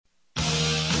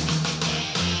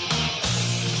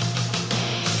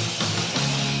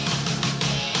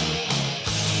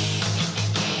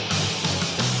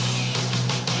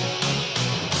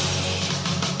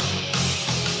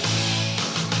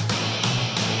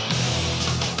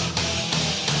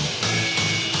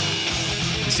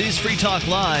This is Free Talk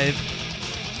Live.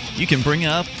 You can bring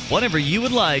up whatever you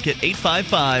would like at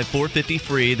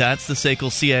 855-450-FREE. That's the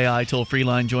SACL CAI toll-free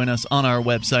line. Join us on our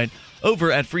website over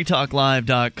at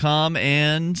freetalklive.com,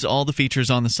 and all the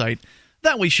features on the site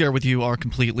that we share with you are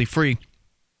completely free.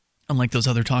 Unlike those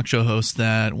other talk show hosts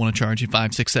that want to charge you $5, $6,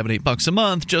 $7, $8 a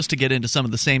month just to get into some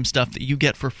of the same stuff that you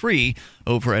get for free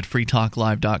over at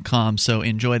freetalklive.com. So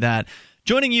enjoy that.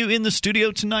 Joining you in the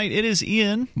studio tonight, it is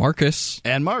Ian, Marcus,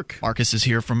 and Mark. Marcus is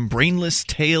here from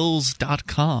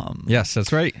brainlesstales.com. Yes,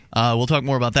 that's right. We'll talk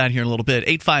more about that here in a little bit.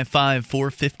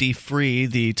 855-450-FREE,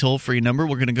 the toll-free number.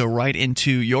 We're going to go right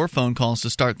into your phone calls to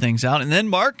start things out. And then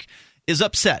Mark is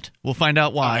upset. We'll find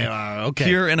out why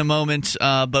here in a moment.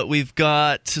 But we've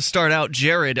got to start out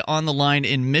Jared on the line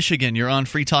in Michigan. You're on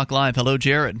Free Talk Live. Hello,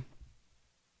 Jared.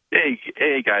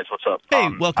 Hey guys, what's up? Hey,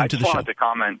 welcome to the show. I just wanted to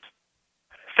comment.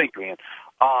 Thank you, Ian.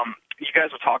 You guys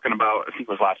were talking about, I think it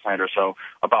was last night or so,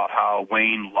 about how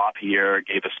Wayne LaPierre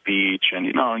gave a speech, and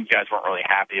you guys weren't really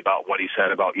happy about what he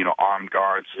said about armed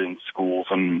guards in schools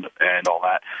and all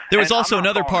that. There was also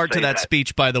another part to that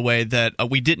speech, by the way, that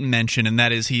we didn't mention, and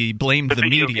that is he blamed the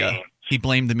media. Games. He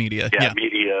blamed the media. Yeah,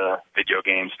 media, video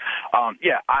games.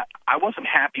 I wasn't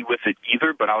happy with it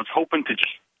either, but I was hoping to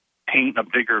just paint a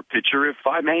bigger picture, if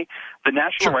I may. The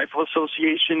National Rifle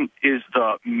Association is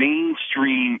the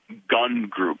mainstream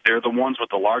gun group. They're the ones with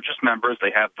the largest members.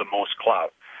 They have the most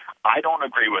clout. I don't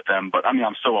agree with them, but I'm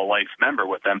still a life member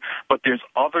with them. But there's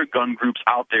other gun groups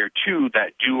out there, too,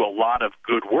 that do a lot of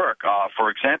good work. For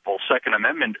example, Second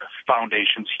Amendment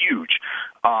Foundation's huge.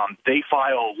 They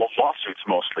file lawsuits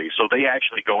mostly, so they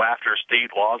actually go after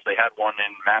state laws. They had one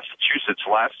in Massachusetts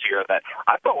last year that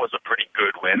I thought was a pretty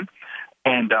good win.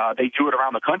 And they do it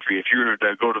around the country. If you were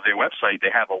to go to their website,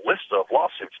 they have a list of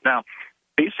lawsuits. Now,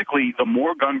 basically, the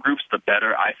more gun groups, the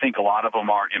better. I think a lot of them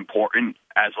are important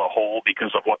as a whole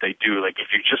because of what they do. Like,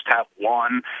 if you just have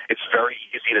one, it's very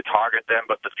easy to target them.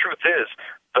 But the truth is,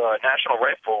 the National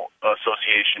Rifle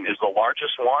Association is the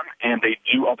largest one, and they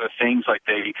do other things like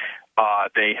they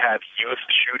have youth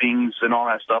shootings and all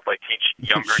that stuff, like teach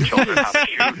younger children how to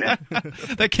shoot.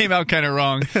 That came out kind of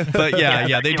wrong. But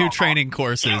yeah, they do training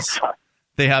courses.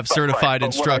 They have certified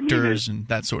instructors and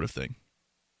that sort of thing.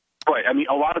 Right.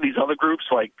 A lot of these other groups,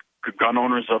 like Gun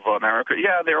Owners of America,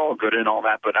 they're all good and all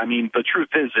that. But, the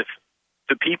truth is, if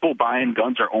the people buying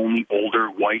guns are only older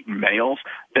white males,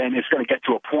 then it's going to get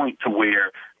to a point to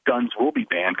where guns will be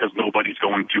banned because nobody's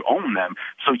going to own them.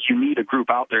 So you need a group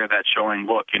out there that's showing,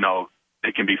 look,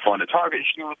 it can be fun to target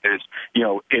shoot. There's,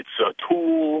 it's a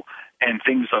tool and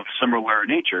things of similar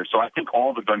nature. So I think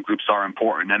all the gun groups are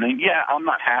important. And then, I'm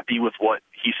not happy with what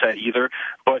he said either.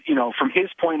 But, from his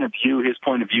point of view is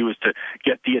to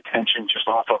get the attention just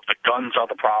off of the guns are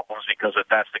the problems, because if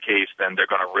that's the case, then they're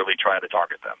going to really try to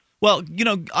target them. Well,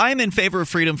 I'm in favor of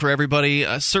freedom for everybody.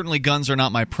 Certainly guns are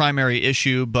not my primary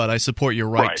issue, but I support your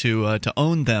right to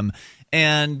own them.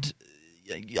 And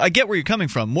I get where you're coming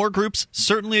from. More groups,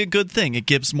 certainly a good thing. It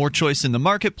gives more choice in the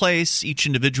marketplace. Each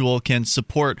individual can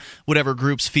support whatever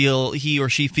groups feel he or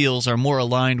she feels are more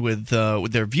aligned with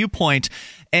their viewpoint.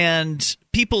 And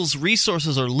people's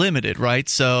resources are limited, right?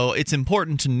 So it's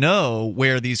important to know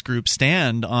where these groups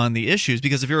stand on the issues,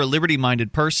 because if you're a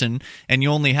liberty-minded person and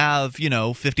you only have,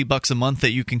 $50 a month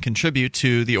that you can contribute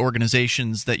to the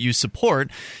organizations that you support,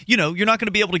 you're not going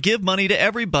to be able to give money to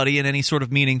everybody in any sort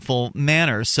of meaningful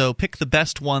manner. So pick the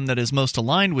best one that is most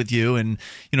aligned with you. And,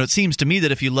 it seems to me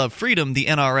that if you love freedom, the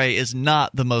NRA is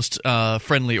not the most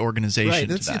friendly organization.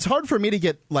 Right. It's hard for me to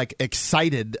get,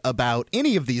 excited about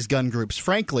any of these gun groups,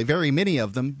 frankly, very many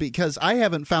of them, because I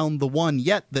haven't found the one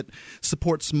yet that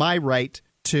supports my right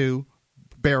to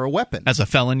bear a weapon. As a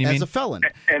felon, you mean? As a felon.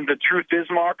 And the truth is,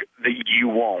 Mark, that you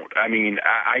won't.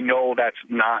 I know that's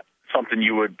not something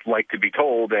you would like to be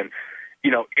told, and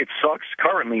it sucks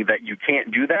currently that you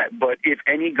can't do that, but if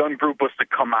any gun group was to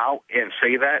come out and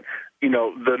say that,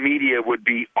 the media would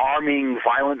be arming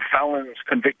violent felons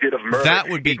convicted of murder. That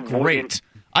would be great.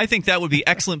 I think that would be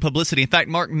excellent publicity. In fact,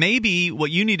 Mark, maybe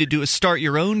what you need to do is start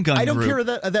your own gun group. I don't care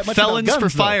that much Felons about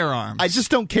guns, for firearms. I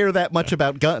just don't care that much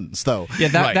about guns, though. Yeah,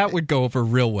 that would go over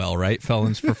real well, right?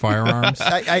 Felons for firearms.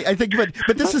 I think,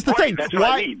 but this is the thing.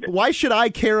 Why should I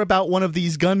care about one of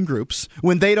these gun groups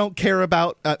when they don't care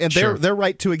about their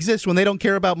right to exist, when they don't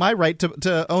care about my right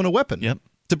to own a weapon? Yep.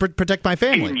 To protect my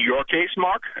family. In your case,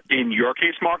 Mark,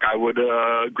 I would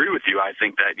agree with you. I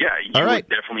think that, you would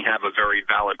definitely have a very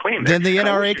valid claim there. Then the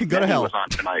NRA could go to hell. Was on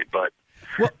tonight, but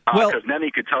well, because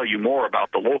Nemi could tell you more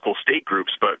about the local state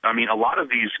groups, but a lot of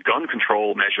these gun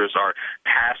control measures are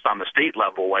passed on the state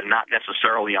level and not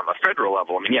necessarily on the federal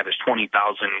level. There's 20,000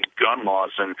 gun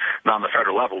laws and not on the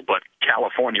federal level, but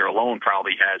California alone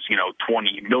probably has,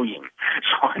 20 million.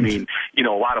 So, I mean, a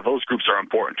lot of those groups are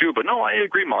important too. But no, I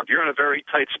agree, Mark. You're in a very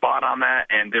tight spot on that,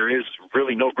 and there is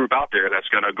really no group out there that's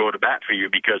going to go to bat for you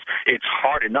because it's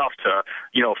hard enough to,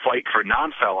 fight for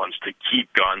non-felons to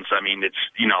keep guns. I mean, it's,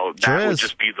 that would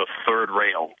just be the third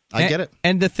rail. I get it.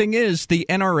 And the thing is, the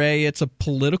NRA, it's a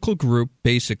political group,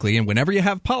 basically, and whenever you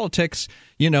have politics,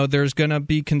 there's going to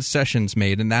be concessions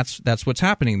made, and that's what's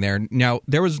happening there. Now,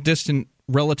 there was a distant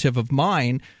relative of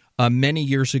mine many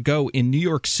years ago in New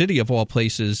York City, of all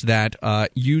places, that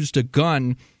used a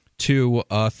gun to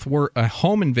thwart a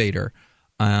home invader.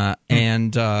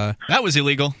 And that was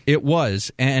illegal. It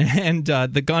was, and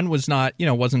the gun was not,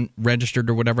 wasn't registered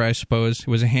or whatever. I suppose it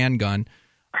was a handgun,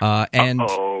 and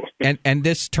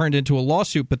this turned into a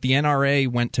lawsuit. But the NRA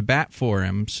went to bat for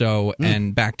him,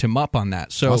 and backed him up on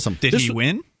that. So awesome. Did he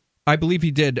win? I believe he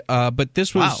did, but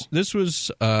this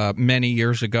was many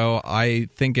years ago. I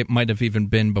think it might have even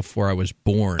been before I was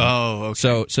born. Oh,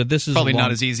 okay. So this is probably not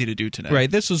as easy to do today, right?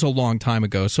 This is a long time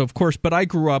ago. So of course, but I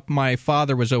grew up. My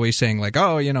father was always saying like,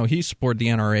 "Oh, he supported the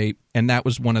NRA," and that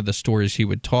was one of the stories he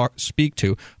would speak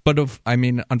to. But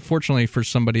unfortunately, for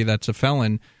somebody that's a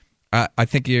felon, I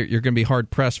think you're going to be hard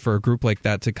pressed for a group like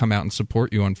that to come out and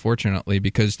support you. Unfortunately,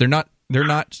 because they're not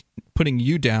putting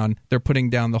you down, they're putting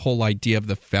down the whole idea of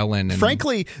the felon. And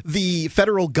frankly, the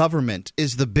federal government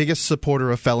is the biggest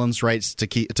supporter of felons' rights to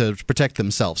protect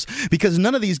themselves, because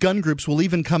none of these gun groups will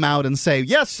even come out and say,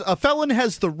 yes, a felon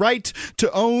has the right to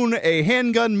own a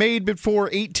handgun made before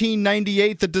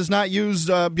 1898 that does not use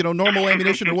normal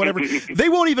ammunition or whatever. They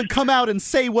won't even come out and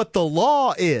say what the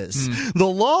law is. The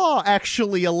law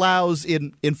actually allows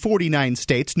in 49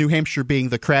 states, New Hampshire being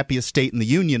the crappiest state in the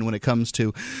union when it comes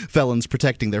to felons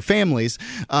protecting their families,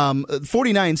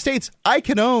 49 states, I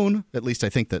can own, at least I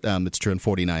think that it's true in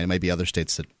 49, it might be other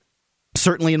states that,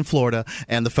 certainly in Florida,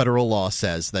 and the federal law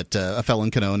says that a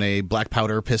felon can own a black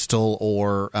powder pistol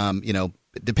or,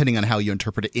 depending on how you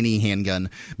interpret it, any handgun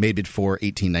made before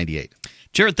 1898.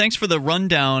 Jared, thanks for the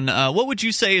rundown. What would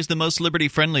you say is the most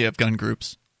liberty-friendly of gun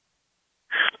groups?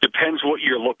 Depends what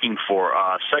you're looking for.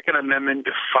 Second Amendment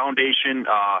Foundation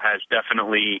has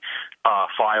definitely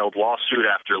filed lawsuit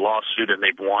after lawsuit, and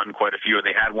they've won quite a few.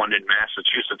 They had one in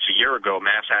Massachusetts a year ago.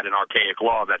 Mass had an archaic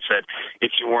law that said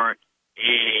if you weren't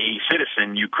a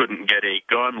citizen, you couldn't get a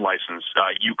gun license.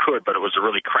 You could, but it was a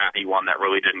really crappy one that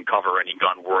really didn't cover any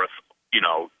gun worth,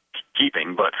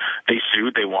 keeping. But they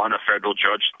sued, they won, a federal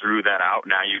judge threw that out.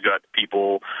 Now you got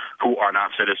people who are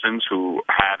not citizens who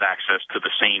have access to the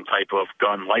same type of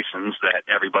gun license that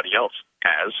everybody else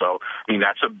has. So,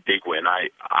 that's a big win.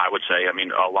 I would say, a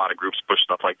lot of groups push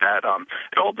stuff like that.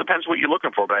 It all depends what you're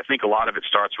looking for, but I think a lot of it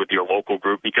starts with your local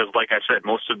group because, like I said,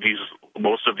 most of these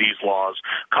laws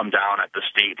come down at the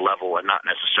state level and not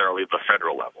necessarily the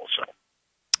federal level. So.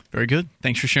 Very good.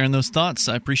 Thanks for sharing those thoughts.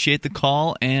 I appreciate the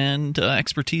call and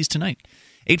expertise tonight.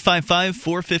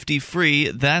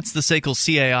 855-450-FREE. That's the SACL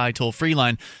CAI toll-free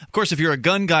line. Of course, if you're a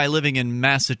gun guy living in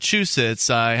Massachusetts,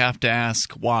 I have to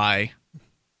ask why.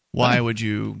 Why would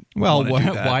you want to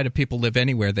do that? Why do people live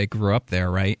anywhere? They grew up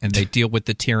there, right? And they deal with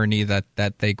the tyranny that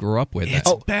they grew up with.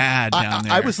 It's bad down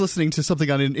there. I was listening to something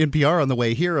on NPR on the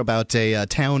way here about a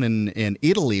town in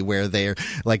Italy where they're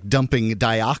like dumping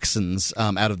dioxins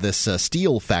out of this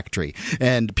steel factory,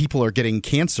 and people are getting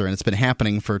cancer, and it's been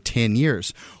happening for 10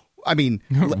 years.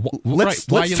 Let's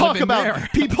talk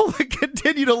about people that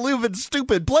continue to live in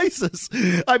stupid places.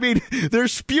 They're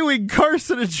spewing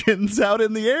carcinogens out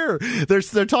in the air.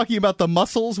 They're talking about the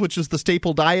mussels, which is the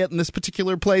staple diet in this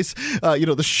particular place.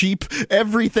 The sheep.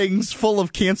 Everything's full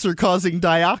of cancer-causing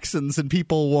dioxins, and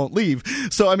people won't leave.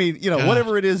 So,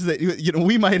 whatever it is that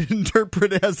we might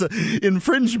interpret as an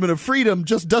infringement of freedom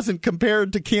just doesn't compare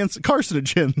to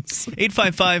carcinogens.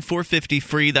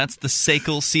 855-450-FREE. That's the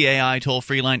SACL CAI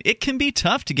toll-free line. It can be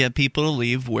tough to get people to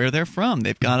leave where they're from.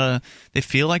 They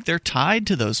feel like they're tied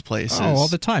to those places. Oh, all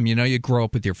the time. You grow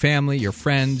up with your family, your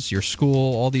friends, your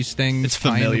school, all these things. It's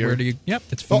familiar.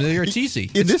 It's familiar. It's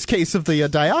easy. In this case of the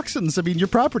dioxins, your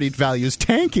property value is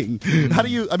tanking. How do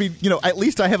you, at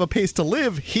least I have a place to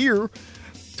live here.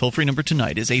 Toll-free number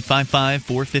tonight is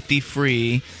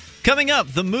 855-450-FREE. Coming up,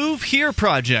 the Move Here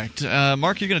Project.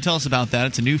 Mark, you're going to tell us about that.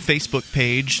 It's a new Facebook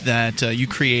page that you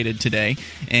created today,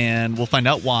 and we'll find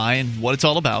out why and what it's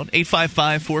all about.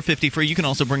 855-450-FREE. You can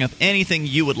also bring up anything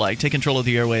you would like. Take control of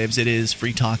the airwaves. It is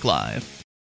Free Talk Live.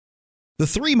 The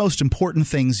three most important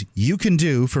things you can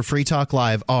do for Free Talk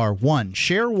Live are: 1.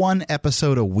 Share one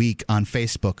episode a week on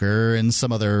Facebook or in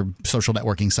some other social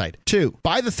networking site. 2.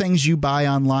 Buy the things you buy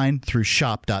online through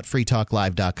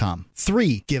shop.freetalklive.com.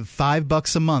 3. Give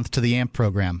 $5 a month to the AMP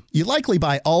program. You likely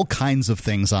buy all kinds of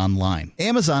things online.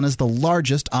 Amazon is the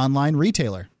largest online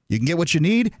retailer. You can get what you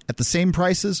need at the same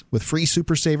prices with free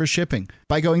Super Saver shipping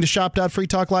by going to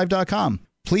shop.freetalklive.com.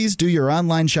 Please do your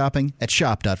online shopping at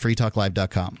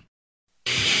shop.freetalklive.com.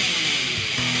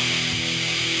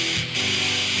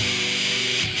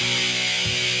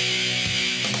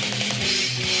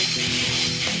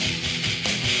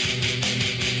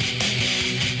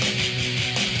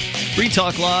 Free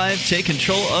Talk Live, take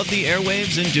control of the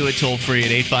airwaves and do it toll-free at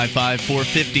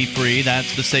 855-450-FREE.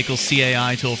 That's the SACL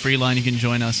CAI toll-free line. You can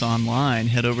join us online.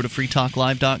 Head over to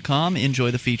freetalklive.com.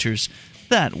 Enjoy the features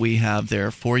that we have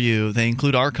there for you. They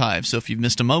include archives, so if you've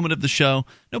missed a moment of the show,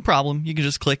 no problem. You can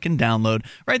just click and download.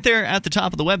 Right there at the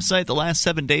top of the website, the last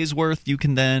 7 days' worth, you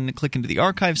can then click into the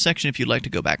archive section if you'd like to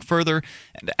go back further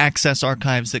and access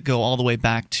archives that go all the way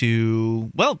back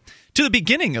to, well, to the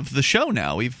beginning of the show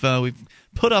now. We've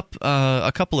put up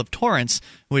a couple of torrents,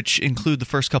 which include the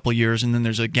first couple of years, and then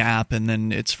there's a gap, and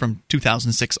then it's from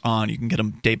 2006 on. You can get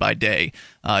them day by day.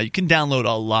 You can download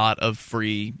a lot of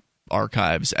free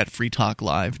archives at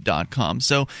freetalklive.com.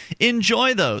 So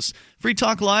enjoy those. Free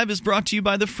Talk Live is brought to you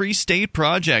by the Free State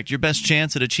Project. Your best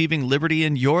chance at achieving liberty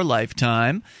in your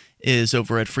lifetime is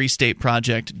over at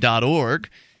freestateproject.org,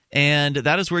 and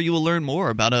that is where you will learn more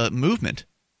about a movement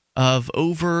of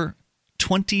over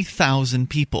 20,000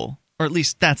 people. Or at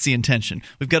least that's the intention.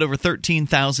 We've got over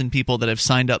 13,000 people that have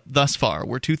signed up thus far.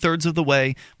 We're two-thirds of the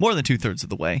way, more than two-thirds of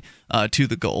the way, to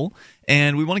the goal.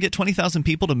 And we want to get 20,000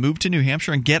 people to move to New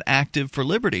Hampshire and get active for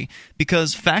liberty.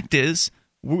 Because fact is,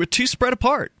 we're too spread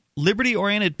apart.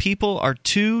 Liberty-oriented people are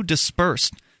too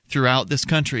dispersed throughout this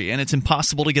country, and it's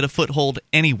impossible to get a foothold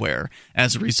anywhere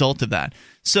as a result of that.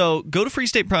 So go to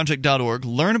freestateproject.org,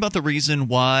 learn about the reason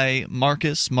why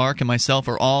Marcus, Mark, and myself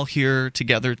are all here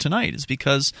together tonight. Is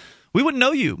because we wouldn't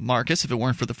know you, Marcus, if it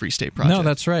weren't for the Free State Project. No,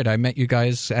 that's right. I met you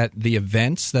guys at the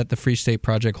events that the Free State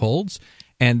Project holds.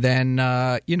 And then,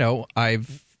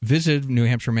 I've visited New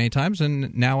Hampshire many times,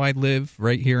 and now I live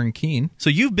right here in Keene. So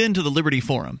you've been to the Liberty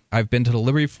Forum. I've been to the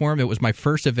Liberty Forum. It was my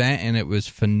first event, and it was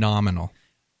phenomenal.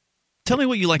 Tell me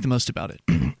what you like the most about it.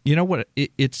 You know what?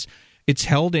 It's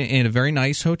held in a very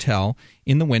nice hotel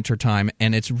in the wintertime,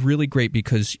 and it's really great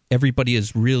because everybody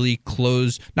is really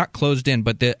not closed in,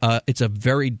 but it's a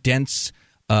very dense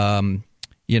gathering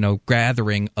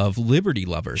of liberty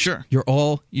lovers. Sure.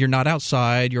 You're not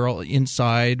outside, you're all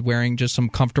inside wearing just some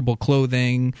comfortable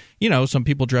clothing. Some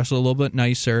people dress a little bit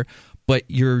nicer, but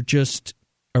you're just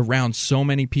around so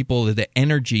many people. The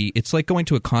energy, it's like going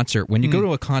to a concert. When you go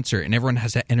to a concert and everyone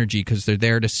has that energy because they're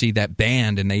there to see that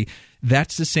band, and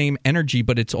that's the same energy,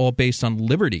 but it's all based on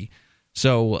liberty.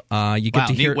 So you get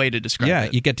to hear, neat way to describe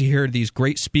it. You get to hear these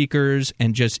great speakers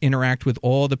and just interact with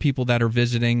all the people that are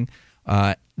visiting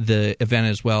the event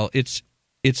as well.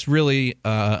 It's really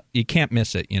you can't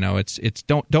miss it. It's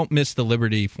don't miss the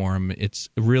Liberty Forum. It's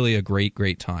really a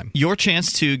great time. Your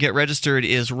chance to get registered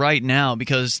is right now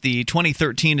because the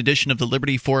 2013 edition of the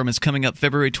Liberty Forum is coming up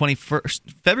February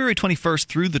 21st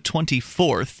through the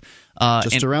 24th.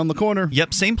 Just around the corner.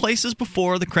 Yep, same place as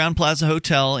before, the Crowne Plaza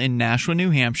Hotel in Nashua,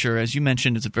 New Hampshire. As you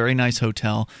mentioned, it's a very nice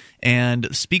hotel. And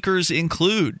speakers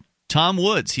include Tom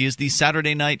Woods. He is the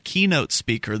Saturday night keynote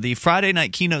speaker. The Friday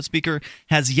night keynote speaker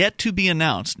has yet to be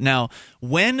announced. Now,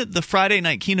 when the Friday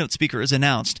night keynote speaker is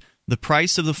announced, the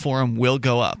price of the forum will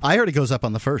go up. I heard it goes up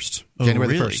on the 1st,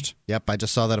 January the 1st. Yep, I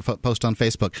just saw that post on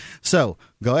Facebook. So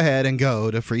go ahead and go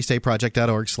to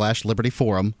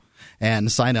freestateproject.org/libertyforum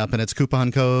and sign up, and it's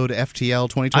coupon code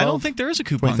FTL2012. I don't think there is a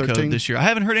coupon code this year. I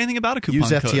haven't heard anything about a coupon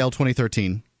code. Use FTL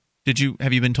 2013.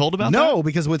 Have you been told about that? No,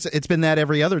 because it's been that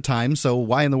every other time, so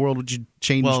why in the world would you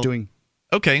change doing...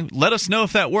 Okay, let us know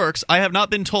if that works. I have not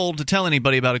been told to tell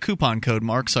anybody about a coupon code,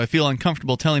 Mark, so I feel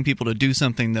uncomfortable telling people to do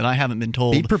something that I haven't been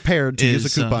told. Be prepared to use a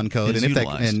coupon code,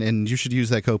 and you should use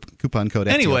that coupon code.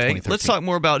 Anyway, let's talk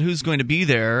more about who's going to be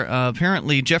there.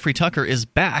 Apparently, Jeffrey Tucker is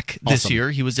back this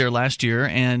year. He was there last year,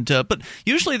 and but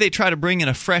usually they try to bring in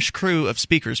a fresh crew of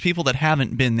speakers, people that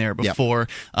haven't been there before.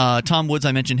 Yep. Tom Woods,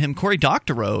 I mentioned him. Cory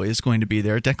Doctorow is going to be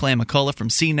there. Declan McCullough from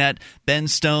CNET. Ben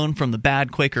Stone from the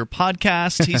Bad Quaker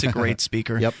podcast. He's a great speaker.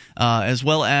 Yep. As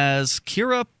well as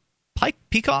Kira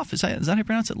Peikoff, is that how you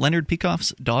pronounce it? Leonard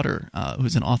Peikoff's daughter,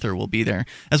 who's an author, will be there,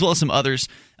 as well as some others.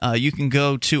 You can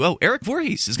go to, Eric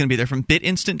Voorhees is going to be there from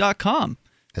bitinstant.com.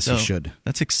 As you should.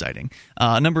 That's exciting.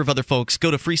 A number of other folks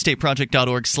go to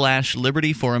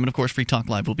freestateproject.org/Liberty Forum. And, of course, Free Talk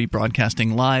Live will be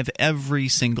broadcasting live every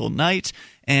single night.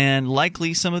 And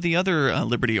likely some of the other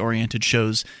liberty-oriented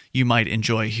shows you might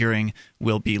enjoy hearing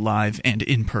will be live and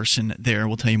in person there.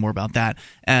 We'll tell you more about that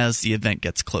as the event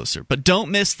gets closer. But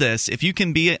don't miss this. If you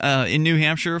can be in New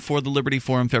Hampshire for the Liberty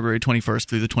Forum February 21st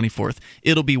through the 24th,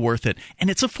 it'll be worth it. And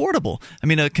it's affordable. I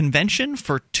mean, a convention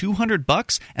for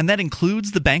 $200, and that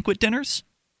includes the banquet dinners?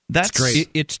 That's great.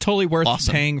 It's totally worth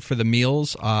paying for the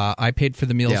meals. I paid for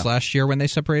the meals last year when they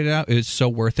separated out. It was so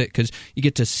worth it because you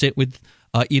get to sit with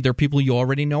either people you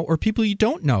already know or people you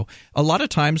don't know. A lot of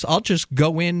times I'll just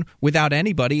go in without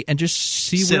anybody and just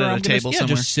see where I'm going to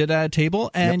just sit at a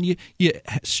table and you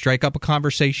strike up a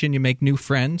conversation, you make new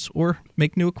friends or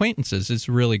make new acquaintances. It's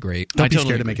really great. Don't be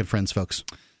scared of making friends, folks.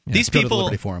 Yeah. These people, go to the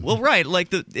Liberty Forum. Well, right,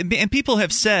 and people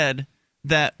have said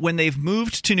that when they've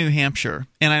moved to New Hampshire,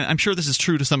 and I'm sure this is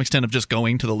true to some extent of just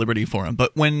going to the Liberty Forum,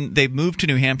 but when they've moved to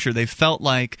New Hampshire, they've felt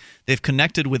like they've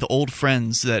connected with old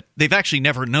friends that they've actually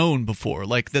never known before.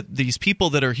 Like that these people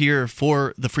that are here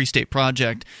for the Free State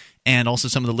Project and also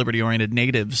some of the liberty-oriented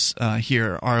natives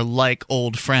here are like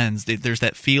old friends. There's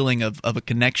that feeling of a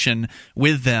connection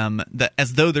with them, that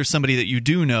as though there's somebody that you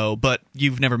do know, but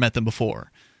you've never met them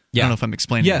before. Yeah. I don't know if I'm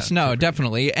explaining that. Yes, no,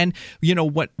 definitely. And you know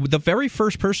what? The very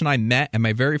first person I met at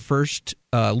my very first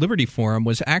Liberty Forum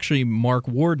was actually Mark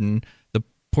Warden, the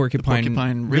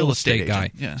Porcupine real estate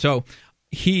guy. Yeah. So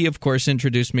he, of course,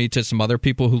 introduced me to some other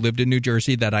people who lived in New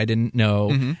Jersey that I didn't know.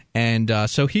 Mm-hmm. And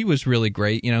so he was really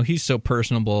great. You know, he's so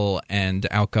personable and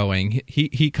outgoing.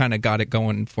 He kind of got it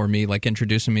going for me, like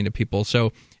introducing me to people.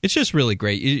 So it's just really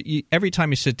great. Every time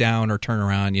you sit down or turn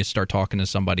around, you start talking to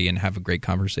somebody and have a great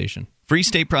conversation.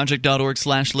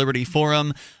 freestateproject.org/Liberty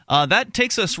Forum. That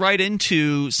takes us right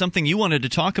into something you wanted to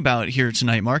talk about here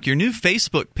tonight, Mark. Your new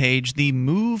Facebook page, the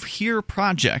Move Here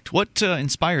Project. What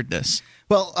inspired this?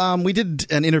 Well, we did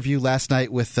an interview last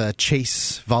night with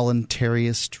Chase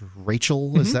voluntarist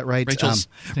Rachel. Is that right?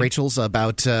 Rachel's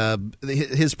about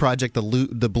his project,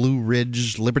 the Blue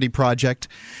Ridge Liberty Project,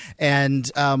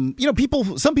 and some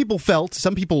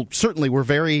people certainly were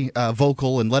very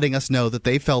vocal in letting us know that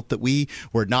they felt that we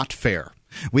were not fair.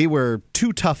 We were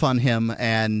too tough on him,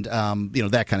 and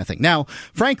that kind of thing. Now,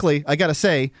 frankly, I got to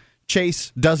say,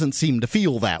 Chase doesn't seem to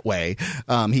feel that way.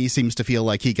 He seems to feel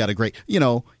like he got a great,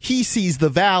 he sees the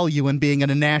value in being in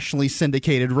a nationally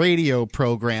syndicated radio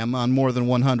program on more than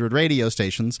 100 radio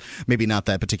stations. Maybe not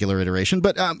that particular iteration,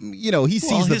 but, he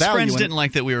sees the value. His friends didn't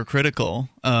like that we were critical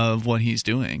of what he's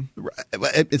doing.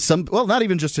 Not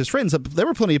even just his friends. There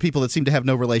were plenty of people that seemed to have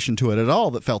no relation to it at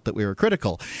all that felt that we were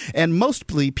critical. And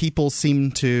mostly people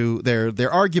seem to,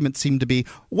 their arguments seem to be,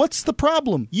 what's the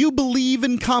problem? You believe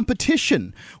in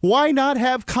competition. Why not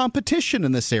have competition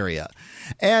in this area?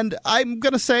 And I'm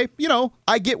going to say,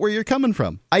 I get where you're coming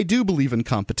from. I do believe in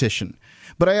competition.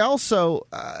 But I also,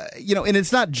 and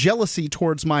it's not jealousy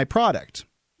towards my product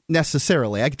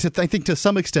necessarily. I think to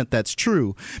some extent that's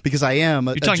true because I am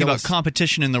You're talking about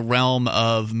competition in the realm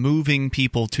of moving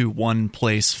people to one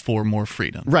place for more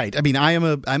freedom. Right. I mean, I'm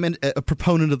a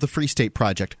proponent of the Free State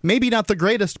Project. Maybe not the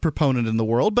greatest proponent in the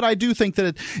world, but I do think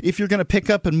that if you're going to pick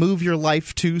up and move your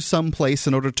life to some place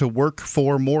in order to work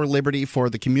for more liberty for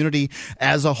the community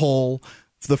as a whole,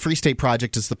 the Free State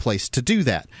Project is the place to do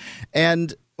that.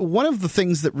 And one of the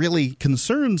things that really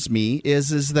concerns me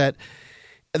is that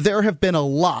there have been a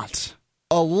lot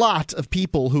of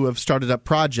people who have started up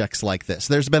projects like this.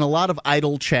 There's been a lot of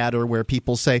idle chatter where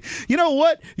people say, you know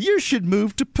what, you should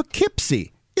move to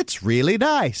Poughkeepsie. It's really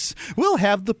nice. We'll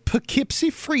have the Poughkeepsie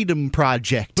Freedom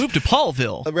Project. Move to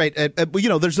Paulville. Right.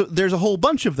 There's a whole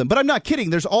bunch of them. But I'm not kidding.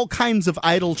 There's all kinds of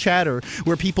idle chatter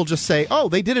where people just say, oh,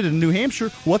 they did it in New Hampshire.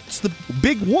 What's the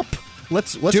big whoop?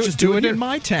 Let's just do it in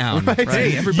my town. Right?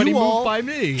 Hey, everybody move by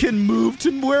me. Can move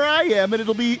to where I am, and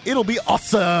it'll be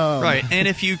awesome. Right. And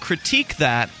if you critique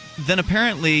that, then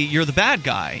apparently you're the bad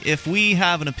guy. If we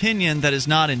have an opinion that is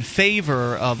not in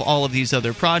favor of all of these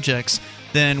other projects,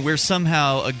 then we're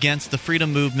somehow against the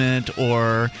freedom movement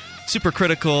or super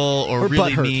critical or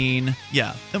really mean.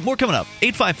 Yeah. And more coming up.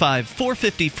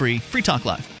 855-450-FREE. Free Talk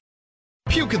Live.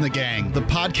 Puke in the Gang, the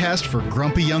podcast for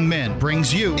grumpy young men,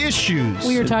 brings you issues.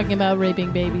 We were talking about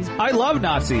raping babies. I love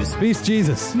Nazis. Peace,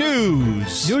 Jesus.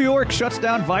 News. New York shuts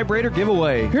down vibrator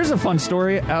giveaway. Here's a fun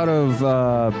story out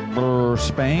of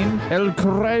Spain. El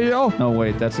Correo. No,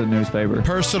 wait, that's a newspaper.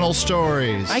 Personal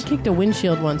stories. I kicked a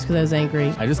windshield once because I was angry.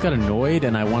 I just got annoyed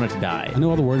and I wanted to die. I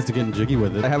know all the words to getting jiggy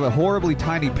with it. I have a horribly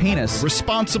tiny penis.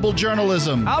 Responsible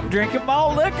journalism. I'm drinking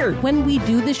malt liquor. When we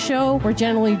do the show, we're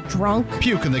generally drunk.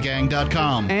 PukeInTheGang.com.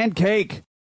 And cake.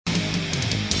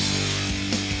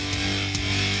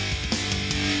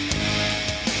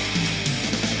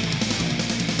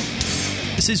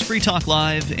 This is Free Talk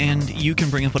Live, and you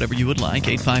can bring up whatever you would like.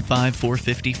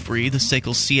 855-450-FREE, the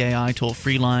SACL CAI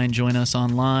toll-free line. Join us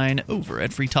online over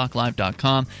at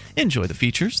freetalklive.com. Enjoy the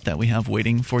features that we have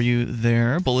waiting for you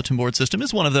there. Bulletin board system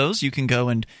is one of those. You can go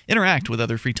and interact with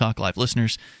other Free Talk Live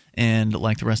listeners, and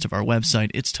like the rest of our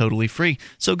website, it's totally free.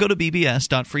 So go to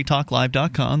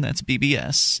bbs.freetalklive.com. That's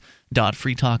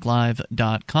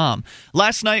bbs.freetalklive.com.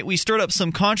 Last night, we stirred up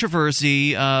some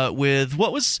controversy with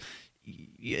what was...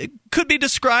 It could be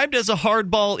described as a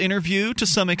hardball interview to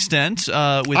some extent.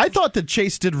 I thought that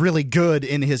Chase did really good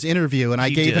in his interview, and I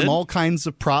gave him all kinds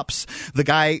of props. The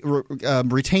guy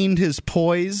retained his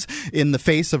poise in the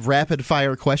face of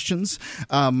rapid-fire questions.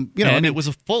 It was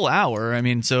a full hour. I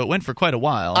mean, so it went for quite a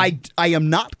while. I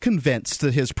am not convinced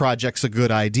that his project's a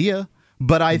good idea,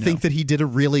 but I think that he did a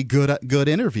really good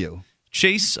interview.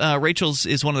 Chase Rachels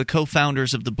is one of the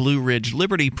co-founders of the Blue Ridge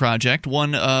Liberty Project,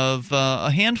 one of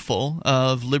a handful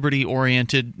of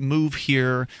liberty-oriented Move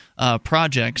Here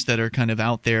projects that are kind of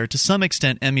out there, to some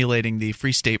extent emulating the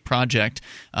Free State Project.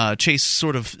 Chase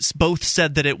sort of both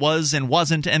said that it was and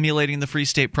wasn't emulating the Free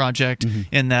State Project,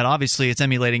 in that obviously it's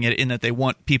emulating it in that they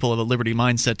want people of a liberty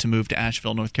mindset to move to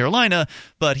Asheville, North Carolina,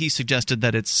 but he suggested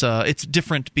that it's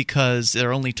different because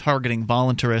they're only targeting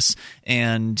voluntarists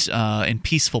and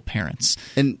peaceful parents.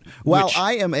 And while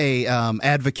I am a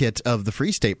advocate of the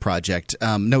Free State Project,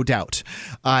 no doubt,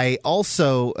 I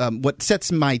also what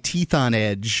sets my teeth on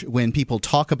edge when people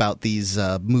talk about these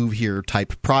Move Here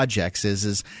type projects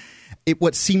is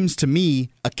what seems to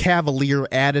me a cavalier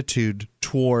attitude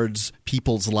towards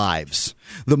people's lives.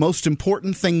 The most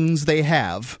important things they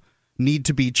have need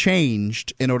to be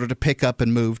changed in order to pick up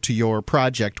and move to your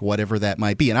project, whatever that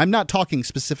might be. And I'm not talking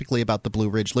specifically about the Blue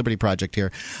Ridge Liberty Project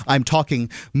here. I'm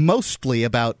talking mostly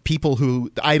about people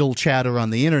who idle chatter on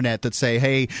the internet that say,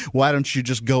 hey, why don't you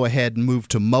just go ahead and move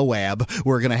to Moab?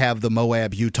 We're going to have the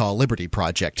Moab Utah Liberty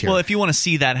Project here. Well, if you want to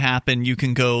see that happen, you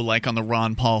can go like on the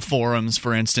Ron Paul forums,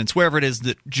 for instance, wherever it is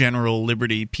that general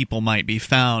liberty people might be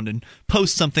found, and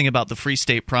post something about the Free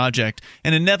State Project.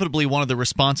 And inevitably one of the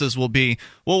responses will be,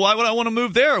 well, why would I want to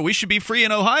move there? We should be free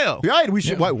in Ohio. Right. We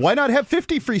should. Yeah. Why not have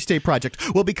 50 Free State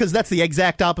Project? Well, because that's the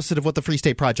exact opposite of what the Free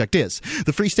State Project is.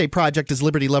 The Free State Project is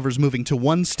liberty lovers moving to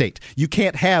one state. You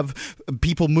can't have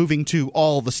people moving to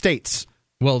all the states.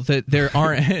 Well, there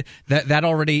are that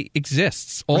already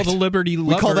exists. All the liberty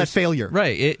lovers. We call that failure.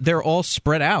 Right. They're all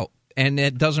spread out. And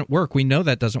it doesn't work. We know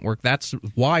that doesn't work. That's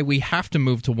why we have to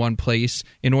move to one place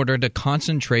in order to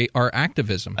concentrate our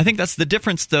activism. I think that's the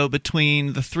difference, though,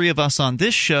 between the three of us on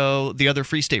this show, the other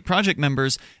Free State Project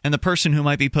members, and the person who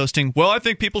might be posting, well, I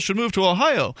think people should move to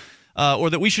Ohio, or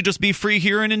that we should just be free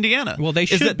here in Indiana. Well, they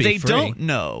should be free. They don't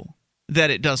know that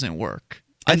it doesn't work.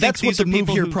 And that's what the Move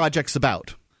Here Project's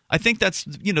about. I think that's,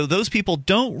 those people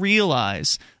don't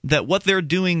realize that what they're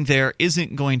doing there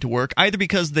isn't going to work, either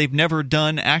because they've never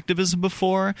done activism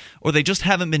before, or they just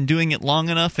haven't been doing it long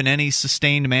enough in any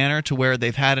sustained manner to where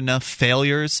they've had enough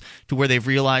failures to where they've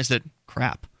realized that,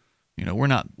 crap, we're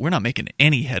not making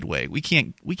any headway. We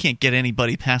can't get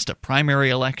anybody past a primary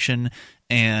election.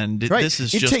 And this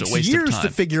is just a waste of time. It takes years to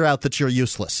figure out that you're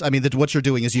useless. I mean, that what you're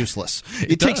doing is useless.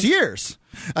 It takes years.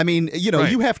 I mean,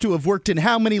 you have to have worked in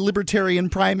how many libertarian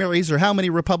primaries or how many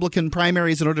Republican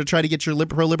primaries in order to try to get your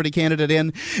pro-liberty candidate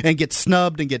in, and get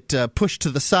snubbed and get pushed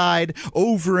to the side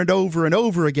over and over and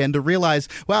over again to realize,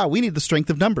 wow, we need the strength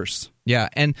of numbers. Yeah,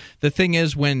 and the thing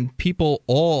is, when people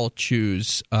all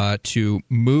choose to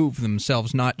move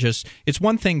themselves, not just – it's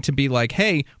one thing to be like,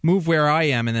 hey, move where I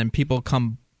am, and then people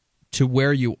come to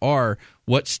where you are.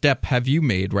 What step have you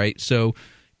made, right? So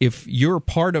if you're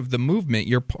part of the movement,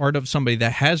 you're part of somebody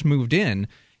that has moved in,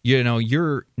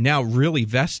 you're now really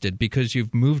vested because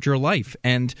you've moved your life.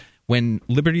 And when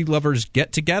liberty lovers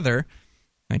get together,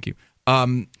 thank you,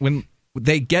 when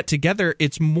they get together,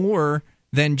 it's more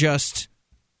than just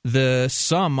the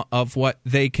sum of what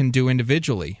they can do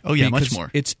individually. Oh, yeah, much more.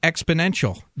 It's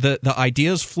exponential. The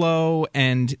ideas flow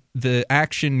and the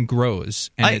action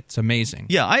grows, and it's amazing.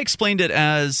 Yeah, I explained it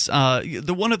as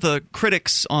one of the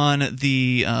critics on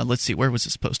the let's see, where was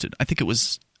this posted?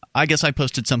 I guess I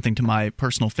posted something to my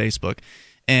personal Facebook,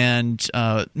 and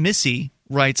Missy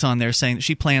writes on there saying that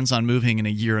she plans on moving in a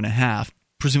year and a half,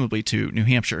 presumably to New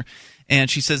Hampshire. And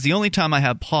she says, the only time I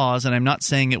have pause, and I'm not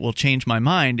saying it will change my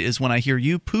mind, is when I hear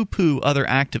you poo-poo other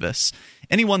activists.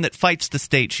 Anyone that fights the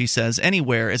state, she says,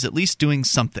 anywhere is at least doing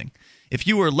something. If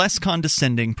you were less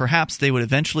condescending, perhaps they would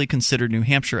eventually consider New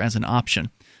Hampshire as an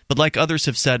option. But like others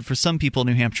have said, for some people,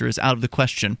 New Hampshire is out of the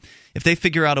question. If they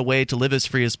figure out a way to live as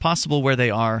free as possible where they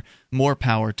are, more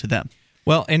power to them.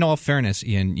 Well, in all fairness,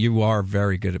 Ian, you are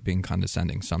very good at being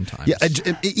condescending sometimes. Yeah,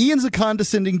 Ian's a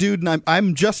condescending dude, and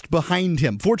I'm just behind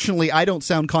him. Fortunately, I don't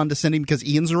sound condescending because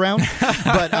Ian's around.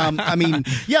 But I mean,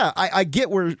 yeah, I get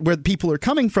where people are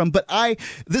coming from. But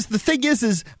the thing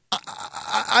is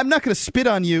I'm not going to spit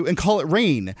on you and call it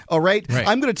rain, all right?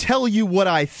 I'm going to tell you what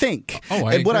I think. Oh,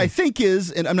 and what I think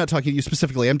is, and I'm not talking to you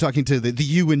specifically, I'm talking to the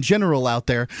you in general out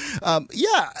there.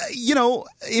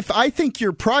 If I think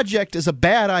your project is a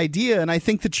bad idea and I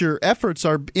think that your efforts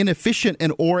are inefficient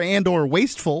and or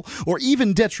wasteful or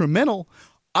even detrimental,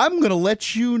 I'm going to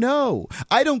let you know.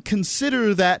 I don't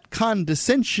consider that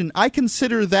condescension. I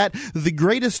consider that the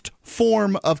greatest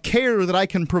form of care that I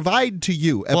can provide to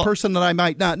you, a person that I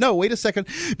might not know. Wait a second.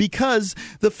 Because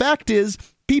the fact is,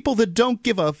 people that don't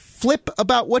give a flip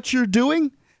about what you're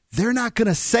doing, they're not going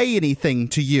to say anything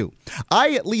to you.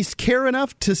 I at least care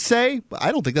enough to say,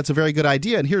 I don't think that's a very good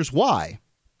idea, and here's why.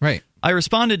 Right. I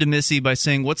responded to Missy by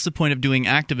saying, what's the point of doing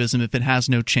activism if it has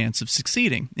no chance of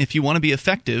succeeding? If you want to be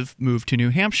effective, move to New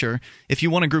Hampshire. If you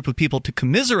want a group of people to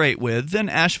commiserate with, then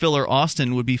Asheville or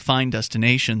Austin would be fine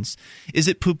destinations. Is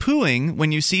it poo-pooing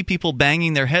when you see people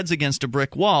banging their heads against a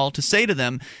brick wall to say to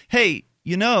them, hey,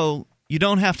 you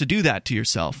don't have to do that to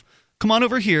yourself. Come on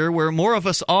over here where more of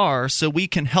us are so we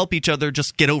can help each other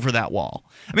just get over that wall.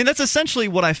 I mean, that's essentially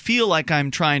what I feel like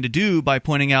I'm trying to do by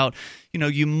pointing out,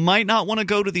 you might not want to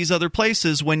go to these other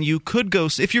places when you could go.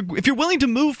 If you're willing to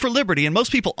move for liberty, and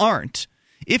most people aren't,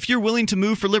 if you're willing to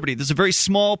move for liberty, there's a very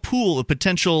small pool of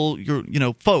potential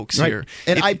folks here.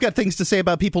 And I've got things to say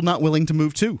about people not willing to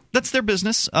move too. That's their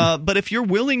business. But if you're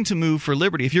willing to move for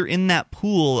liberty, if you're in that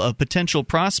pool of potential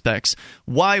prospects,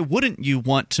 why wouldn't you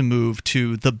want to move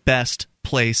to the best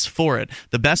place for it?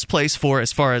 The best place for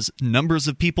as far as numbers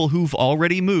of people who've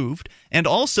already moved, and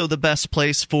also the best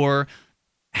place for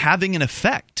having an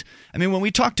effect. I mean, when we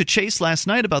talked to Chase last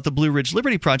night about the Blue Ridge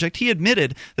Liberty Project, he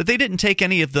admitted that they didn't take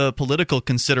any of the political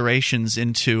considerations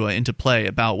into play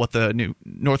about what the new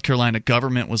North Carolina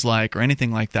government was like or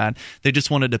anything like that. They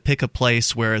just wanted to pick a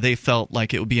place where they felt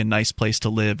like it would be a nice place to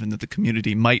live and that the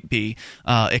community might be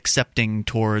accepting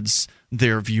towards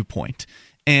their viewpoint.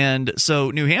 And so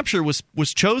New Hampshire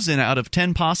was chosen out of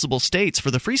 10 possible states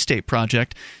for the Free State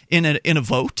Project in a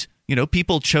vote.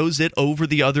 People chose it over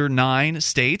the other 9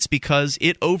 states because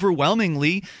it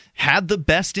overwhelmingly had the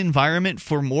best environment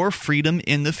for more freedom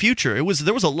in the future.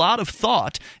 There was a lot of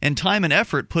thought and time and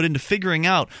effort put into figuring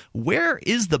out where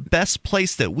is the best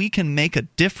place that we can make a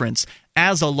difference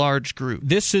as a large group.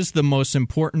 This is the most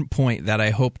important point that I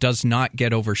hope does not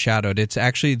get overshadowed. It's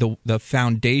actually the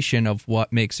foundation of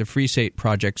what makes the Free State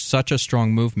Project such a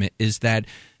strong movement, is that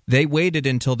they waited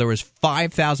until there was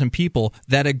 5,000 people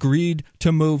that agreed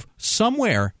to move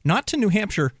somewhere, not to New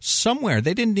Hampshire, somewhere.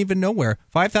 They didn't even know where.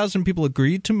 5,000 people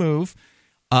agreed to move,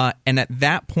 and at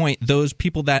that point, those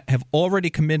people that have already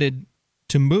committed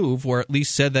to move, or at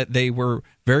least said that they were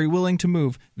very willing to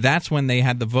move, that's when they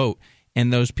had the vote.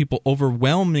 And those people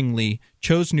overwhelmingly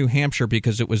chose New Hampshire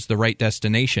because it was the right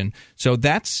destination. So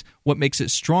that's what makes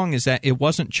it strong, is that it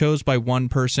wasn't chosen by one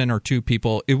person or 2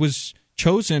 people. It was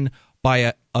chosen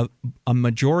by a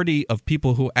majority of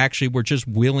people who actually were just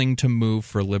willing to move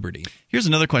for liberty. Here's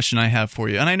another question I have for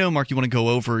you. And I know, Mark, you want to go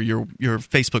over your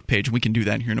Facebook page. We can do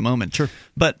that here in a moment. Sure.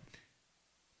 But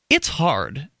it's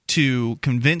hard to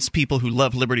convince people who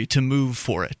love liberty to move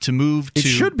for it, to move to it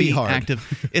should be hard.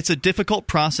 Active. It's a difficult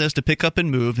process to pick up and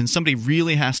move, and somebody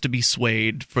really has to be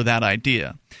swayed for that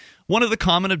idea. One of the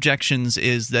common objections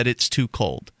is that it's too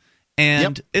cold.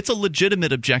 And It's a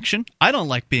legitimate objection. I don't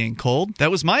like being cold. That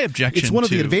was my objection. It's one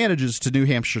of the advantages to New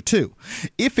Hampshire, too.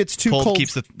 If it's too cold...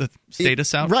 keeps the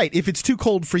status out? Right. If it's too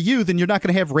cold for you, then you're not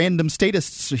going to have random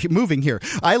statists moving here.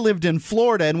 I lived in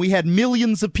Florida, and we had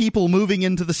millions of people moving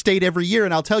into the state every year,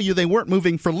 and I'll tell you, they weren't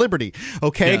moving for liberty.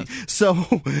 Okay? Yeah. So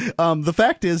the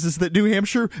fact is that New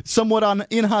Hampshire, somewhat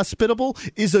inhospitable,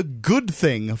 is a good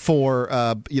thing for,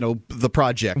 the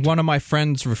project. One of my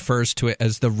friends refers to it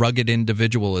as the rugged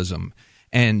individualism.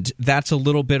 And that's a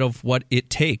little bit of what it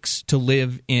takes to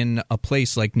live in a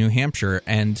place like New Hampshire,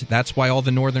 and that's why all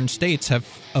the northern states have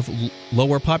a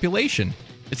lower population.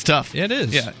 It's tough. It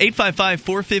is. Yeah,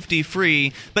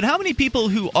 855-450-FREE. But how many people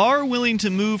who are willing to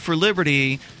move for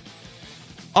liberty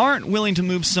aren't willing to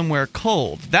move somewhere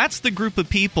cold? That's the group of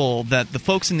people that the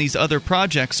folks in these other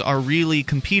projects are really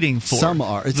competing for. Some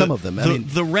are. Some of them.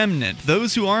 The remnant.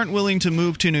 Those who aren't willing to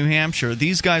move to New Hampshire,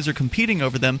 these guys are competing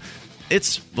over them.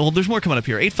 There's more coming up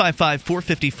here.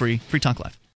 855-450-FREE. Free Talk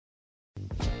Live.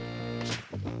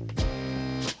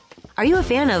 Are you a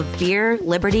fan of beer,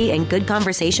 liberty, and good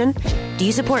conversation? Do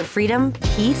you support freedom,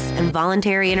 peace, and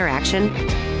voluntary interaction?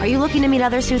 Are you looking to meet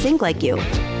others who think like you?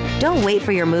 Don't wait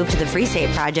for your move to the Free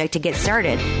State Project to get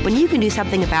started when you can do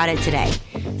something about it today.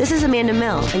 This is Amanda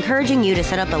Mill, encouraging you to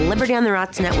set up a Liberty on the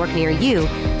Rocks network near you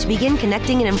to begin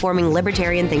connecting and informing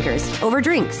libertarian thinkers over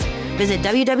drinks. Visit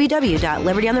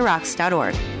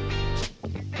www.libertyontherocks.org.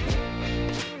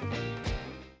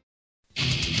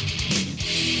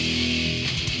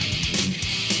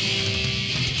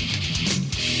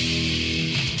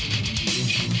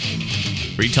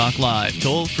 Free Talk Live,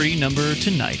 toll-free number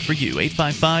tonight for you,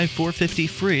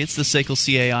 855-450-FREE. It's the SACL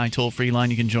CAI toll-free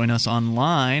line. You can join us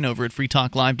online over at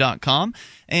freetalklive.com,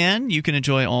 and you can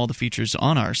enjoy all the features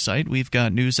on our site. We've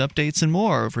got news updates and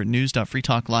more over at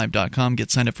news.freetalklive.com. Get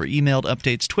signed up for emailed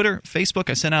updates, Twitter, Facebook.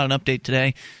 I sent out an update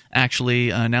today actually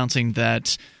announcing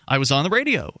that I was on the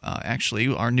radio.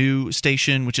 Actually, our new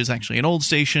station, which is actually an old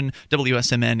station,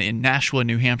 WSMN in Nashua,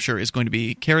 New Hampshire, is going to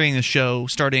be carrying the show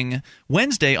starting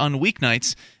Wednesday on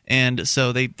weeknights. And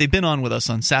so they've been on with us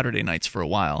on Saturday nights for a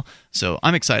while. So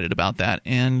I'm excited about that.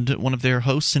 And one of their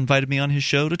hosts invited me on his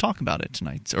show to talk about it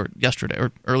tonight, or yesterday,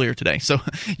 or earlier today. So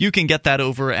you can get that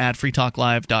over at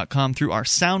freetalklive.com through our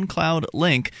SoundCloud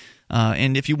link.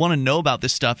 And if you want to know about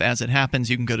this stuff as it happens,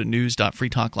 you can go to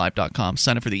news.freetalklive.com,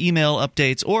 sign up for the email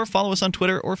updates, or follow us on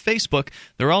Twitter or Facebook.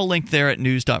 They're all linked there at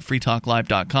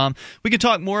news.freetalklive.com. We can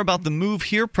talk more about the Move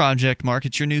Here project, Mark.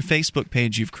 It's your new Facebook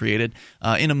page you've created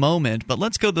in a moment. But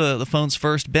let's go to the phones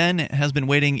first. Ben has been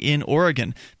waiting in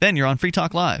Oregon. Ben, you're on Free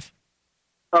Talk Live.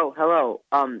 Oh, hello.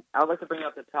 I would like to bring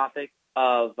up the topic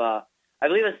of, I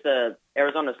believe it's the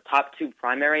Arizona's Top 2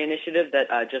 primary initiative that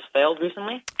just failed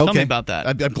recently. Okay. Tell me about that.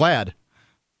 I'm glad.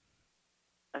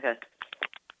 Okay.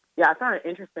 Yeah, I found it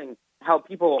interesting how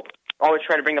people always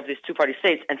try to bring up these two-party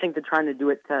states and think they're trying to do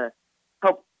it to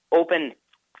help open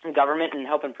government and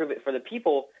help improve it for the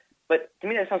people. But to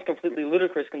me, that sounds completely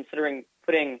ludicrous, considering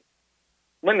putting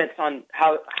limits on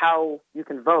how you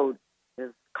can vote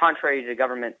is contrary to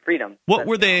government freedom. What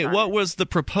was the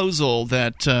proposal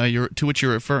that to which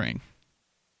you're referring?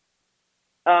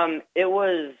 It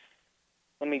was,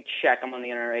 let me check, I'm on the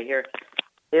internet right here.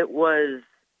 It was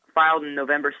filed on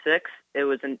November 6th. It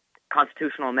was a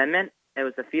constitutional amendment. It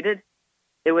was defeated.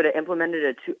 It would have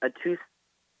implemented a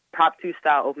top two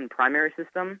style open primary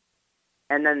system,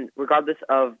 and then regardless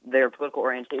of their political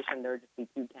orientation, there would just be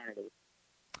two candidates.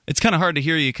 It's kind of hard to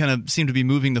hear you. You kind of seem to be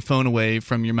moving the phone away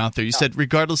from your mouth there. You said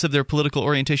regardless of their political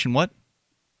orientation, what?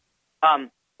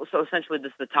 So essentially,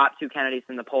 this is the top two candidates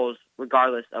in the polls,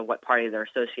 regardless of what party they're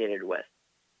associated with.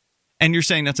 And you're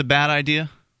saying that's a bad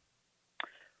idea?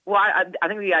 Well, I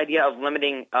think the idea of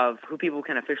limiting of who people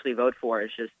can officially vote for is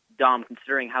just dumb,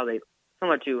 considering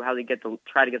similar to how they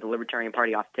try to get the Libertarian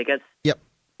Party off tickets. Yep.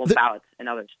 Ballots in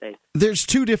other states. There's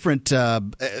two different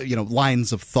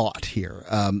lines of thought here.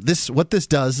 What this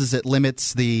does is it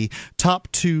limits the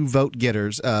top two vote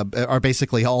getters are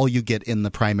basically all you get in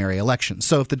the primary election.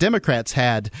 So if the Democrats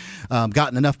had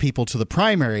gotten enough people to the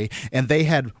primary and they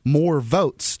had more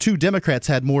votes, two Democrats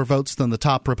had more votes than the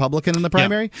top Republican in the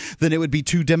primary, then it would be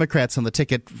two Democrats on the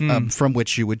ticket from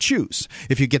which you would choose,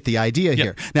 if you get the idea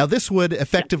here. Now, this would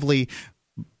effectively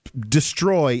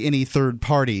destroy any third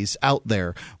parties out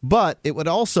there, but it would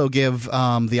also give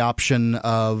the option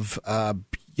of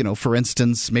for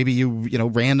instance, maybe you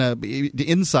ran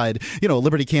inside, a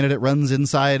Liberty candidate runs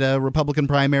inside a Republican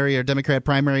primary or Democrat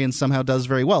primary and somehow does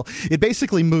very well. It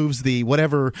basically moves the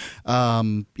whatever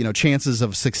chances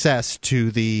of success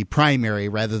to the primary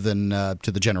rather than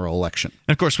to the general election.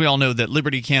 And of course, we all know that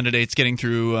Liberty candidates getting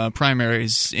through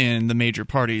primaries in the major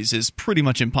parties is pretty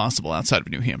much impossible outside of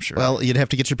New Hampshire. Well, you'd have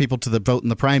to get your people to the vote in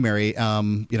the primary.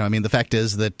 The fact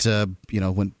is that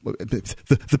when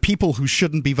the people who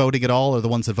shouldn't be voting at all are the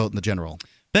ones that vote in the general.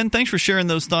 Ben, thanks for sharing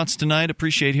those thoughts tonight.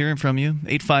 Appreciate hearing from you.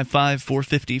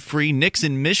 855-450-FREE. Nick's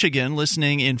in Michigan,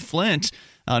 listening in Flint,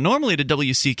 normally to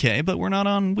WCK, but we're not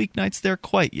on weeknights there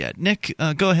quite yet. Nick,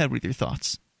 go ahead with your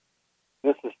thoughts.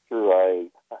 This is true. I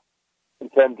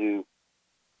intend to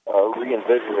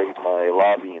reinvigorate my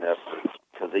lobbying efforts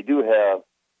because they do have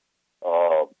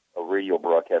a radio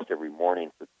broadcast every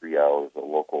morning for 3 hours, a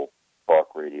local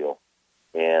talk radio.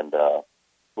 And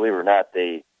believe it or not,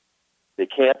 they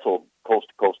canceled Coast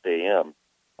to Coast AM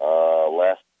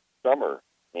last summer,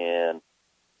 and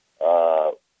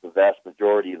the vast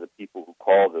majority of the people who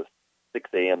call this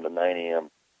 6 a.m. to 9 a.m.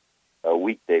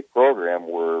 Weekday program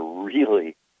were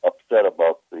really upset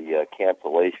about the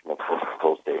cancellation of Coast to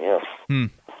Coast AM.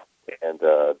 And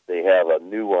they have a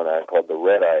new one called the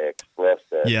Red Eye Express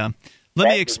that Let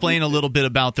me explain a little bit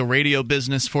about the radio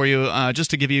business for you,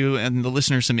 just to give you and the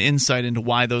listeners some insight into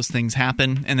why those things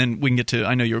happen, and then we can get to,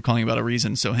 I know you were calling about a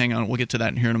reason, so hang on, we'll get to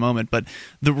that here in a moment. But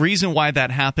the reason why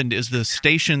that happened is the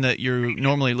station that you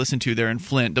normally listen to there in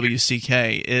Flint,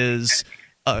 WCK, is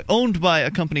owned by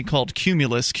a company called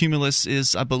Cumulus. Cumulus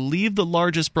is, I believe, the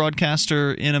largest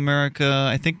broadcaster in America.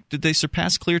 I think, did they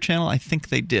surpass Clear Channel? I think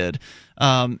they did.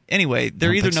 Anyway,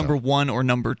 they're either number one or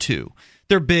number two.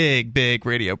 They're big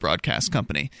radio broadcast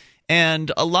company,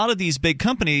 and a lot of these big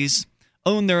companies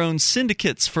own their own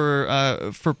syndicates for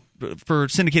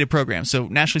syndicated programs. So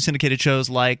nationally syndicated shows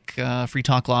like Free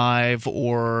Talk Live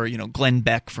or Glenn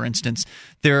Beck, for instance.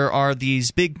 There are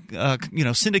these big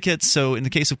syndicates. So in the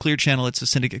case of Clear Channel, it's a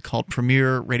syndicate called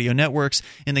Premier Radio Networks.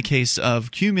 In the case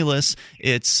of Cumulus,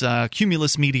 it's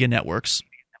Cumulus Media Networks.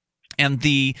 And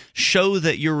the show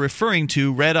that you're referring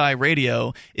to, Red Eye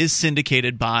Radio, is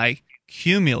syndicated by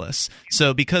Cumulus.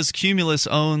 So because Cumulus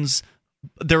owns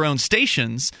their own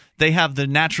stations, they have the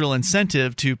natural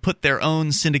incentive to put their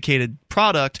own syndicated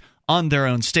product on their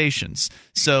own stations.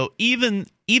 So even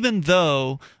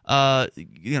though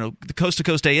the Coast to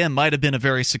Coast AM might have been a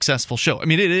very successful show, I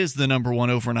mean, it is the number one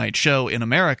overnight show in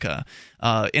America,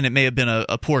 and it may have been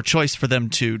a poor choice for them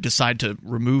to decide to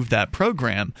remove that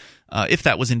program. If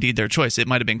that was indeed their choice, it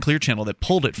might have been Clear Channel that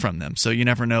pulled it from them. So you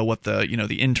never know what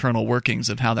the internal workings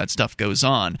of how that stuff goes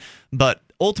on. But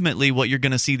ultimately, what you're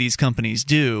going to see these companies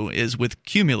do is with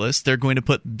Cumulus, they're going to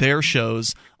put their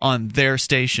shows on their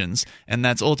stations, and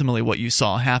that's ultimately what you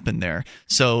saw happen there.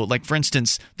 So, like for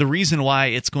instance, the reason why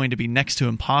it's going to be next to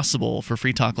impossible for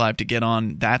Free Talk Live to get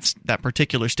on that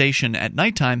particular station at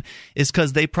nighttime is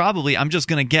because they probably, I'm just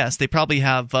going to guess, they probably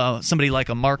have somebody like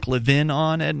a Mark Levin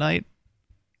on at night.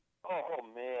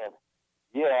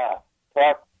 Yeah,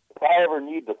 if I ever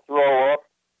need to throw up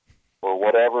or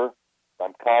whatever,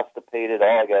 I'm constipated,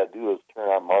 all I got to do is turn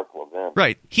on Mark Levin.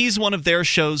 Right. He's one of their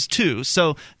shows, too.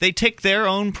 So they take their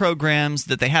own programs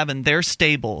that they have in their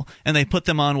stable, and they put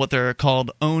them on what they're called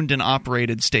owned and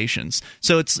operated stations.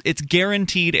 So it's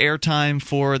guaranteed airtime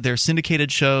for their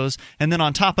syndicated shows, and then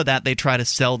on top of that, they try to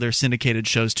sell their syndicated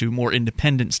shows to more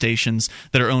independent stations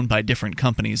that are owned by different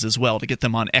companies as well, to get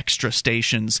them on extra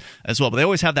stations as well. But they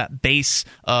always have that base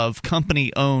of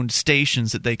company-owned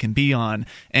stations that they can be on,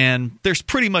 and there's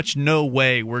pretty much no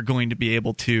way we're going to be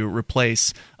able to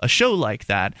replace a show like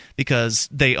that because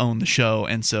they own the show,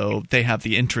 and so they have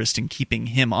the interest in keeping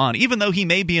him on, even though he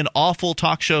may be an awful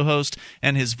talk show host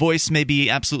and his voice may be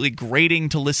absolutely grating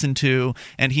to listen to,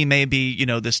 and he may be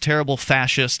this terrible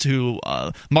fascist who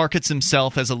markets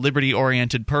himself as a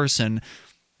liberty-oriented person.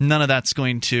 None of that's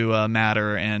going to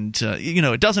matter, and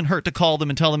it doesn't hurt to call them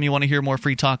and tell them you want to hear more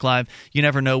Free Talk Live. You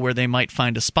never know where they might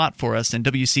find a spot for us, and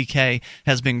WCK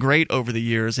has been great over the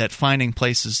years at finding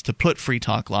places to put Free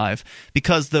Talk Live,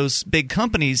 because those big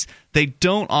companies, they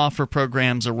don't offer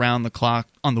programs around the clock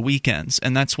on the weekends,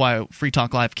 and that's why Free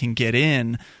Talk Live can get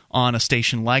in on a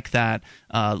station like that,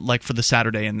 like for the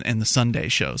Saturday and the Sunday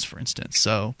shows, for instance.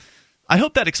 So I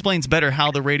hope that explains better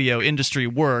how the radio industry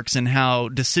works and how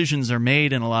decisions are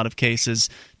made in a lot of cases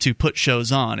to put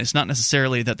shows on. It's not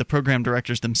necessarily that the program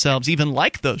directors themselves even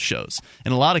like those shows.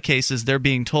 In a lot of cases, they're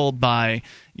being told by,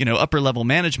 upper-level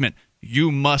management,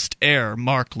 you must air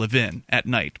Mark Levin at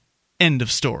night. End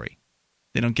of story.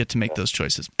 They don't get to make those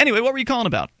choices. Anyway, what were you calling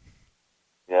about?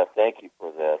 Yeah, thank you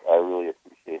for that. I really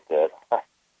appreciate that.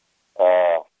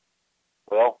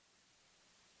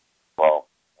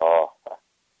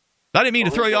 I didn't mean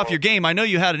to throw you off your game. I know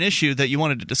you had an issue that you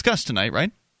wanted to discuss tonight,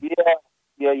 right? Yeah.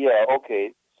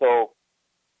 Okay. So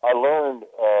I learned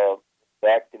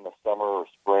back in the summer or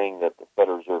spring that the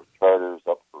Federal Reserve Charter is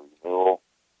up for renewal,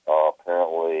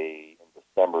 apparently in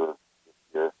December this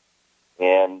year.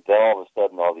 And then all of a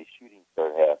sudden all these shootings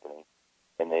started happening,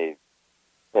 and they've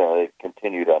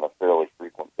continued on a fairly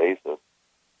frequent basis.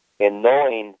 And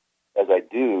knowing, as I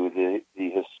do, the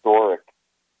historic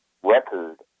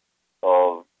record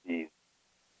of the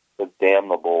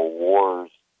damnable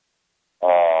wars,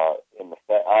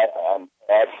 I'm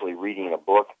actually reading a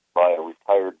book by a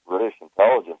retired British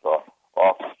intelligence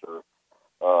officer,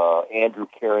 Andrew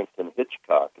Carrington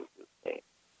Hitchcock is his name,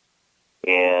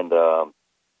 and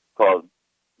called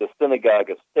The Synagogue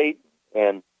of Satan.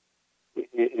 And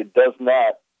it does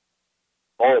not,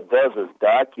 all it does is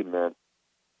document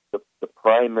the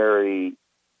primary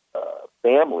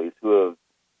families who have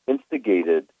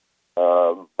instigated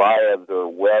via the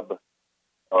web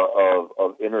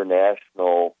of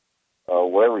international,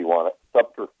 whatever you want it,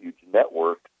 subterfuge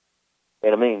network.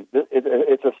 And I mean,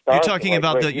 it's astonishing.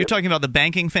 You're talking about the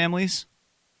banking families?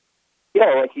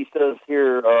 Yeah, like he says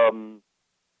here,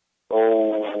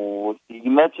 he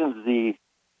mentions the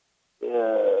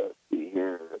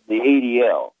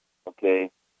ADL,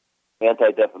 okay,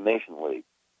 Anti-Defamation League,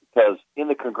 because in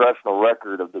the Congressional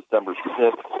Record of December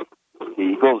 6th,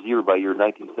 he goes year by year,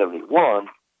 1971,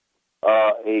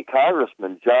 a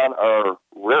Congressman, John R.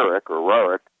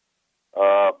 Rarick,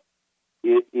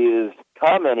 it is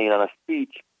commenting on a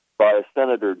speech by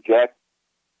Senator Jack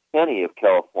Kenney of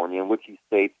California, in which he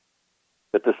states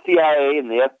that the CIA and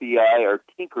the FBI are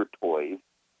tinker toys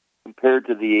compared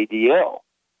to the ADL.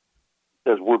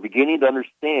 He says, we're beginning to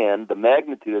understand the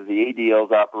magnitude of the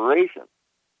ADL's operation,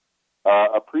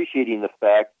 appreciating the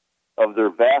fact of their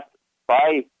vast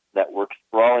spy network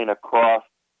sprawling across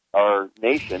our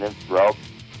nation and throughout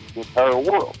the entire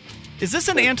world. Is this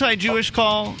an anti-Jewish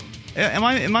call? Am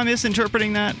I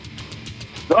misinterpreting that?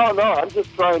 No, I'm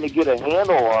just trying to get a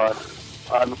handle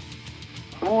on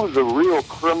who the real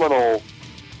criminal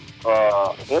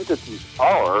entities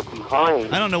are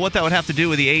behind. I don't know what that would have to do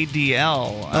with the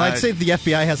ADL. Well, I'd say the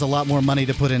FBI has a lot more money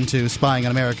to put into spying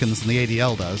on Americans than the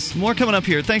ADL does. More coming up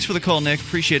here. Thanks for the call, Nick.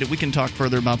 Appreciate it. We can talk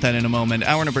further about that in a moment.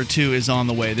 Hour number 2 is on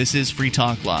the way. This is Free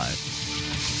Talk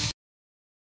Live.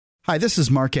 Hi, this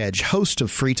is Mark Edge, host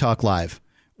of Free Talk Live.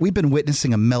 We've been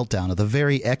witnessing a meltdown of the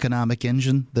very economic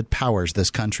engine that powers this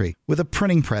country. With a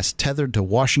printing press tethered to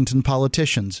Washington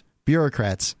politicians,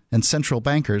 bureaucrats, and central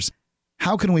bankers,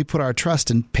 how can we put our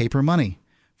trust in paper money?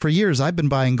 For years, I've been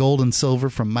buying gold and silver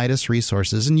from Midas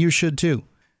Resources, and you should too.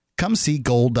 Come see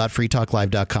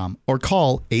gold.freetalklive.com or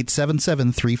call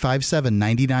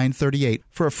 877-357-9938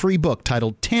 for a free book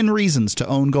titled 10 Reasons to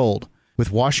Own Gold.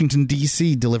 With Washington,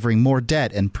 D.C. delivering more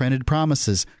debt and printed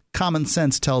promises, common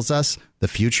sense tells us the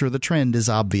future of the trend is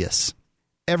obvious.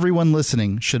 Everyone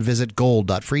listening should visit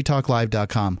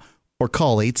gold.freetalklive.com or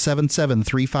call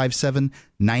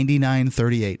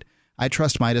 877-357-9938. I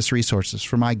trust Midas Resources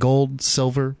for my gold,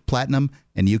 silver, platinum,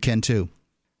 and you can too.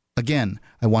 Again,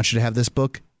 I want you to have this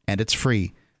book, and it's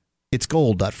free. It's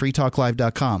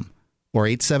gold.freetalklive.com or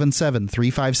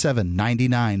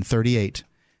 877-357-9938.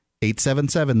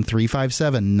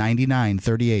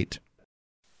 877-357-9938.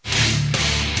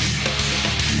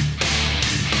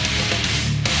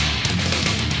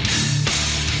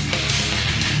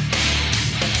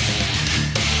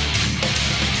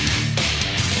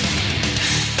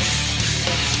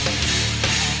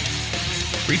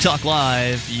 Free Talk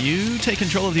Live. You take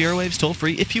control of the airwaves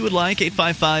toll-free if you would like.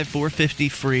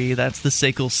 855-450-FREE. That's the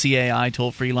SACL CAI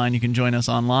toll-free line. You can join us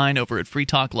online over at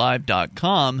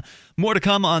freetalklive.com. More to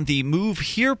come on the Move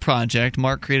Here project.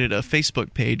 Mark created a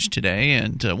Facebook page today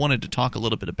and wanted to talk a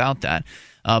little bit about that.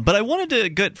 But I wanted to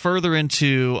get further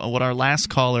into what our last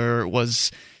caller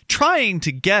was trying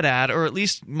to get at, or at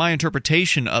least my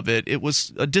interpretation of it. It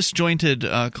was a disjointed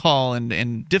call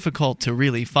and difficult to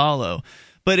really follow.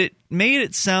 But it made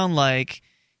it sound like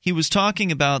he was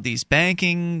talking about these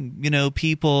banking,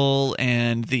 people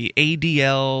and the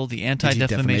ADL, the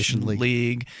Anti-Defamation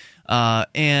League.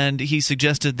 And he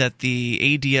suggested that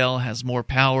the ADL has more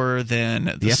power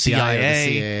than the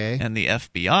CIA and the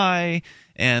FBI.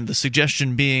 And the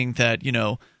suggestion being that,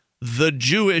 the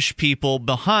Jewish people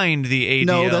behind the ADL.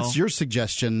 No, that's your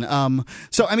suggestion. The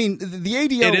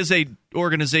ADL... It is a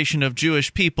organization of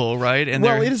Jewish people, right? And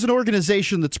it is an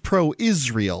organization that's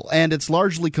pro-Israel, and it's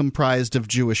largely comprised of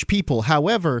Jewish people.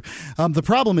 However, the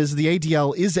problem is the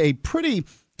ADL is a pretty...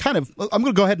 I'm going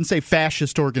to go ahead and say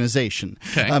fascist organization.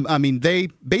 Okay. They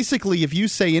basically, if you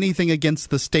say anything against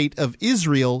the state of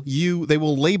Israel, they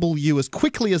will label you as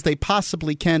quickly as they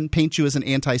possibly can, paint you as an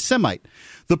anti-Semite.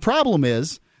 The problem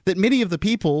is that many of the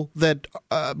people that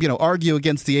argue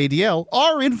against the ADL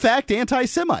are in fact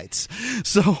anti-Semites.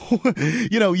 So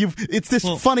it's this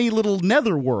funny little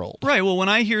netherworld. Right. Well, when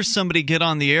I hear somebody get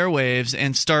on the airwaves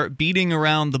and start beating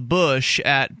around the bush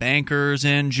at bankers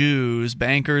and Jews,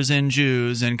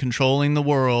 and controlling the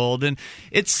world, and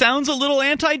it sounds a little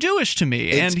anti-Jewish to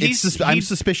me. I'm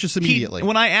suspicious immediately.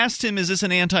 When I asked him, "Is this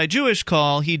an anti-Jewish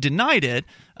call?" he denied it.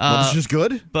 Which is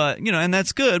good. But, and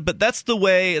that's good. But that's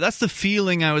the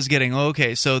feeling I was getting.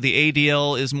 Okay, so the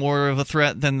ADL is more of a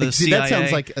threat than the CIA. That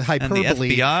sounds like hyperbole. And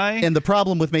the FBI. And the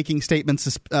problem with making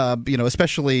statements,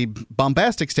 especially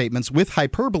bombastic statements with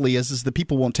hyperbole is that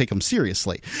people won't take them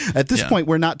seriously. At this point,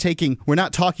 we're not talking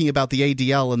about the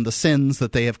ADL and the sins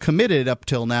that they have committed up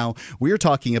till now. We're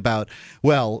talking about,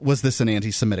 was this an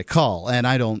anti-Semitic call? And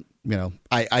I don't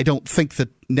think that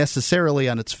necessarily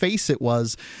on its face it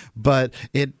was, but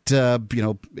it was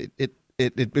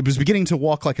beginning to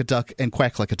walk like a duck and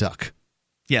quack like a duck.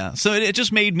 Yeah, so it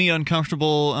just made me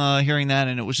uncomfortable hearing that,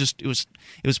 and it was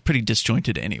pretty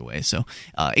disjointed anyway. So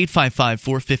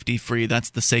 855-450-FREE,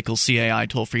 that's the SACL CAI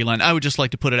toll-free line. I would just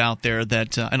like to put it out there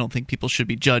that I don't think people should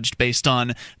be judged based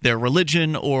on their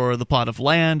religion or the plot of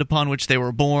land upon which they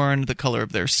were born, the color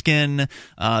of their skin,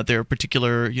 their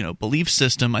particular belief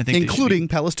system. I think including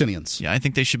Palestinians. Yeah, I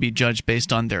think they should be judged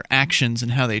based on their actions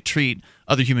and how they treat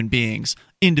other human beings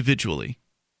individually.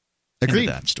 Agreed. End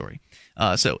of that story.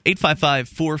 So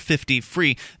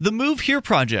 855-450-FREE. The Move Here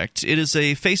Project, it is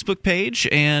a Facebook page,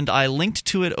 and I linked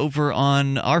to it over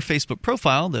on our Facebook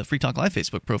profile, the Free Talk Live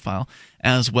Facebook profile,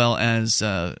 as well as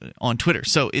on Twitter.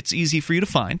 So it's easy for you to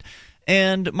find.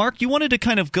 And, Mark, you wanted to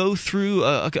kind of go through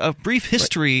a brief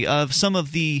history of some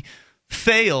of the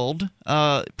failed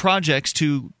projects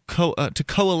to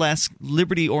coalesce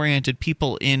liberty-oriented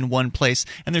people in one place,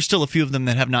 and there's still a few of them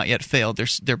that have not yet failed.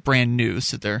 They're brand new,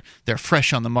 so they're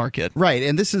fresh on the market. Right,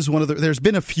 and this is one of the. There's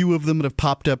been a few of them that have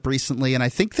popped up recently, and I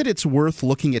think that it's worth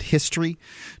looking at history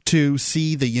to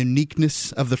see the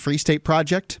uniqueness of the Free State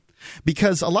Project.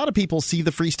 Because a lot of people see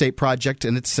the Free State Project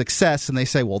and its success, and they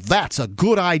say, well, that's a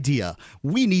good idea.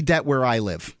 We need that where I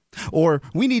live. Or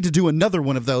we need to do another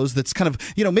one of those that's kind of,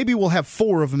 maybe we'll have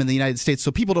 4 of them in the United States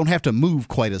so people don't have to move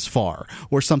quite as far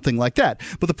or something like that.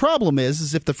 But the problem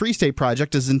is if the Free State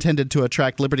Project is intended to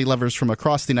attract liberty lovers from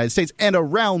across the United States and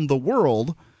around the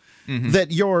world,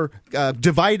 that you're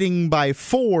dividing by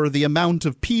 4 the amount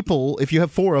of people. If you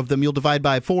have 4 of them, you'll divide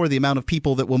by 4 the amount of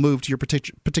people that will move to your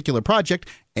particular project.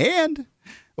 And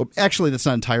actually, that's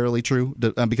not entirely true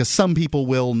because some people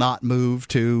will not move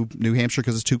to New Hampshire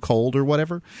because it's too cold or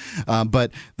whatever.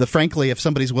 But frankly, if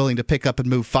somebody's willing to pick up and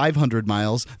move 500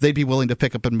 miles, they'd be willing to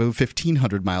pick up and move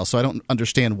 1,500 miles. So I don't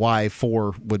understand why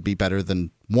 4 would be better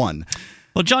than 1.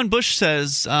 Well, John Bush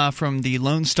says from the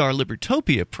Lone Star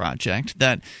Libertopia Project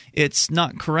that it's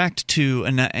not correct to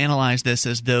analyze this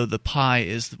as though the pie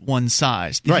is one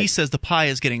size. Right. He says the pie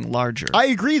is getting larger. I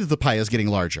agree that the pie is getting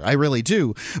larger. I really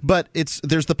do. But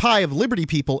there's the pie of liberty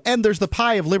people, and there's the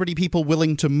pie of liberty people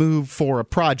willing to move for a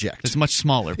project. It's a much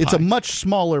smaller pie. It's a much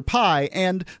smaller pie.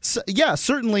 And,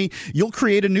 certainly you'll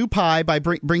create a new pie by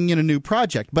bringing in a new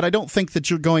project. But I don't think that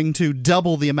you're going to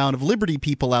double the amount of liberty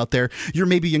people out there. You're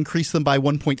maybe increase them by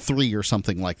 1.3 or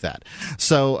something like that.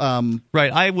 So,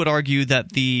 right. I would argue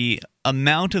that the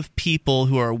amount of people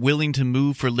who are willing to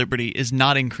move for liberty is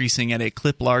not increasing at a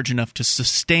clip large enough to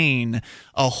sustain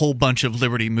a whole bunch of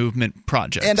liberty movement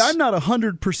projects. And I'm not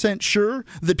 100% sure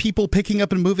that people picking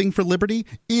up and moving for liberty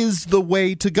is the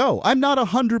way to go. I'm not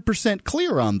 100%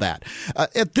 clear on that.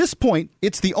 At this point,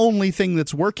 it's the only thing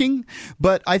that's working,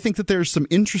 but I think that there's some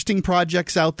interesting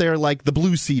projects out there like the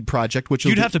Blue Seed Project, which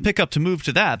you'd have to pick up to move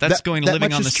to that. That's going to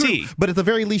living on the sea. But at the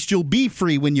very least, you'll be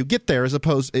free when you get there, as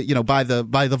opposed, by the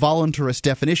voluntarist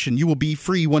definition, you will be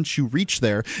free once you reach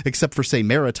there, except for, say,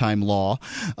 maritime law.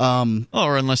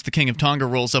 Or unless the King of Tonga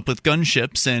rolls up with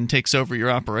gunships and takes over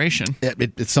your operation.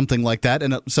 It's something like that.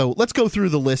 And so let's go through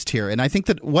the list here. And I think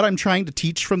that what I'm trying to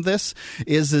teach from this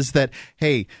is that,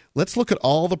 hey, let's look at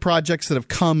all the projects that have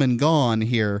come and gone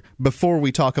here before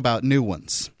we talk about new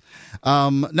ones.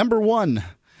 Number 1.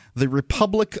 The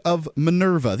Republic of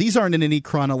Minerva. These aren't in any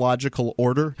chronological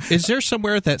order. Is there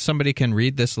somewhere that somebody can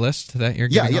read this list that you're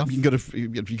giving off? You can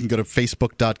go to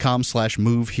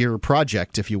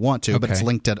facebook.com/movehereproject if you want to, but it's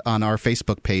linked on our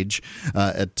Facebook page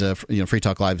at Free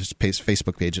Talk Live's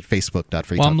Facebook page at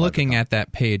facebook.freetalklive.com. Well, I'm looking at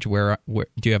that page. Where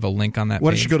do you have a link on that page?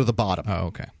 Why don't you go to the bottom? Oh,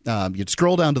 okay. You'd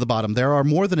scroll down to the bottom. There are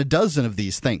more than a dozen of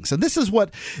these things. And this is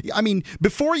what,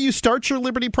 before you start your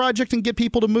Liberty Project and get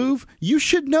people to move, you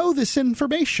should know this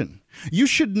information. You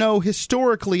should know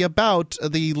historically about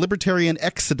the libertarian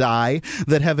exodi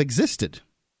that have existed.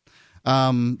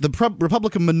 The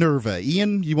Republic of Minerva.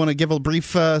 Ian, you want to give a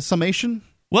brief summation?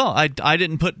 Well, I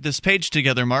didn't put this page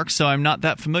together, Mark, so I'm not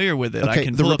that familiar with it. Okay, I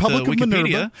can the pull Republic up the of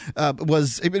Wikipedia.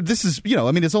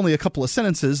 Minerva it's only a couple of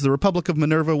sentences. The Republic of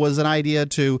Minerva was an idea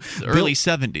to early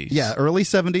 70s. Yeah, early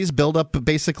 70s. Build up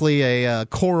basically a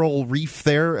coral reef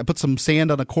there, put some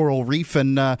sand on a coral reef,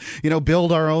 and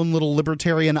build our own little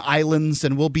libertarian islands,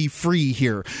 and we'll be free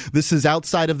here. This is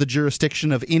outside of the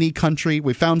jurisdiction of any country.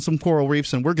 We found some coral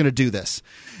reefs, and we're going to do this.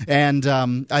 And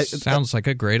sounds like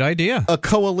a great idea. A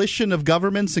coalition of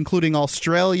governments, including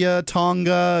Australia,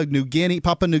 Tonga,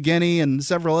 Papua New Guinea, and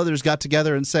several others, got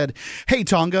together and said, hey,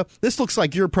 Tonga, this looks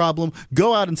like your problem.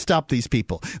 Go out and stop these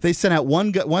people. They sent out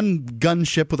one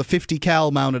gunship with a 50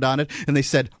 cal mounted on it, and they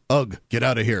said, ugh, get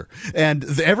out of here.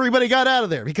 And everybody got out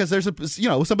of there because there's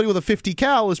somebody with a 50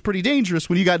 cal is pretty dangerous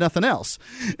when you got nothing else.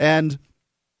 And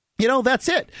that's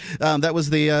it. That was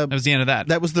the end of that.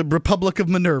 That was the Republic of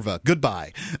Minerva.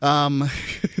 Goodbye.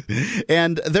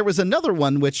 And there was another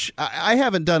one which I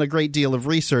haven't done a great deal of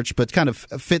research, but kind of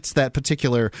fits that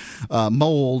particular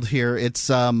mold here. It's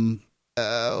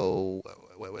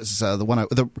what was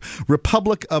the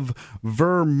Republic of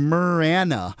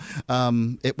Vermerana.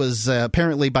 It was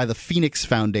apparently by the Phoenix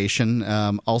Foundation.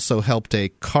 Also helped a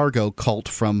cargo cult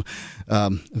from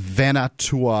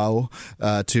Vanuatu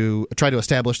to try to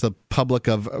establish the Republic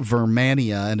of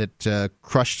Vermania, and it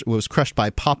was crushed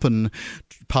by Papua New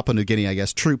Guinea, I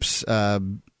guess, troops.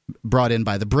 Brought in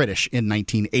by the British in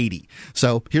 1980.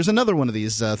 So here's another one of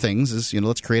these things: is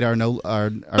let's create our little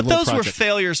project. But those were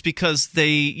failures because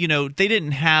they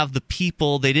didn't have the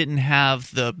people, they didn't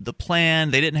have the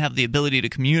plan, they didn't have the ability to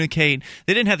communicate,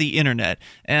 they didn't have the internet.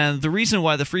 And the reason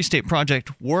why the Free State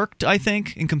Project worked, I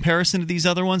think, in comparison to these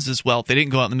other ones, is they didn't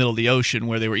go out in the middle of the ocean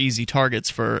where they were easy targets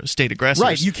for state aggressors.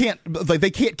 Right?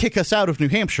 They can't kick us out of New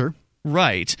Hampshire.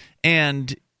 Right,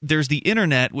 and there's the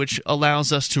internet, which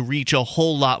allows us to reach a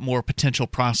whole lot more potential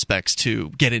prospects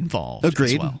to get involved.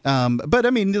 Agreed. As well. But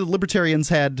I mean, the libertarians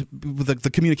had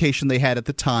the communication they had at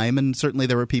the time, and certainly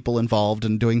there were people involved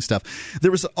in doing stuff.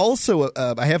 There was also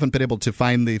I haven't been able to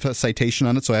find the citation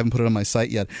on it, so I haven't put it on my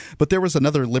site yet. But there was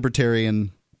another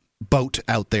libertarian boat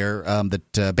out there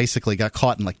that basically got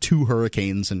caught in like 2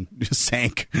 hurricanes and just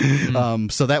sank.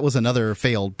 So that was another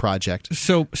failed project.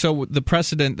 So the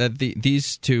precedent that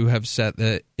these two have set,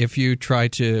 that if you try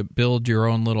to build your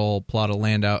own little plot of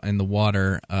land out in the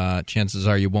water, chances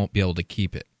are you won't be able to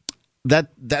keep it.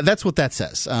 That's what that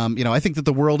says. I think that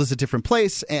the world is a different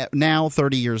place now,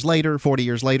 30 years later, 40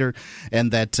 years later,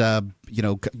 and that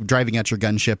driving out your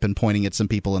gunship and pointing at some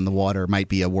people in the water might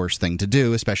be a worse thing to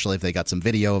do, especially if they got some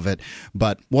video of it.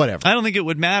 But whatever. I don't think it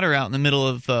would matter out in the middle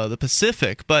of the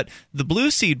Pacific, but the Blue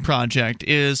Seed Project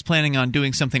is planning on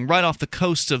doing something right off the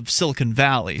coast of Silicon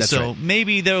Valley. That's so right.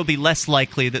 Maybe there will be less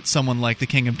likely that someone like the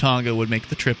King of Tonga would make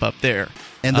the trip up there.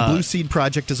 And the Blue Seed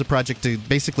Project is a project to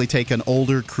basically take an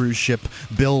older cruise ship,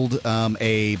 build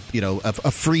a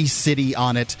free city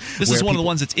on it. This is one of the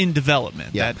ones that's in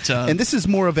development. Yeah. And this is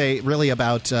more of really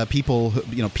about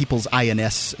people's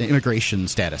INS immigration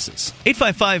statuses.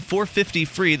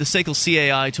 855-450-FREE, the SACL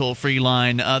CAI toll-free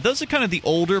line. Those are kind of the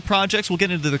older projects. We'll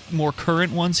get into the more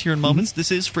current ones here in moments.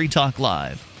 This is Free Talk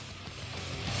Live.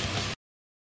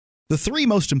 The 3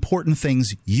 most important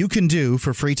things you can do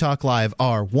for Free Talk Live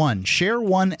are: 1, share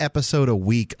 1 episode a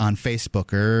week on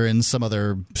Facebook or in some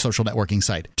other social networking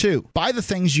site. 2, buy the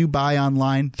things you buy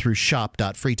online through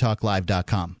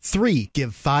shop.freetalklive.com. 3,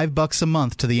 give $5 a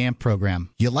month to the AMP program.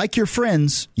 You like your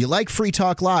friends, you like Free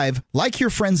Talk Live, like your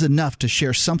friends enough to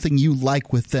share something you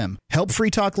like with them. Help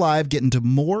Free Talk Live get into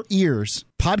more ears.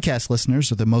 Podcast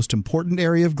listeners are the most important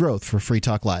area of growth for Free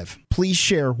Talk Live. Please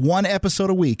share 1 episode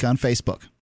a week on Facebook.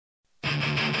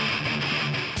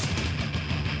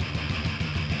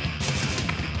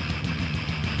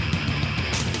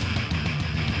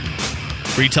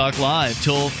 Free Talk Live,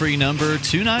 toll-free number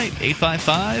tonight,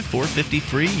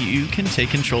 855-450-FREE. You can take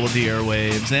control of the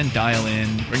airwaves and dial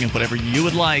in, bring up whatever you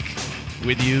would like.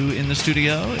 With you in the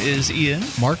studio is Ian,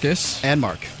 Marcus, and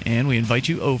Mark. And we invite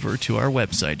you over to our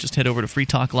website. Just head over to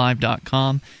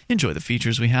freetalklive.com. Enjoy the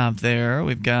features we have there.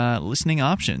 We've got listening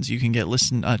options. You can get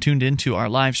tuned into our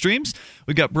live streams.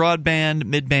 We've got broadband,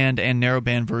 midband, and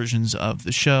narrowband versions of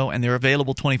the show, and they're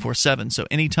available 24/7. So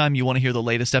anytime you want to hear the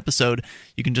latest episode,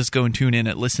 you can just go and tune in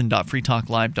at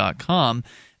listen.freetalklive.com.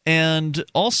 And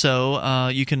also,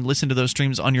 you can listen to those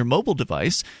streams on your mobile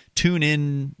device.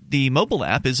 TuneIn, the mobile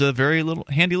app, is a very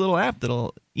handy little app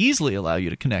that'll easily allow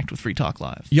you to connect with Free Talk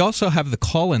Live. You also have the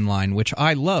call-in line, which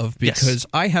I love because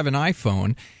I have an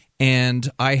iPhone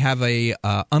and I have a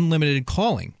unlimited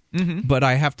calling. Mm-hmm. But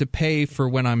I have to pay for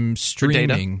when I'm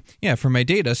streaming. For data? Yeah, for my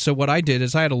data. So what I did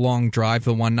is I had a long drive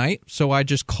the one night, so I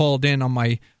just called in on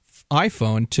my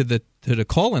iPhone to the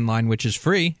call-in line, which is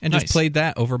free, and just played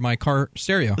that over my car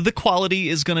stereo. The quality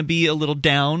is going to be a little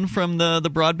down from the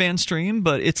broadband stream,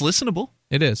 but it's listenable.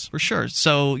 It is. For sure.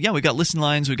 So, yeah, we've got listen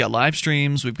lines, we've got live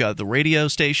streams, we've got the radio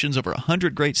stations, over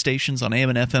 100 great stations on AM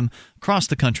and FM across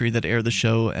the country that air the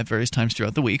show at various times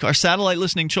throughout the week. Our satellite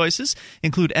listening choices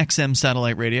include XM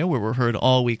Satellite Radio, where we're heard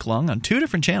all week long on 2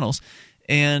 different channels.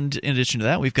 And in addition to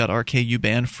that, we've got our KU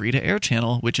band free-to-air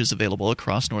channel, which is available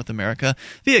across North America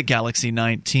via Galaxy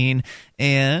 19.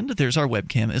 And there's our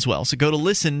webcam as well. So go to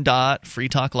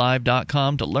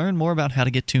listen.freetalklive.com to learn more about how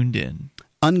to get tuned in.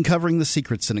 Uncovering the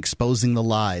secrets and exposing the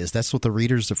lies. That's what the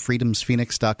readers of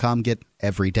freedomsphoenix.com get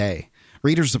every day.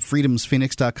 Readers of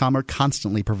freedomsphoenix.com are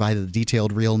constantly provided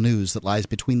detailed real news that lies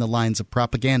between the lines of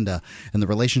propaganda and the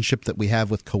relationship that we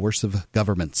have with coercive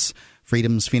governments.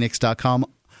 freedomsphoenix.com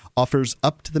offers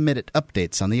up-to-the-minute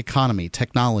updates on the economy,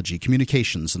 technology,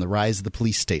 communications, and the rise of the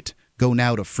police state. Go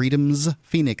now to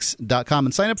freedomsphoenix.com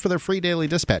and sign up for their free daily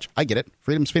dispatch. I get it.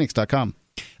 freedomsphoenix.com.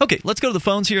 Okay, let's go to the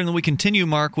phones here, and then we continue,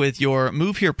 Mark, with your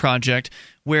Move Here project,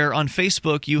 where on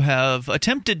Facebook you have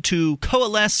attempted to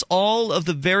coalesce all of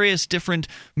the various different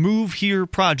Move Here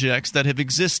projects that have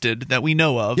existed that we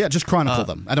know of. Yeah, just chronicle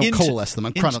them. I don't coalesce them.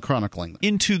 I'm chronicling them.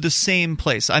 Into the same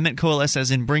place. I meant coalesce as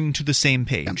in bring to the same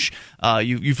page.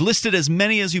 You've listed as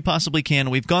many as you possibly can.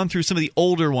 We've gone through some of the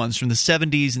older ones from the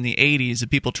 70s and the 80s of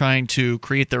people trying to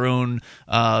create their own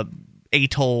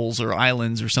atolls or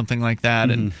islands or something like that,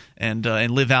 and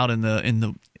live out in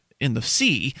the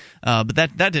sea. But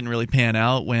that didn't really pan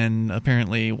out when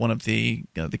apparently one of the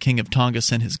King of Tonga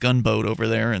sent his gunboat over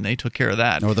there, and they took care of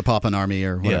that. Or the Papuan Army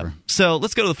or whatever. Yeah. So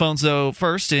let's go to the phones, though,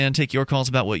 first and take your calls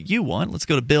about what you want. Let's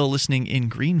go to Bill listening in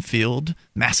Greenfield,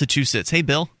 Massachusetts. Hey,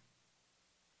 Bill.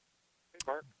 Hey,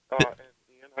 Mark. And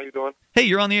Ian, how you doing? Hey,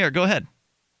 you're on the air. Go ahead.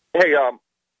 Hey,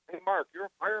 Mark, you're a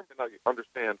fireman, I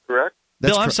understand, correct?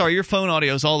 Bill, I'm sorry, your phone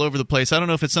audio is all over the place. I don't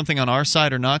know if it's something on our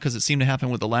side or not, because it seemed to happen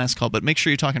with the last call, but make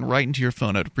sure you're talking right into your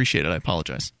phone. I'd appreciate it. I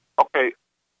apologize. Okay.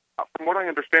 From what I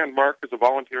understand, Mark is a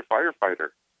volunteer firefighter.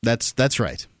 That's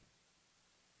right.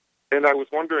 And I was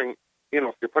wondering,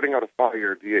 if you're putting out a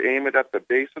fire, do you aim it at the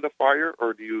base of the fire,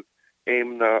 or do you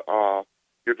aim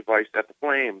your device at the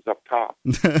flames up top?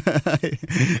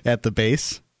 At the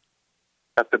base?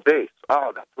 At the base.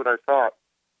 Oh, that's what I thought.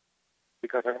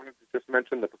 Because I wanted to just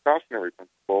mention the precautionary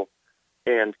principle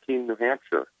and Keene, New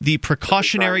Hampshire. The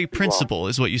precautionary principle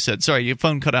is what you said. Sorry, your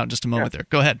phone cut out just a moment there.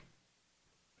 Go ahead.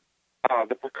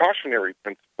 The precautionary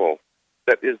principle,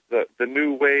 that is the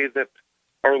new way that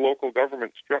our local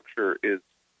government structure is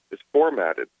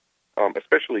formatted,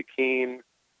 especially Keene,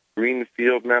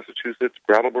 Greenfield, Massachusetts,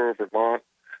 Brattleboro, Vermont.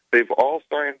 They've all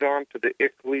signed on to the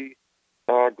ICLEI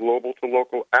Global to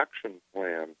Local Action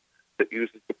Plan that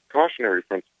uses the precautionary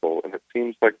principle, and it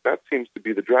seems like that seems to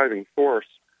be the driving force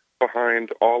behind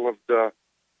all of the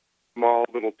small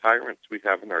little tyrants we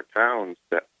have in our towns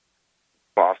that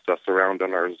boss us around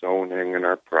on our zoning and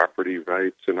our property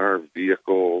rights and our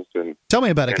vehicles. And tell me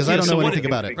about it, because I don't know anything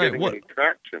about it. Right,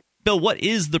 Bill, what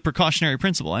is the precautionary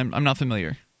principle? I'm not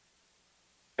familiar.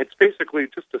 It's basically,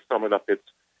 just to sum it up,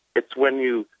 it's when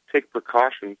you take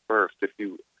precaution first. If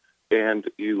you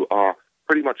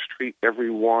pretty much treat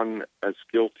everyone as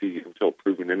guilty until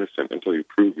proven innocent, until you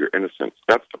prove your innocence.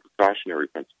 That's the precautionary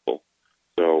principle.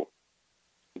 So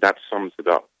that sums it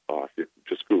up. If you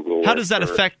just Google. How does that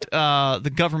affect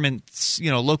the government's,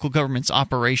 local government's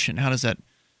operation? How does that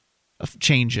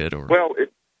change it? Or well,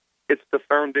 it's the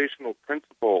foundational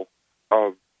principle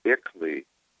of ICLEI,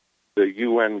 the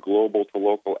UN Global to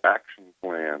Local Action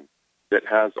Plan, that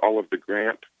has all of the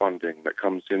grant funding that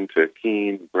comes into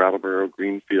Keene, Brattleboro,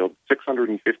 Greenfield,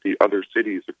 650 other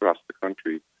cities across the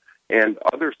country, and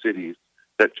other cities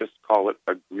that just call it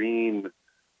a greening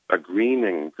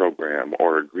program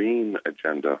or a green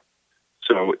agenda.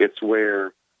 So it's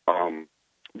where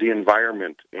the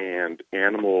environment and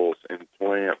animals and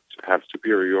plants have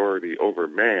superiority over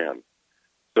man.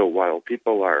 So while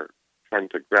people are trying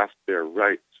to grasp their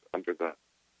rights under the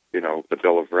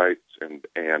Bill of Rights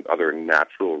and other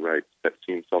natural rights that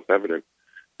seem self-evident,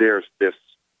 there's this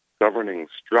governing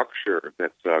structure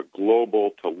that's a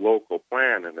global to local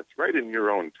plan, and it's right in your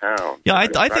own town. Yeah,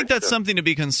 I think that's something to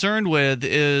be concerned with,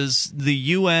 is the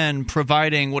UN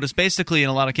providing what is basically, in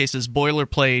a lot of cases,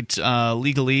 boilerplate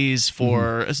legalese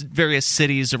for various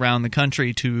cities around the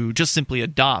country to just simply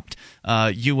adopt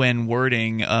UN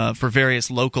wording for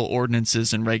various local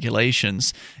ordinances and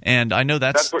regulations. And I know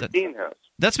that's what Keene has.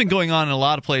 That's been going on in a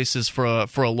lot of places for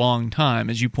a long time.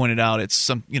 As you pointed out,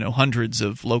 it's hundreds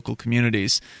of local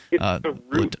communities. It's the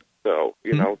root, though.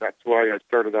 That's why I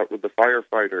started out with the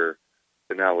firefighter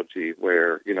analogy,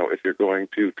 where if you're going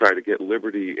to try to get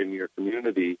liberty in your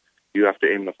community, you have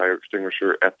to aim the fire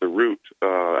extinguisher at the root,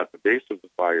 at the base of the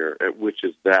fire, which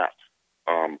is that.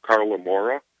 Carla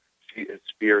Mora, she is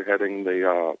spearheading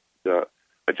the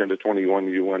Agenda 21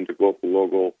 UN to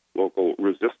Global Local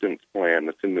Resistance Plan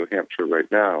that's in New Hampshire right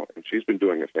now, and she's been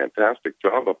doing a fantastic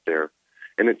job up there.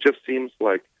 And it just seems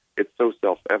like it's so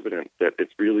self-evident that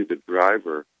it's really the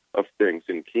driver of things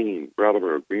in Keene,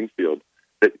 Brattleboro, Greenfield,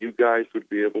 that you guys would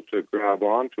be able to grab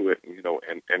onto it,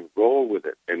 and roll with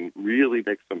it, and really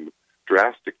make some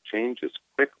drastic changes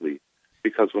quickly.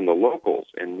 Because when the locals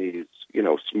in these,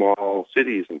 small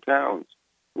cities and towns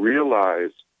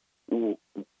realize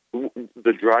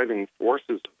the driving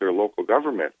forces of their local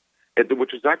government,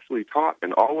 which is actually taught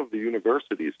in all of the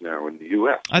universities now in the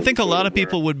U.S. I think a lot of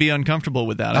people would be uncomfortable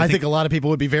with that. I think a lot of people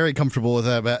would be very comfortable with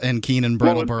that in Keene and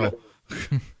Brattleboro.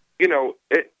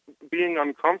 Being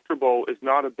uncomfortable is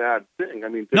not a bad thing. I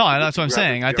mean, no, that's what I'm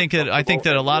saying. I think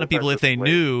that a lot of people, if they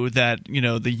knew that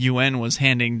the UN was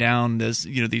handing down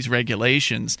these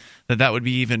regulations, that would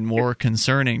be even more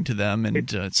concerning to them,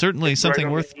 and certainly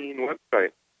something worth.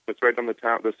 It's right on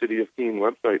the city of Keene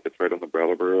website. It's right on the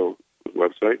Brattleboro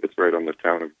website. It's right on the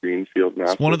town of Greenfield,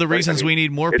 Mass. It's one of the reasons we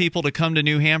need more people to come to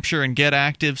New Hampshire and get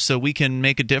active, so we can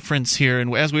make a difference here,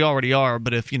 and as we already are.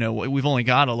 But if we've only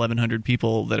got 1,100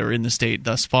 people that are in the state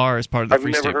thus far as part of the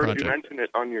Free State Project. I've never heard you mention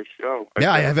it on your show.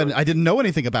 I haven't. I didn't know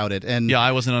anything about it, and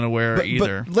I wasn't unaware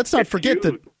either. But let's not forget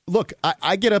that. Look,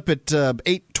 I get up at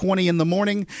 8:20 in the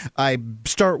morning. I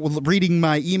start reading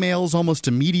my emails almost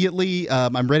immediately.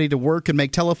 I'm ready to work and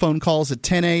make telephone calls at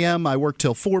 10 a.m. I work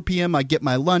till 4 p.m. I get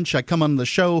my lunch. I come on the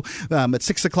show. At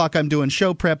 6 o'clock, I'm doing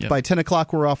show prep. Yep. By 10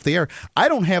 o'clock, we're off the air. I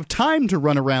don't have time to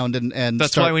run around and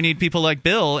That's why we need people like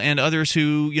Bill and others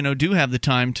who do have the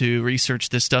time to research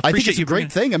this stuff. I think it's a great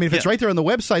thing. I mean, if it's right there on the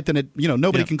website, then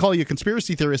nobody can call you a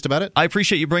conspiracy theorist about it. I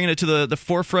appreciate you bringing it to the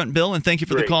forefront, Bill, and thank you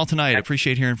for the call tonight. I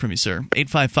appreciate hearing from you, sir.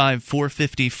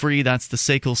 855-450-FREE. That's the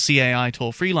SACL CAI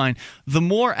toll-free line. The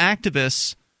more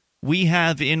activists we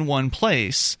have in one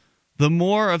place, the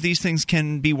more of these things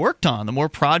can be worked on, the more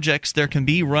projects there can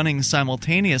be running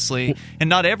simultaneously, and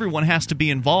not everyone has to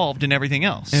be involved in everything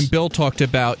else. And Bill talked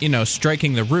about,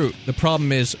 striking the root. The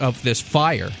problem is of this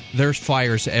fire. There's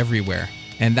fires everywhere.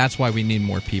 And that's why we need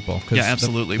more people. Yeah,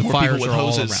 absolutely. The more fires people with are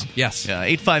hoses. All around. Yes. Yeah,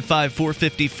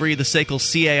 855-450-FREE, the SACL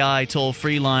CAI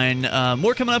toll-free line.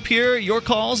 More coming up here. Your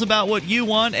calls about what you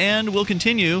want, and we'll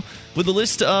continue with a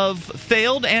list of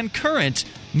failed and current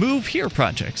Move Here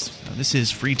projects. This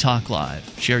is Free Talk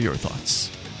Live. Share your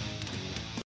thoughts.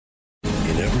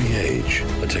 In every age,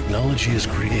 a technology is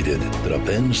created that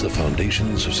upends the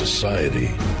foundations of society.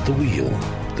 The wheel,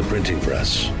 the printing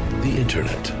press, the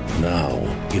internet. Now,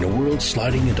 in a world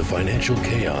sliding into financial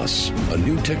chaos, a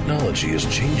new technology is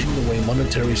changing the way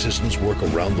monetary systems work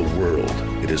around the world.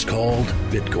 It is called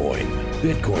Bitcoin.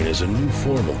 Bitcoin is a new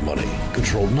form of money,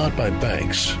 controlled not by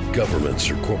banks,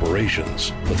 governments, or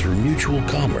corporations, but through mutual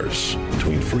commerce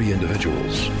between free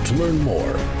individuals. To learn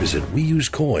more, visit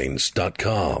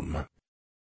weusecoins.com.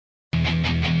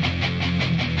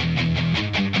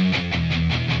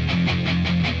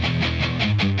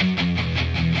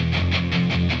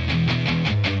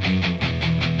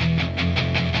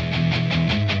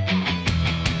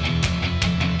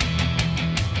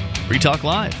 Free Talk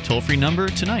Live, toll-free number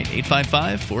tonight,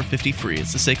 855-450-FREE.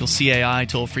 It's the SACL CAI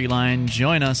toll-free line.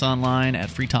 Join us online at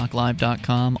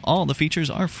freetalklive.com. All the features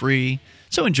are free,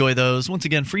 so enjoy those. Once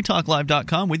again,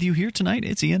 freetalklive.com. With you here tonight,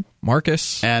 it's Ian.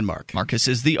 Marcus. And Mark. Marcus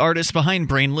is the artist behind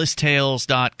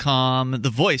brainlesstales.com, the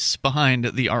voice behind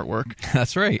the artwork.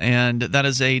 That's right. And that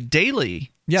is a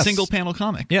daily single-panel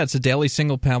comic. Yeah, it's a daily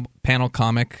single-panel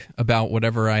comic about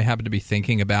whatever I happen to be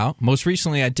thinking about. Most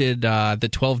recently, I did the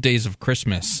 12 Days of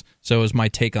Christmas. So it was my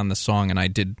take on the song, and I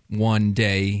did one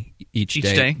day each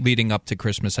day leading up to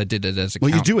Christmas. I did it as a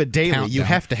you do it daily. Countdown. You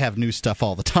have to have new stuff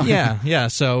all the time. Yeah.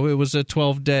 So it was a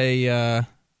 12-day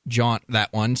jaunt,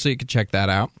 that one, so you could check that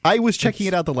out. I was checking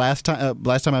it out the last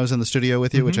time I was in the studio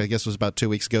with you, which I guess was about 2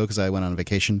 weeks ago because I went on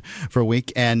vacation for a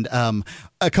week, and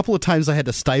a couple of times I had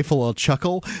to stifle a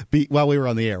chuckle while we were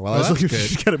on the air, while I was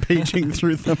just kind of paging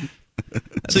through them.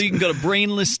 So you can go to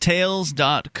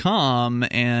brainlesstales.com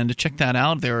and check that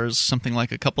out. There's something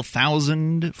like a couple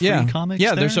thousand free comics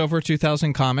Yeah, there? There's over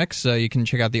 2,000 comics. You can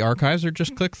check out the archives or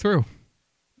just click through.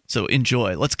 So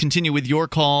enjoy. Let's continue with your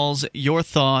calls, your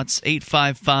thoughts.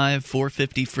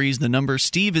 855-450-FREE is the number.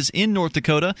 Steve is in North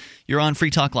Dakota. You're on Free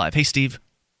Talk Live. Hey, Steve.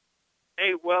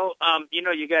 Hey, well,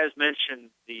 you guys mentioned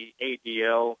the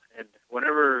ADL, and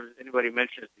whenever anybody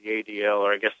mentions the ADL,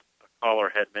 or I guess a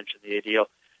caller had mentioned the ADL,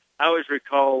 I always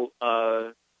recall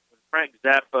when Frank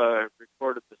Zappa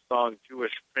recorded the song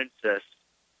Jewish Princess,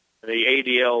 the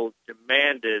ADL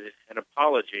demanded an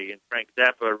apology, and Frank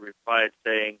Zappa replied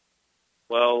saying,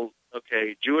 well,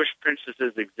 okay, Jewish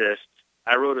princesses exist.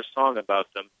 I wrote a song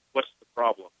about them. What's the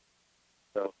problem?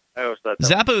 So I always thought that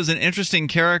Zappa was an interesting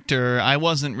character. I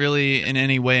wasn't really in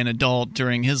any way an adult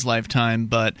during his lifetime,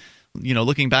 but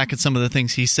looking back at some of the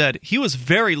things he said, he was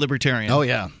very libertarian. Oh,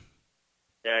 yeah.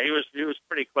 Yeah, he was a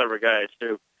pretty clever guy,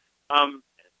 too.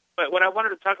 But what I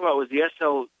wanted to talk about was the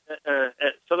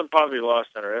Southern Poverty Law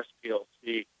Center,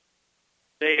 SPLC.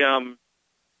 They,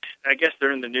 I guess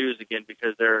they're in the news again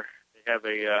because they're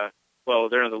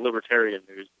in the libertarian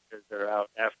news because they're out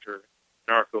after an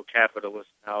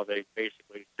anarcho-capitalists now. They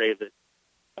basically say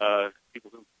that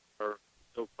people who are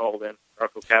so-called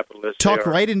anarcho-capitalists talk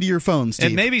right into your phone,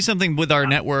 Steve. It may be something with our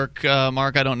network,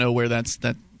 Mark. I don't know where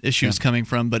that issue is coming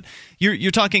from, but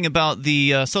you're talking about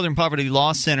the Southern Poverty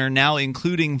Law Center now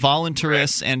including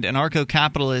voluntarists and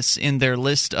anarcho-capitalists in their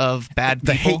list of bad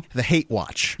people. The hate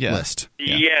watch list.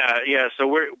 Yeah. So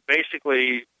we're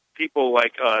basically people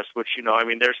like us, which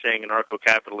they're saying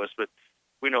anarcho-capitalists, but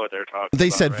we know what they're talking about. They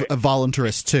said right?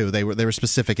 Voluntarists too. They were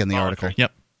specific in the article.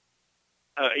 Yep.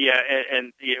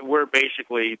 And we're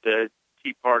basically the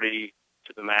Tea Party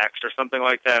to the max or something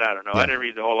like that. I don't know. I didn't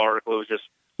read the whole article. It was just.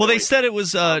 Well, they said it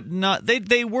was not.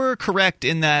 They were correct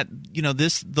in that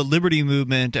the liberty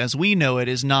movement as we know it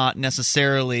is not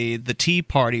necessarily the Tea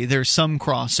Party. There's some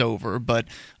crossover, but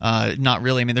not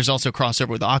really. I mean, there's also crossover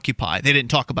with Occupy. They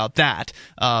didn't talk about that,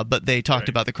 but they talked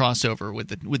about the crossover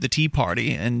with the Tea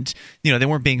Party, and they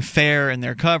weren't being fair in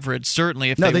their coverage. Certainly,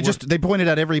 if they pointed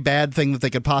out every bad thing that they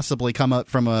could possibly come up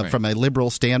from a liberal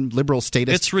statist.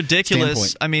 It's ridiculous.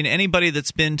 Standpoint. I mean, anybody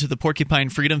that's been to the Porcupine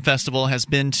Freedom Festival has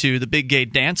been to the Big Gay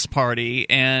Dance Party,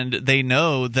 and they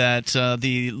know that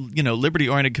the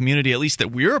liberty-oriented community, at least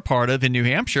that we're a part of in New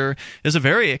Hampshire, is a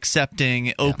very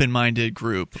accepting, open-minded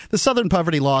group. The Southern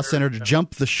Poverty Law Center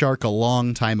jumped the shark a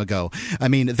long time ago. I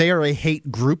mean, they are a hate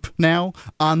group now,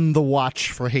 on the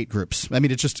watch for hate groups. I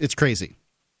mean, it's crazy.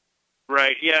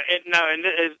 Right. Yeah. It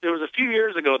was a few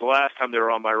years ago. The last time they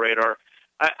were on my radar,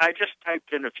 I just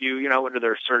typed in a few. Into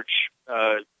their search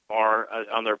bar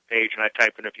on their page, and I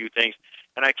typed in a few things.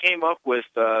 And I came up with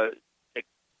an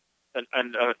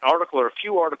article or a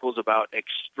few articles about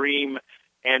extreme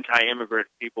anti-immigrant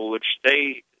people, which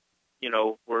they,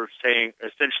 were saying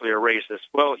essentially are racist.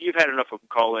 Well, you've had enough of them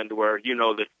call in to where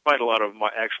that quite a lot of them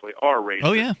actually are racist.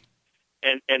 Oh yeah.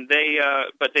 And they,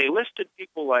 but they listed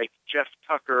people like Jeff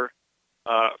Tucker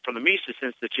from the Mises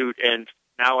Institute, and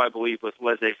now I believe with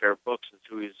Laissez-Faire Books is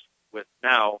who he's with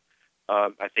now.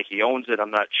 I think he owns it.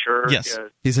 I'm not sure. Yes,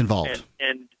 he's involved.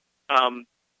 And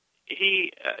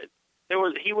he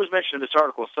was mentioned in this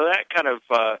article, so that kind of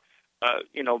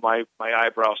my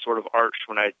eyebrow sort of arched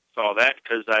when I saw that,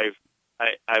 because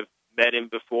I've met him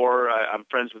before. I'm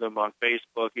friends with him on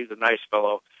Facebook. He's a nice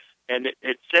fellow, and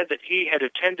it said that he had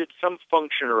attended some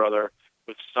function or other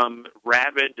with some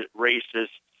rabid racist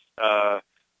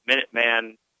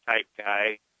Minuteman type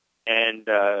guy, and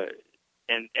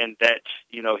that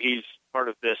he's part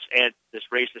of this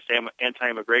racist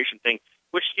anti-immigration thing,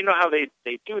 which how they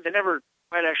do. They never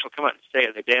quite actually come out and say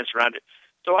it. They dance around it.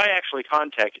 So I actually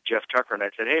contacted Jeff Tucker and I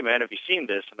said, "Hey man, have you seen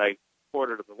this?" And I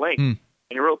forwarded him the link. And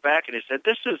he wrote back and he said,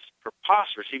 "This is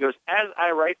preposterous." He goes, "As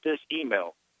I write this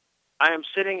email, I am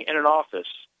sitting in an office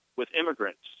with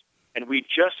immigrants, and we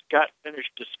just got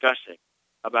finished discussing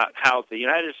about how the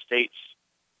United States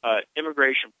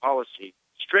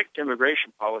strict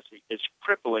immigration policy is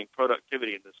crippling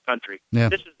productivity in this country. Yeah.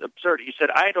 This is absurd." He said,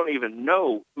 "I don't even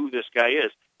know who this guy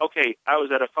is." Okay, I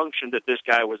was at a function that this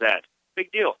guy was at.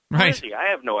 Big deal. Right. Who is he? I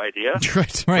have no idea.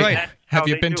 Right. Have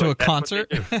you been to a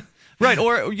concert? Right,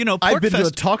 or I've been to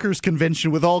a talkers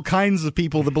convention with all kinds of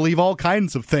people that believe all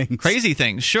kinds of things, crazy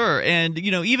things, sure. And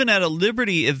even at a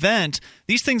Liberty event,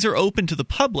 these things are open to the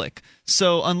public.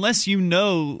 So unless you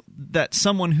know that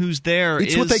someone who's there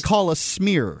it's what they call a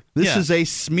smear. This is a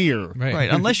smear,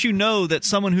 right? Unless you know that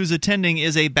someone who's attending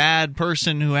is a bad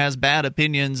person who has bad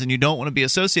opinions, and you don't want to be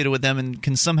associated with them, and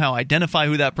can somehow identify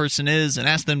who that person is and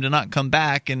ask them to not come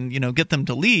back and get them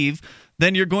to leave.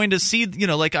 Then you're going to see,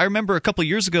 like I remember a couple of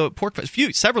years ago at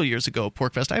PorcFest, several years ago at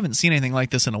PorcFest, I haven't seen anything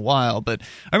like this in a while, but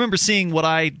I remember seeing what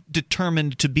I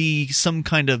determined to be some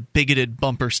kind of bigoted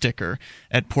bumper sticker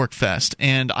at PorcFest,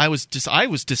 and I was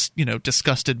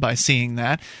disgusted by seeing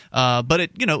that. But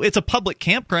it's a public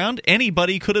campground.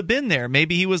 Anybody could have been there.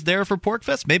 Maybe he was there for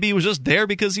PorcFest. Maybe he was just there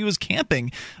because he was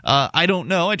camping. I don't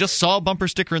know. I just saw a bumper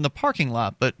sticker in the parking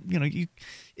lot, but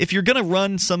if you're going to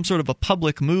run some sort of a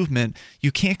public movement,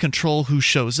 you can't control who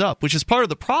shows up, which is part of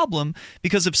the problem,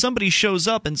 because if somebody shows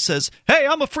up and says, "Hey,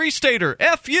 I'm a Free Stater,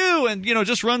 F you," and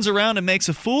just runs around and makes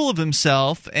a fool of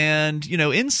himself and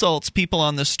insults people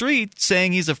on the street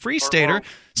saying he's a Free Stater,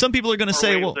 some people are going to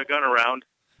say, "Well, the gun around."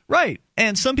 Right,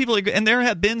 and some people are, and there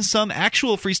have been some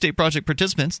actual Free State Project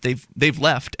participants, they've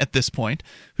left at this point,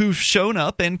 who've shown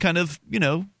up and kind of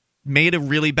made a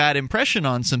really bad impression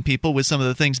on some people with some of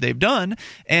the things they've done,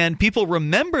 and people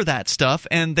remember that stuff,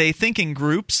 and they think in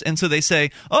groups, and so they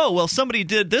say, "Oh, well, somebody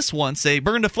did this once. They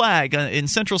burned a flag in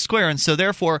Central Square, and so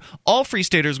therefore all Free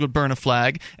Staters would burn a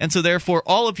flag, and so therefore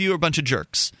all of you are a bunch of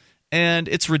jerks." And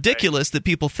it's ridiculous that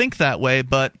people think that way,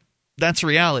 but That's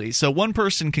reality. So one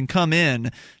person can come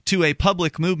in to a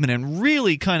public movement and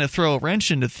really kind of throw a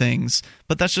wrench into things,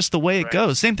 but that's just the way it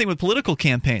goes. Same thing with political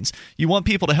campaigns. You want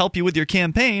people to help you with your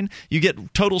campaign, you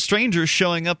get total strangers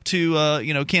showing up to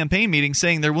campaign meetings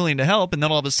saying they're willing to help, and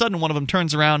then all of a sudden one of them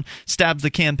turns around, stabs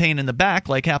the campaign in the back,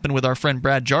 like happened with our friend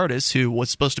Brad Jardis, who was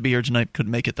supposed to be here tonight,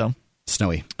 couldn't make it though.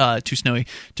 Snowy. Too snowy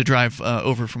to drive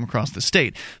over from across the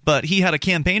state. But he had a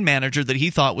campaign manager that he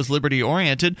thought was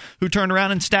liberty-oriented who turned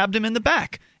around and stabbed him in the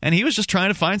back. And he was just trying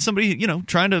to find somebody,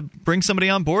 trying to bring somebody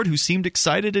on board who seemed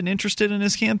excited and interested in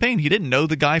his campaign. He didn't know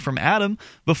the guy from Adam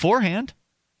beforehand.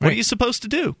 What are you supposed to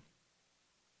do?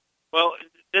 Well,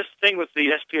 this thing with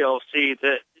the SPLC,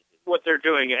 what they're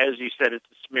doing, as you said, it's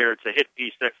a smear, it's a hit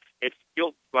piece. It's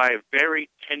guilt by a very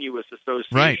tenuous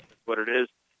association is what it is.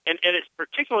 And it's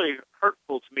particularly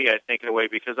hurtful to me, I think, in a way,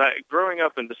 because growing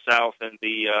up in the South and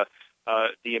the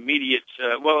immediate,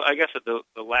 I guess at the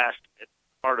last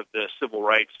part of the civil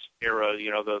rights era,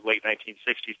 the late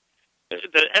 1960s,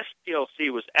 the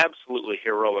SPLC was absolutely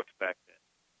heroic back then.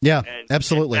 Yeah,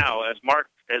 absolutely. And now, as Mark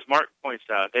points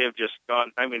out, they have just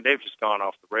gone. I mean, they've just gone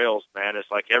off the rails, man. It's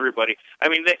like everybody. I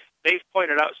mean, they've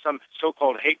pointed out some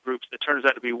so-called hate groups that turns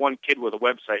out to be one kid with a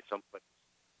website someplace.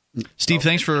 Steve,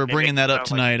 thanks for bringing that up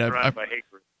tonight. I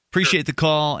appreciate the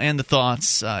call and the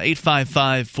thoughts.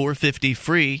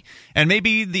 855-450-FREE. And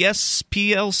maybe the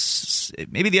SPLC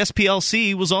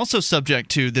was also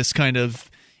subject to this kind of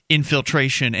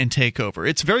infiltration and takeover.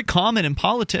 It's very common in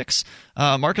politics.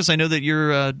 Marcus, I know that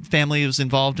your family was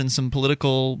involved in some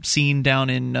political scene down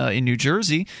in New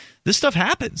Jersey. This stuff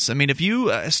happens. I mean, if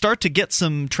you start to get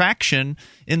some traction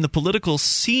in the political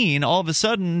scene, all of a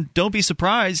sudden, don't be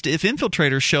surprised if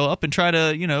infiltrators show up and try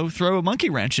to, throw a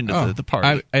monkey wrench into the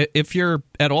party. If you're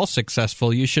at all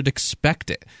successful, you should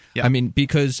expect it. Yeah. I mean,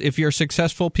 because if you're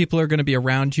successful, people are going to be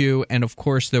around you, and of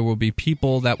course, there will be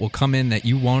people that will come in that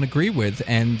you won't agree with,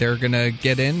 and they're going to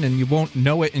get in, and you won't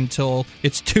know it until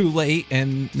it's too late,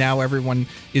 and now everyone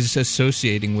is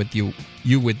associating with you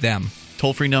with them.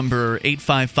 Toll-free number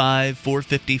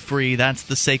 855-450-FREE. That's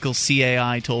the SACL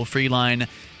CAI toll-free line.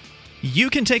 You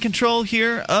can take control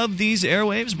here of these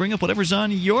airwaves. Bring up whatever's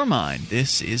on your mind.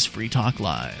 This is Free Talk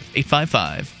Live.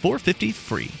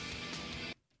 855-450-FREE.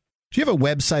 Do you have a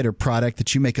website or product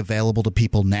that you make available to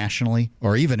people nationally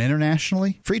or even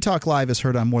internationally? Free Talk Live is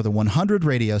heard on more than 100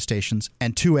 radio stations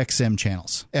and 2 XM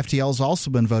channels. FTL has also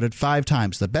been voted 5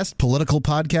 times the best political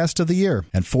podcast of the year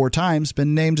and 4 times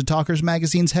been named to Talkers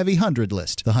Magazine's Heavy 100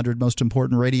 list, the 100 most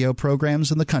important radio programs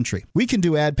in the country. We can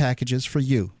do ad packages for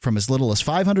you from as little as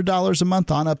 $500 a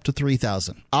month on up to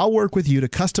 $3,000. I'll work with you to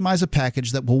customize a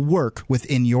package that will work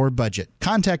within your budget.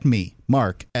 Contact me,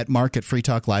 Mark, at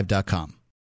mark@freetalklive.com.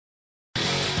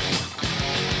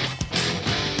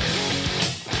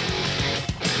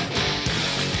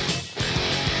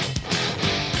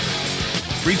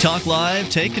 Free Talk Live,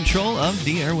 take control of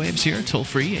the airwaves here,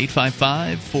 toll-free,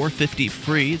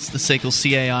 855-450-FREE. It's the SACL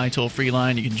CAI toll-free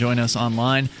line. You can join us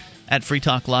online at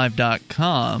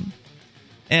freetalklive.com.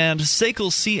 And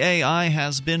SACL CAI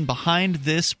has been behind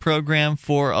this program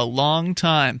for a long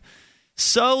time.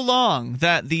 So long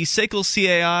that the SACL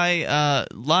CAI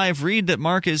live read that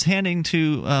Mark is handing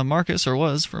to Marcus, or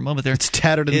was for a moment there, it's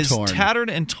tattered and torn. Is tattered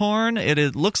and torn.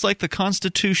 It looks like the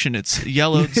Constitution. It's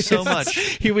yellowed so much.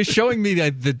 He was showing me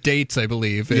the dates, I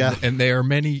believe, and they are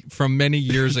from many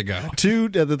years ago.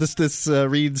 This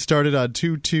read started on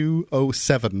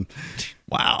 2207.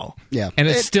 Wow. Yeah. And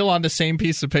it's still on the same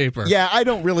piece of paper. Yeah, I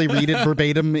don't really read it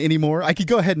verbatim anymore. I could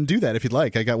go ahead and do that if you'd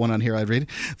like. I got one on here I'd read.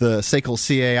 The SACL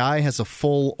CAI has a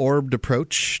full orbed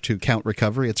approach to count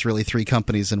recovery. It's really 3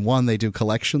 companies in one. They do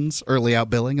collections, early out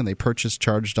billing, and they purchase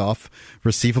charged off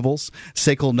receivables.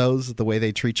 SACL knows that the way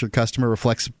they treat your customer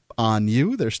reflects on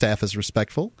you. Their staff is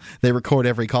respectful. They record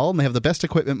every call, and they have the best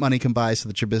equipment money can buy so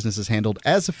that your business is handled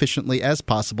as efficiently as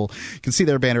possible. You can see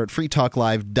their banner at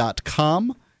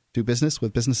freetalklive.com. Do business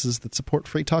with businesses that support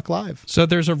Free Talk Live. So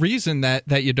there's a reason that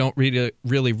you don't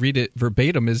really read it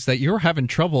verbatim, is that you're having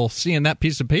trouble seeing that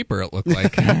piece of paper, it looked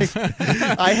like.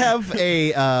 I have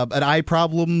an eye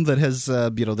problem that has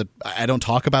that I don't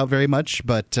talk about very much,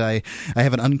 but I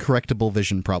have an uncorrectable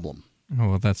vision problem. Oh,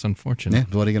 well, that's unfortunate.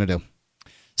 Yeah, what are you going to do?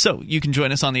 So you can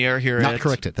join us on the air here Not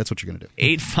correct it. That's what you're going to do.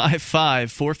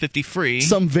 855-450-FREE.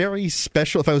 Some very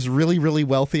special, if I was really, really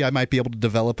wealthy, I might be able to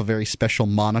develop a very special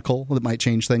monocle that might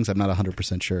change things. I'm not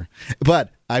 100% sure. But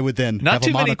I would then Not have too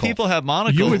a monocle. many people have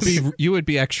monocles. You would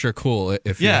be extra cool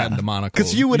if you had the monocle.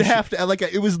 Because you would have to,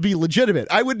 it would be legitimate.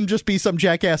 I wouldn't just be some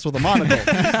jackass with a monocle.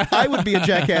 I would be a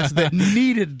jackass that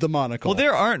needed the monocle. Well,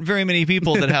 there aren't very many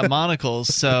people that have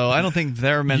monocles, so I don't think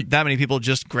there are that many people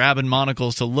just grabbing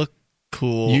monocles to look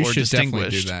cool you or should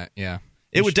distinguished. Definitely do that. Yeah.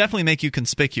 It would definitely make you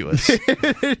conspicuous.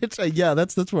 That's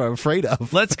what I'm afraid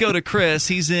of. Let's go to Chris.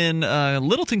 He's in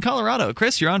Littleton, Colorado.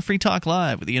 Chris, you're on Free Talk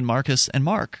Live with Ian, Marcus, and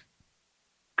Mark.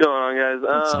 Going on, guys?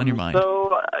 What's on your mind? So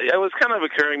it was kind of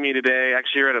occurring to me today.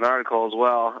 Actually, read an article as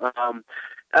well about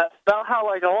how,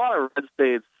 like, a lot of red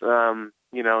states,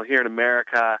 here in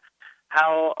America,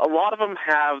 how a lot of them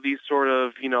have these sort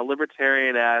of,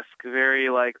 libertarian-esque, very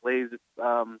like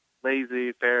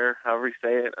laissez-faire, however you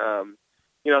say it.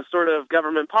 Sort of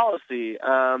government policy.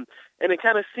 And it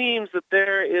kind of seems that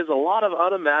there is a lot of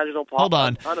unimaginable Hold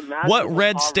on. What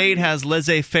red state has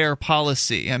laissez-faire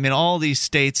policy? I mean, all these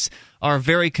states are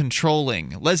very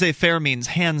controlling. Laissez-faire means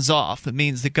hands-off. It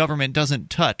means the government doesn't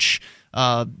touch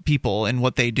people and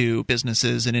what they do,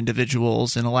 businesses and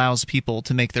individuals, and allows people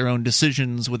to make their own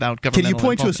decisions without governmental Can you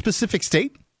point involvement. to a specific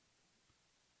state?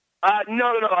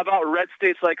 No, about red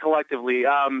states, like, collectively.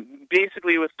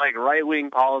 Basically with, like, right-wing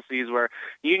policies where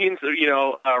unions,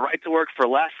 right to work for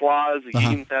less laws.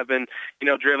 Unions have been,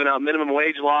 driven out. Minimum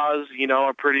wage laws,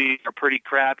 are pretty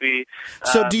crappy.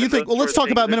 So do you think, let's talk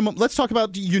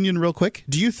about union real quick.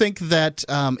 Do you think that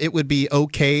it would be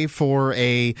okay for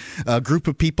a group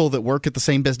of people that work at the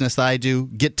same business that I do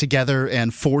get together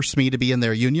and force me to be in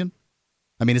their union?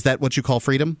 I mean, is that what you call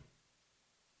freedom?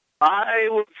 I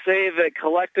would say that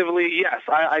collectively, yes.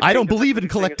 I don't believe in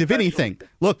collective anything.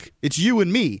 Look, it's you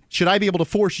and me. Should I be able to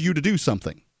force you to do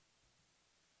something?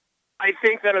 I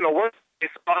think that in a workplace,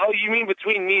 you mean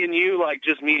between me and you, like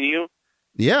just me and you?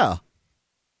 Yeah.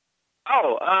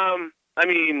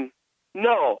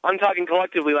 No, I'm talking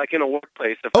collectively, like in a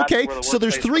workplace. Okay, so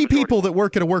there's three people that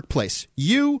work at a workplace.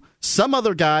 You, some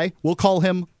other guy, we'll call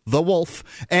him the wolf,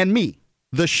 and me,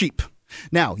 the sheep.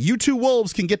 Now, you two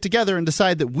wolves can get together and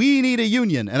decide that we need a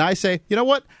union. And I say, you know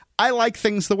what? I like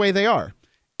things the way they are.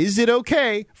 Is it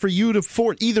okay for you to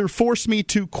either force me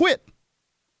to quit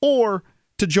or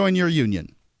to join your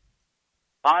union?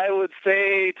 I would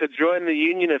say to join the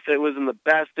union if it was in the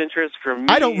best interest for me.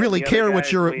 I don't really care what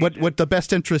the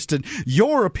best interest in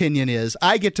your opinion is.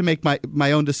 I get to make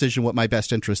my own decision what my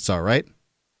best interests are, right?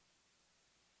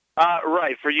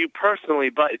 Right, for you personally,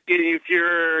 but if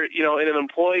you're, in an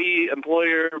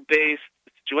employer-based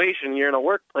situation, you're in a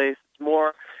workplace. It's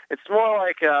more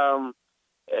like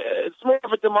it's more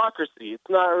of a democracy. It's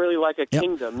not really like a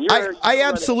kingdom. I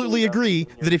absolutely agree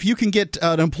that if you can get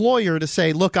an employer to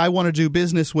say, look, I want to do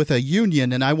business with a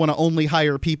union and I want to only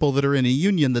hire people that are in a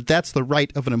union, that's the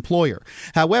right of an employer.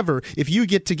 However, if you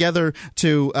get together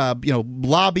to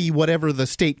lobby whatever the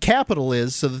state capital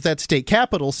is so that state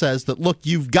capital says that, look,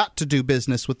 you've got to do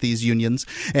business with these unions,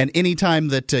 and anytime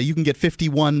that you can get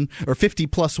 51 or 50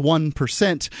 plus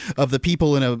 1% of the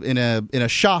people in a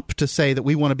shop to say that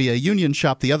we want to be a union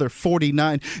shop, the other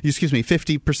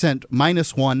 50%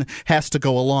 minus 1 has to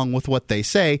go along with what they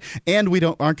say, and we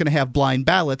aren't going to have blind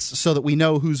ballots so that we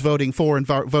know who's voting for and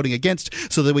voting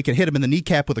against, so that we can hit them in the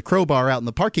kneecap with a crowbar out in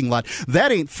the parking lot.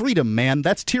 That ain't freedom, man.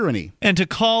 That's tyranny. And to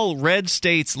call red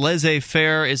states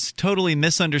laissez-faire is totally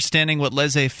misunderstanding what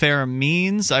laissez-faire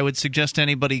means. I would suggest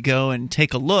anybody go and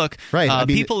take a look. Right.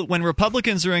 People, when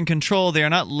Republicans are in control, they are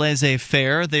not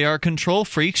laissez-faire. They are control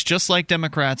freaks, just like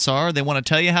Democrats are. They want to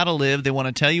tell you how to live. They want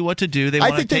to tell you what to do. They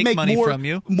want to take money from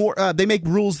you. They make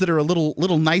rules that are a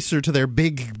little nicer to their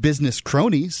big business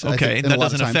cronies. Okay, that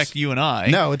doesn't affect you and I.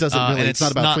 No, it doesn't really. And it's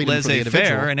not about freedom for the individual.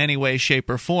 laissez-faire in any way, shape,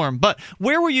 or form. But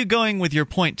where were you going with your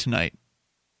point tonight?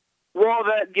 Well,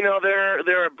 that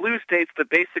there are blue states that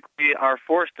basically are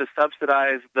forced to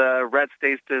subsidize the red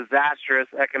states' disastrous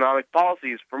economic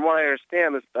policies. From what I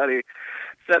understand, the study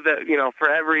said that for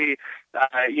every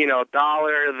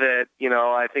dollar that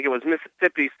I think it was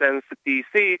Mississippi sends to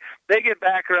D.C., they get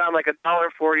back around like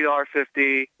 $1.40,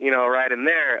 $1.50, right in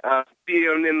there.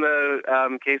 In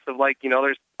the case of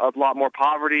there's a lot more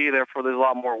poverty, therefore there's a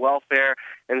lot more welfare,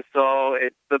 and so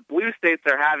the blue states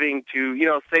are having to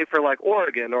say for like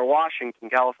Oregon or Washington,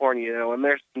 California, when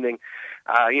they're spending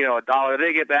 $1,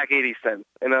 they get back 80 cents.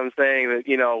 And I'm saying that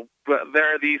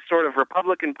there are these sort of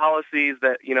Republican policies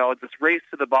that this race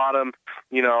to the bottom,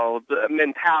 the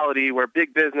mentality where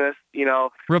big business,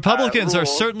 Republicans are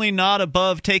rules. Certainly not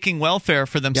above taking welfare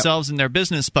for themselves and their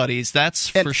business buddies. That's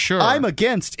for sure. I'm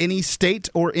against any state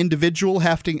or individual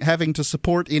having to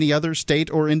support any other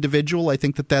state or individual. I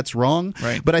think that's wrong.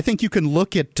 Right. But I think you can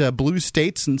look at blue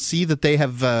states and see that they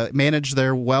have managed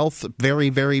their wealth very,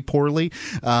 very poorly.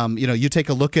 You take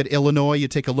a look at Illinois, you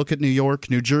take a look at New York,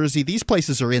 New Jersey. These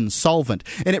places are insolvent,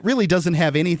 and it really doesn't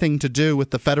have anything to do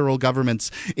with the federal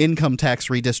government's income tax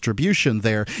redistribution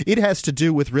there. It has to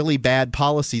do with really bad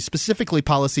policies, specifically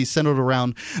policies centered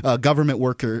around government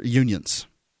worker unions.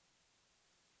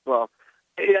 Well,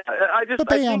 Yeah, I think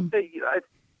that.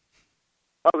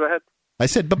 Oh, go ahead. I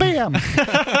said, ba-bam!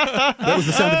 That was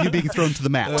the sound of you being thrown to the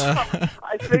mat.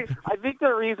 I think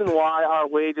the reason why our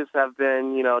wages have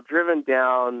been, driven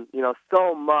down,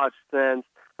 so much since,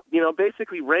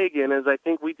 basically Reagan is I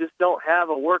think we just don't have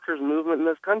a workers' movement in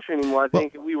this country anymore. I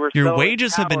think we were your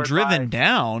wages have been driven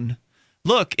down.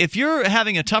 Look, if you're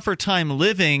having a tougher time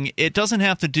living, it doesn't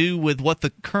have to do with what the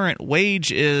current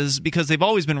wage is, because they've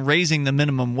always been raising the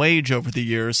minimum wage over the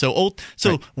years. So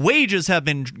wages have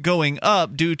been going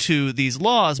up due to these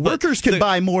laws. Workers can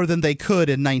buy more than they could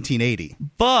in 1980.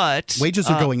 But wages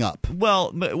are going up.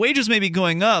 Well, wages may be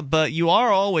going up, but you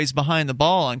are always behind the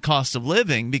ball on cost of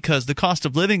living, because the cost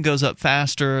of living goes up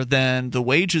faster than the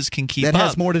wages can keep up. That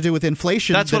has more to do with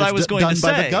inflation. That's what I was going to say.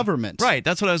 Done by the government. Right.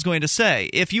 That's what I was going to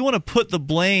say. If you want to put the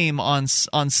blame on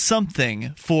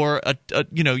something for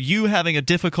you having a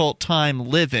difficult time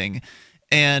living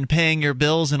and paying your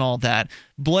bills and all that,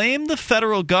 blame the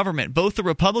federal government, both the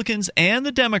Republicans and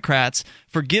the Democrats,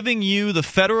 for giving you the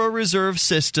Federal Reserve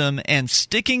System and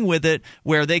sticking with it,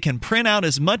 where they can print out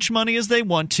as much money as they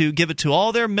want to, give it to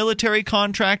all their military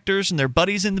contractors and their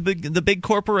buddies in the big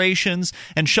corporations,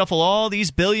 and shuffle all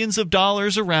these billions of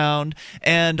dollars around,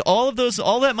 and all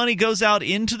that money goes out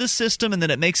into the system, and then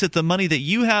it makes it the money that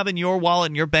you have in your wallet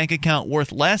and your bank account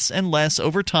worth less and less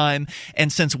over time.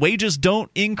 And since wages don't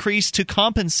increase to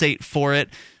compensate for it,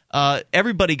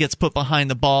 everybody gets put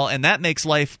behind the ball, and that makes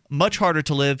life much harder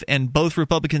to live, and both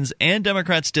Republicans and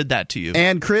Democrats did that to you.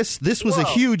 And, Chris, this was a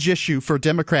huge issue for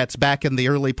Democrats back in the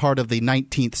early part of the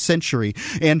 19th century.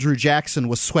 Andrew Jackson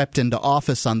was swept into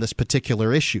office on this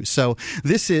particular issue. So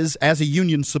this is, as a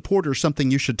union supporter,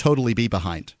 something you should totally be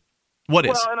behind. What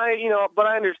is? Well, and but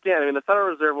I understand. I mean, the Federal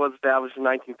Reserve was established in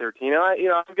 1913.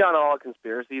 And I've gone all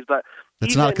conspiracies, but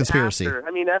it's not a conspiracy. After,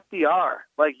 FDR,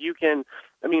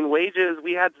 wages.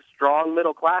 We had strong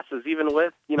middle classes, even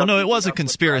with Well, no, it was a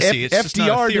conspiracy. It's just not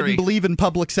a FDR theory. didn't believe in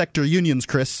public sector unions,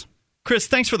 Chris. Chris,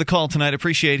 thanks for the call tonight.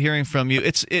 Appreciate hearing from you.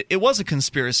 It was a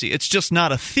conspiracy. It's just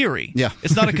not a theory. Yeah.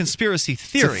 It's not a conspiracy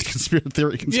theory. It's a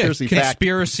conspiracy fact.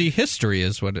 Conspiracy history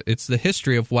is what it's the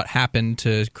history of what happened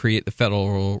to create the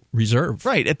Federal Reserve.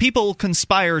 Right. And people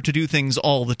conspire to do things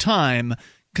all the time.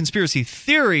 Conspiracy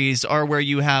theories are where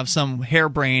you have some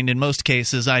harebrained, in most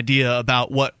cases, idea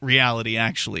about what reality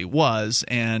actually was.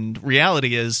 And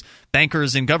reality is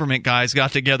bankers and government guys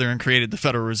got together and created the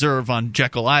Federal Reserve on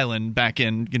Jekyll Island back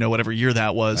in, whatever year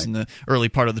that was, in the early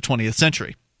part of the 20th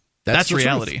century. That's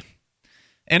reality. Truth.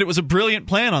 And it was a brilliant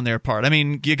plan on their part. I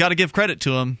mean, you got to give credit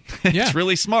to them. It's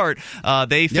really smart.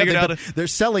 They figured out they're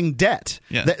selling debt.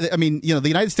 Yeah. The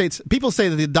United States, people say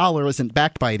that the dollar isn't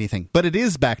backed by anything, but it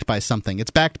is backed by something.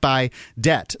 It's backed by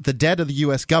debt, the debt of the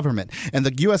U.S. government. And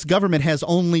the U.S. government has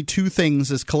only two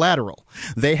things as collateral.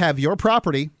 They have your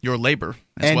property, your labor,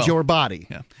 and your body.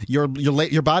 Yeah. Your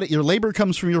labor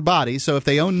comes from your body. So if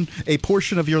they own a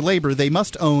portion of your labor, they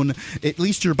must own at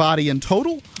least your body in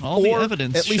total, all the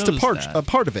evidence at least shows a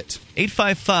part of it.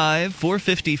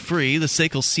 855-450-FREE, the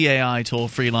SACL CAI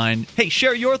toll-free line. Hey,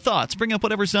 share your thoughts. Bring up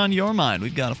whatever's on your mind.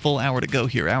 We've got a full hour to go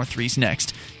here. Hour 3's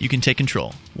next. You can take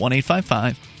control.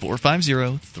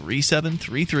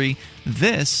 1-855-450-3733.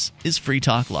 This is Free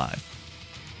Talk Live.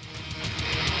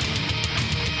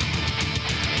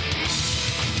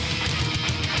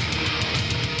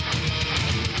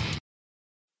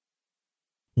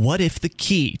 What if the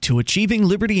key to achieving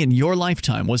liberty in your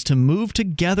lifetime was to move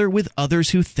together with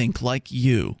others who think like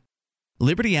you?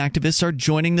 Liberty activists are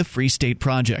joining the Free State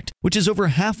Project, which is over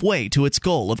halfway to its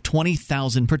goal of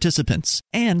 20,000 participants,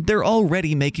 and they're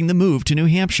already making the move to New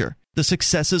Hampshire. The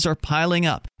successes are piling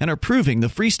up and are proving the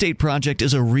Free State Project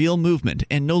is a real movement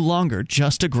and no longer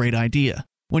just a great idea.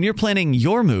 When you're planning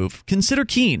your move, consider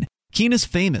Keene. Keene is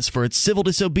famous for its civil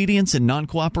disobedience and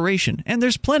non-cooperation, and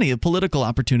there's plenty of political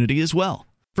opportunity as well.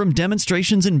 From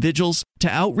demonstrations and vigils to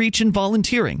outreach and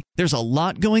volunteering, there's a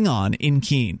lot going on in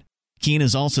Keene. Keene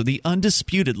is also the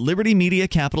undisputed liberty media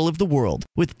capital of the world,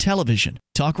 with television,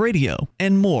 talk radio,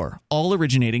 and more, all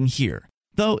originating here.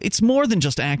 Though it's more than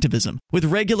just activism, with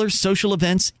regular social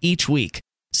events each week.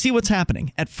 See what's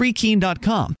happening at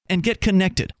freekeene.com and get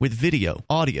connected with video,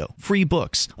 audio, free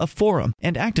books, a forum,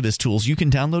 and activist tools you can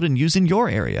download and use in your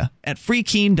area at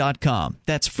freekeene.com.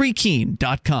 That's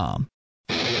freekeene.com.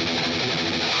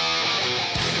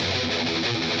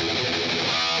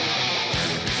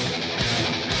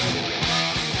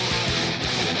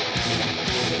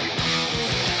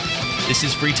 This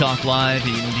is Free Talk Live,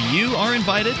 and you are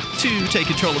invited to take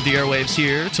control of the airwaves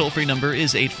here. Toll-free number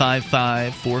is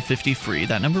 855-450-FREE.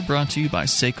 That number brought to you by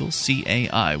SACL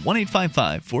CAI,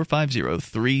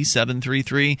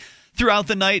 1-855-450-3733. Throughout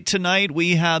the night tonight,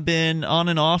 we have been on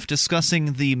and off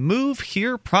discussing the Move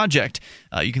Here Project.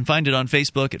 You can find it on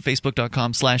Facebook at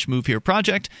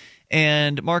facebook.com/movehereproject.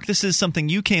 And Mark, this is something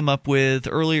you came up with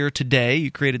earlier today.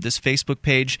 You created this Facebook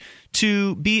page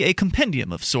to be a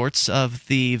compendium of sorts of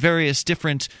the various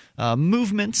different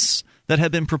movements that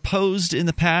have been proposed in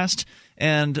the past,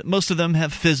 and most of them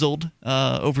have fizzled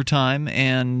over time,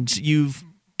 and you've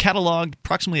cataloged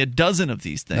approximately a dozen of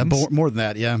these things. More than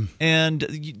that, yeah. And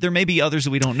there may be others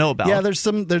that we don't know about. Yeah,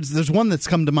 there's one that's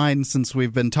come to mind since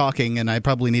we've been talking, and I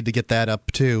probably need to get that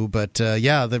up too. But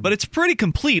but it's pretty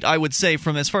complete, I would say,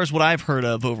 from as far as what I've heard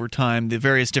of over time, the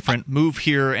various different move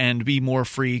here and be more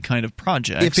free kind of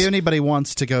projects. If anybody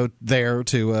wants to go there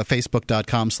to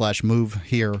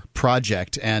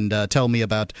facebook.com/movehereproject and tell me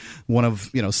about one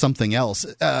of something else,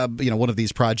 one of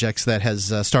these projects that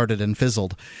has started and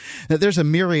fizzled, there's a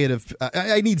myriad of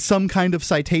I need some kind of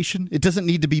citation. It doesn't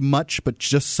need to be much, but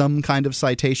just some kind of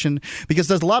citation, because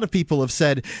there's a lot of people have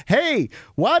said, hey,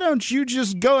 why don't you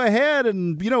just go ahead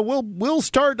and we'll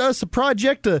start us a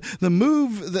project, the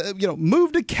move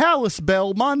to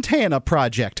Kalispell, Montana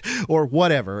project or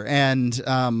whatever, and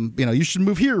you should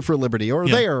move here for liberty or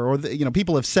there, or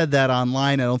people have said that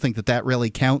online. I don't think that really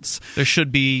counts. There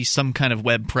should be some kind of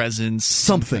web presence,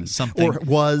 something.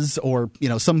 Or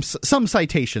some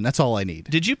citation. That's all I need.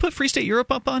 Did you put Free State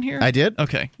Europe up on here? I did.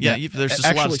 Okay. Yeah. There's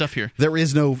just a lot of stuff here. There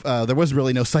was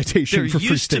really no citation for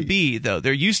Free State.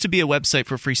 There used to be a website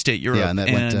for Free State Europe. Yeah, and that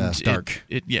went dark.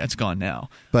 It's gone now.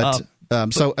 But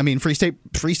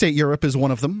Free State Europe is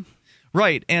one of them.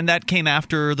 Right, and that came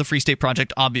after the Free State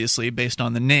Project, obviously, based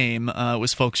on the name. It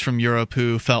was folks from Europe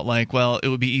who felt like, well, it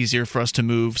would be easier for us to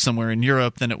move somewhere in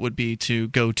Europe than it would be to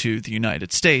go to the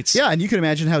United States. Yeah, and you can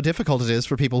imagine how difficult it is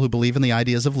for people who believe in the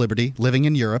ideas of liberty, living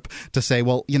in Europe, to say,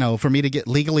 well, for me to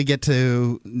legally get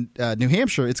to New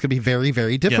Hampshire, it's going to be very,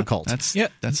 very difficult. That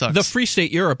sucks. The Free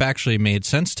State Europe actually made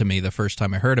sense to me the first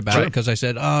time I heard about it, because I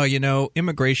said,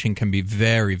 immigration can be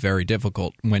very, very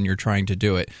difficult when you're trying to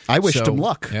do it. I wished them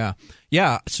luck. Yeah.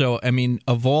 Yeah, so,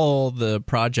 of all the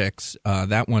projects,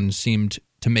 that one seemed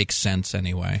to make sense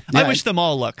anyway. I wish them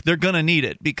all luck. They're going to need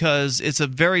it, because it's a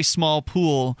very small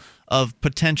pool of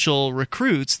potential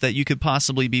recruits that you could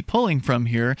possibly be pulling from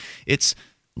here. It's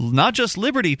not just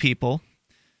liberty people,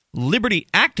 liberty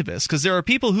activists, because there are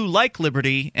people who like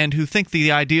liberty and who think the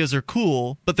ideas are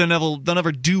cool, but they'll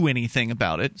never do anything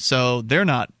about it, so they're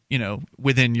not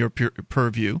within your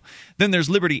purview. Then there's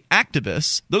liberty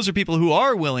activists. Those are people who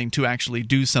are willing to actually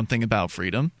do something about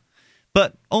freedom,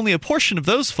 but only a portion of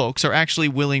those folks are actually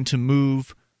willing to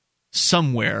move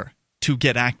somewhere to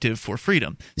get active for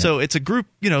freedom. Yeah. So it's a group,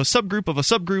 subgroup of a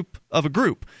subgroup of a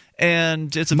group.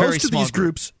 And it's a very small Most of these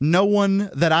groups, no one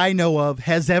that I know of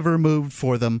has ever moved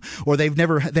for them, or they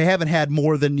haven't had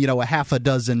more than a half a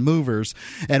dozen movers.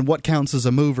 And what counts as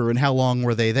a mover, and how long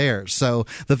were they there? So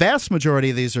the vast majority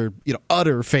of these are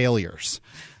utter failures.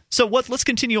 So let's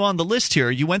continue on the list here.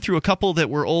 You went through a couple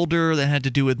that were older that had to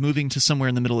do with moving to somewhere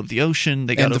in the middle of the ocean.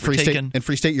 They got overtaken.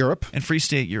 Free State Europe. And Free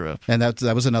State Europe. And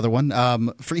that was another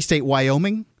one. Free State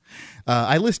Wyoming.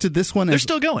 I listed this one as... They're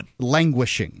still going.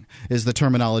 Languishing is the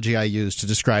terminology I used to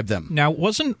describe them. Now,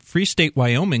 wasn't Free State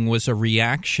Wyoming was a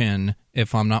reaction,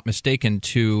 if I'm not mistaken,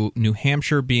 to New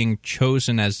Hampshire being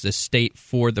chosen as the state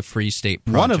for the Free State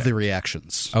Project? One of the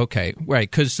reactions. Okay,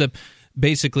 right, because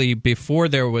basically before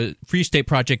there was Free State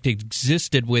Project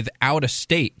existed without a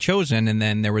state chosen, and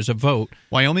then there was a vote.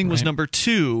 Wyoming was number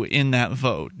 2 in that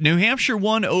vote. New Hampshire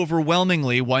won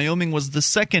overwhelmingly. Wyoming was the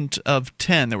second of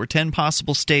 10. There were 10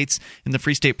 possible states in the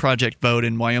Free State Project vote,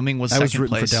 and Wyoming was second place. I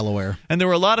was rooting for Delaware. And there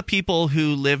were a lot of people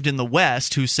who lived in the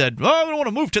West who said, we don't want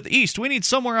to move to the East. We need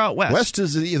somewhere out West.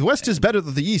 The West is better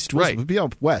than the East. Right. Be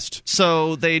out West.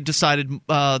 So they decided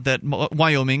that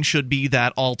Wyoming should be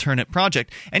that alternate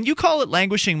project. And you call it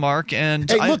languishing, Mark, and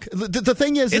hey, look, the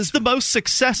thing is, it's the most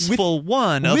successful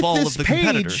one of all of the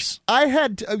competitors.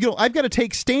 I've got to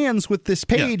take stands with this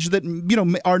page that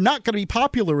are not going to be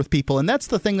popular with people, and that's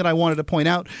the thing that I wanted to point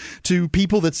out to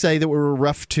people that say that we were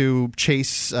rough to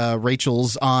chase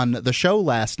Rachel's on the show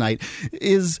last night.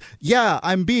 Is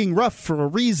I'm being rough for a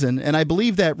reason, and I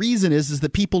believe that reason is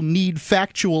that people need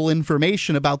factual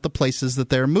information about the places that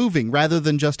they're moving, rather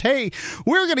than just, hey,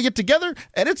 we're going to get together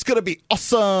and it's going to be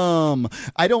awesome. dumb.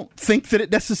 I don't think that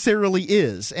it necessarily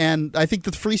is. And I think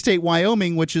that the Free State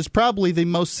Wyoming, which is probably the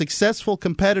most successful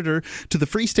competitor to the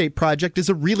Free State Project, is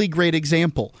a really great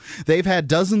example. They've had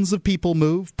dozens of people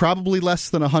move, probably less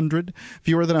than 100,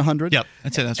 fewer than 100. Yep,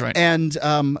 I'd say that's right. And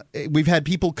we've had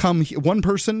people one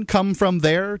person come from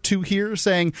there to here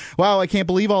saying, wow, I can't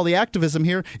believe all the activism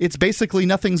here. It's basically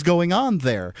nothing's going on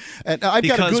there. And I've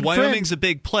got a good Wyoming's friend. a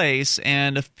big place,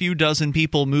 and a few dozen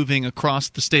people moving across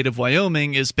the state of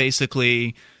Wyoming is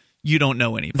basically you don't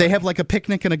know anybody. They have like a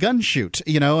picnic and a gun shoot,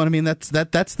 you know, and I mean that's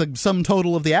the sum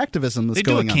total of the activism that's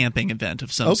going on. They do a camping event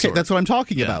of some sort. Okay, that's what I'm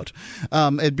talking about.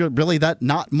 Really,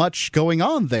 not much going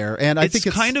on there, and I think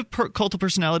it's kind of cult of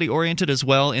personality oriented as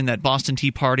well. In that Boston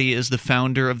Tea Party is the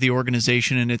founder of the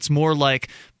organization, and it's more like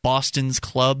Boston's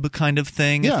club kind of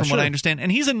thing, from what I understand.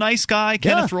 And he's a nice guy,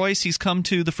 Kenneth Royce. He's come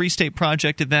to the Free State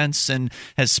Project events and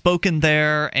has spoken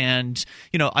there. And,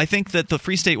 you know, I think that the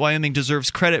Free State Wyoming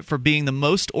deserves credit for being the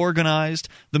most organized,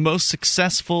 the most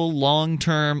successful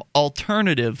long-term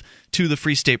alternative to the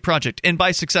Free State Project. And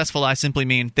by successful, I simply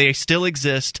mean they still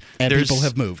exist. And people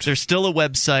have moved. There's still a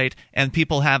website, and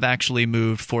people have actually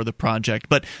moved for the project.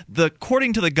 But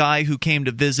according to the guy who came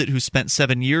to visit, who spent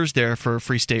 7 years there for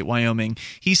Free State Wyoming,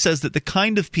 he says that the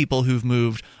kind of people who've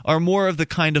moved are more of the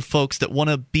kind of folks that want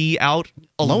to be out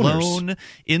alone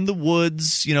in the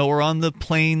woods, you know, or on the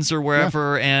plains or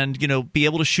wherever, and, you know, be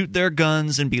able to shoot their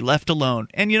guns and be left alone.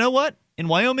 And you know what? In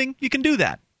Wyoming, you can do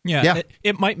that. Yeah.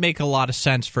 It might make a lot of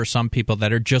sense for some people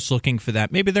that are just looking for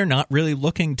that. Maybe they're not really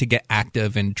looking to get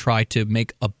active and try to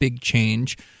make a big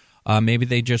change. Maybe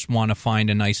they just want to find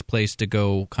a nice place to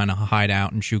go kind of hide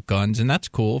out and shoot guns, and that's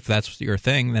cool. If that's your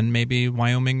thing, then maybe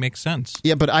Wyoming makes sense.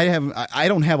 Yeah, but I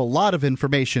don't have a lot of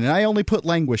information, and I only put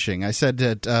languishing. I said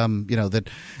that that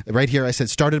right here. I said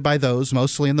started by those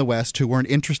mostly in the West who weren't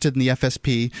interested in the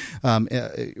FSP,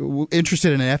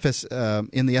 interested in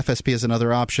the FSP as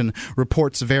another option.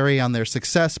 Reports vary on their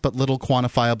success, but little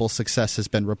quantifiable success has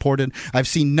been reported. I've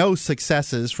seen no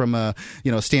successes from a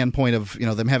standpoint of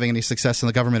them having any success in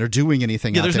the government or doing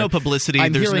anything. Yeah, there's no publicity.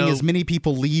 I'm hearing as many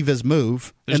people leave as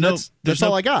move, and that's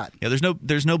all I got. Yeah,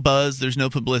 there's no buzz, there's no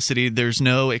publicity, there's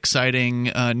no exciting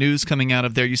news coming out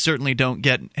of there. You certainly don't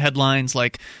get headlines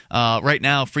like right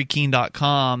now.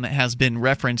 Freekeen.com has been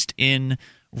referenced in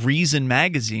Reason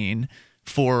magazine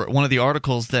for one of the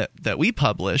articles that we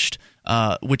published,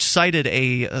 which cited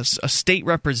a state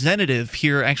representative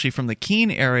here, actually from the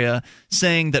Keene area,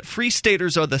 saying that Free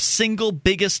Staters are the single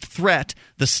biggest threat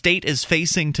the state is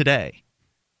facing today.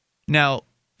 Now,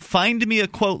 find me a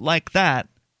quote like that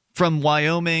from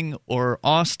Wyoming or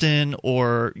Austin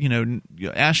or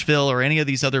Asheville or any of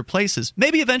these other places.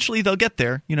 Maybe eventually they'll get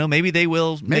there. Maybe they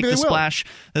will make the splash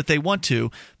that they want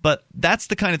to. But that's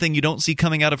the kind of thing you don't see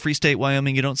coming out of Free State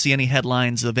Wyoming. You don't see any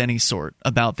headlines of any sort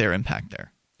about their impact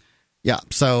there. Yeah,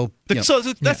 so that's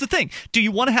the thing. Do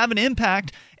you want to have an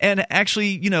impact and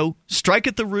actually, strike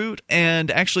at the root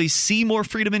and actually see more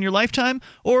freedom in your lifetime,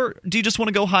 or do you just want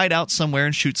to go hide out somewhere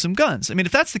and shoot some guns? I mean,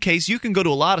 if that's the case, you can go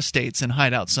to a lot of states and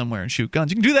hide out somewhere and shoot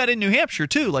guns. You can do that in New Hampshire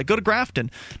too. Like, go to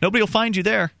Grafton. Nobody will find you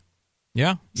there.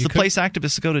 Yeah, it's the place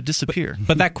activists go to disappear.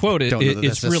 But that quote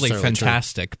is really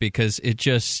fantastic because it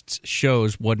just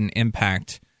shows what an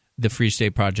impact the Free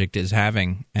State Project is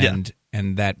having, and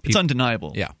that it's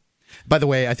undeniable. Yeah. By the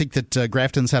way, I think that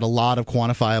Grafton's had a lot of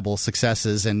quantifiable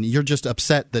successes, and you're just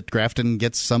upset that Grafton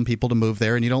gets some people to move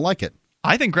there and you don't like it.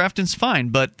 I think Grafton's fine,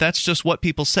 but that's just what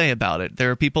people say about it.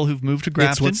 There are people who've moved to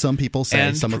Grafton. It's what some people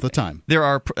say some of the time. There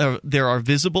are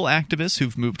visible activists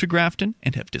who've moved to Grafton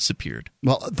and have disappeared.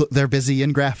 Well, they're busy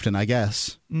in Grafton, I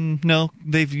guess. No,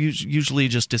 they've usually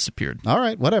just disappeared. All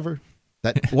right, whatever.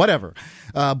 Whatever.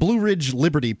 Blue Ridge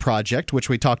Liberty Project, which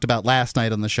we talked about last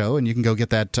night on the show, and you can go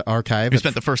get that archive. We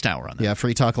spent the first hour on that. Yeah,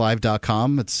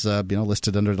 freetalklive.com. It's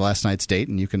listed under last night's date,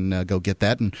 and you can go get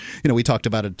that. And we talked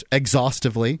about it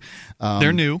exhaustively.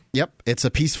 They're new. Yep, it's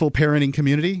a peaceful parenting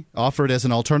community offered as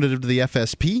an alternative to the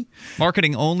FSP.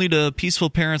 Marketing only to peaceful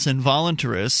parents and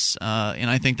voluntarists, and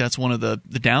I think that's one of the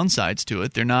downsides to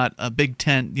it. They're not a big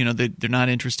tent. They're not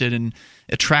interested in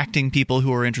attracting people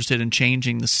who are interested in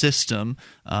changing the system,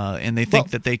 and they think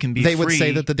that they can be free. They would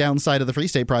say that the downside of the Free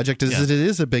State Project is that it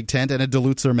is a big tent and it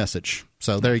dilutes their message.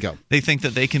 So there you go. They think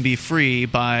that they can be free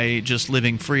by just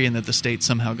living free and that the state's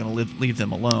somehow going to leave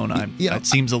them alone. It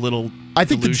seems a little I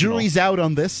think delusional. The jury's out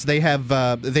on this. They have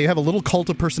a little cult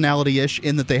of personality-ish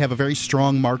in that they have a very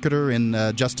strong marketer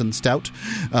in Justin Stout.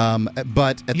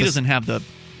 But he doesn't have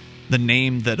the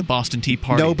name that a Boston Tea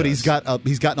Party No, but does.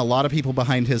 he's gotten a lot of people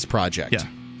behind his project.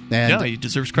 Yeah. He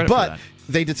deserves credit for that.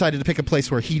 they decided to pick a place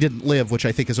where he didn't live, which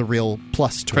I think is a real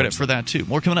plus to Credit for that, too.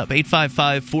 More coming up.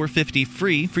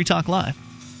 855-450-FREE. Free Talk Live.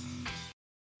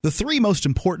 The three most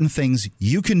important things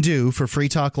you can do for Free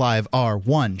Talk Live are: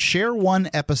 1, share one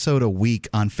episode a week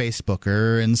on Facebook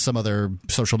or in some other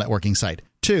social networking site.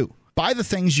 2, buy the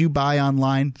things you buy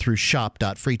online through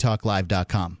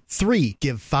shop.freetalklive.com. 3,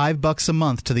 give $5 a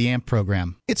month to the AMP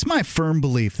program. It's my firm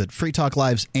belief that Free Talk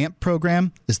Live's AMP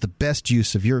program is the best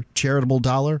use of your charitable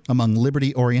dollar among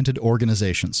liberty-oriented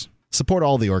organizations. Support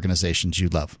all the organizations you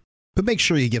love, but make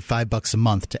sure you give $5 a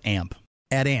month to AMP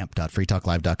at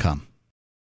amp.freetalklive.com.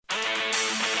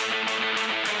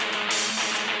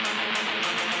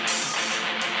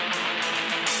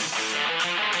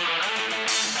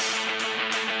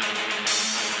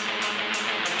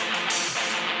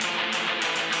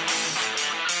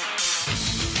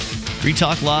 Free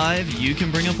Talk Live, you can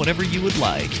bring up whatever you would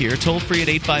like here. Toll free at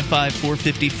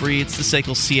 855-450-FREE. It's the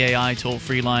SACL CAI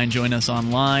toll-free line. Join us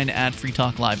online at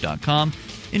freetalklive.com.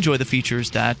 Enjoy the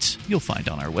features that you'll find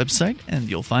on our website, and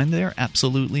you'll find they're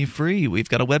absolutely free. We've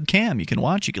got a webcam. You can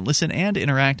watch, you can listen, and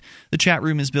interact. The chat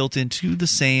room is built into the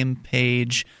same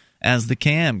page as the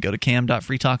cam. Go to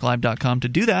cam.freetalklive.com to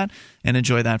do that and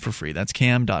enjoy that for free. That's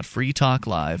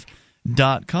cam.freetalklive.com.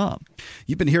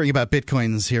 You've been hearing about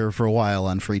Bitcoins here for a while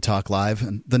on Free Talk Live,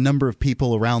 and the number of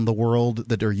people around the world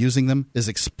that are using them is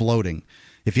exploding.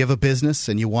 If you have a business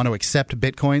and you want to accept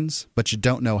Bitcoins, but you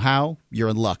don't know how, you're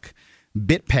in luck.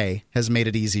 BitPay has made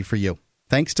it easy for you.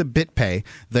 Thanks to BitPay,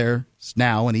 there's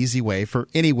now an easy way for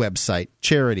any website,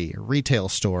 charity, or retail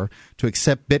store to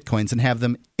accept Bitcoins and have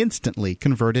them instantly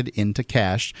converted into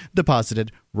cash,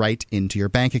 deposited right into your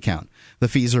bank account. The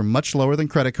fees are much lower than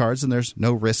credit cards, and there's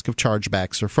no risk of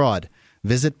chargebacks or fraud.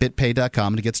 Visit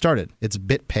bitpay.com to get started. It's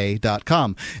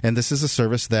bitpay.com. And this is a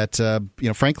service that,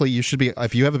 frankly, you should be,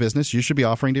 if you have a business, you should be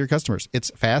offering to your customers.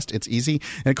 It's fast, it's easy,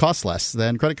 and it costs less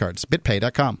than credit cards.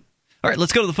 bitpay.com. All right,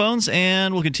 let's go to the phones,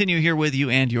 and we'll continue here with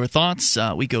you and your thoughts.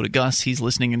 We go to Gus. He's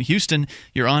listening in Houston.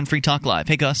 You're on Free Talk Live.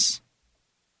 Hey, Gus.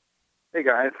 Hey,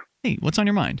 guys. Hey, what's on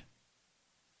your mind?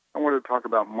 I wanted to talk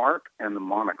about Mark and the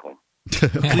monocle.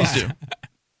 Please do.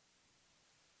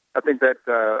 I think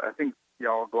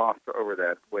y'all glossed over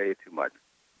that way too much.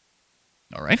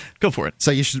 All right, go for it.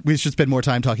 So we should spend more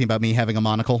time talking about me having a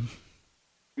monocle?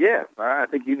 Yes, I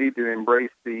think you need to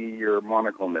embrace your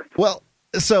monocleness. Well,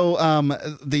 so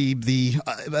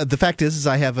the fact is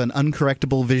I have an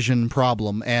uncorrectable vision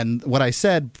problem, and what I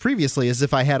said previously is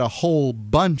if I had a whole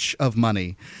bunch of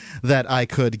money that I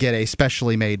could get a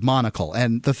specially made monocle.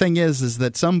 And the thing is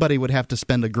that somebody would have to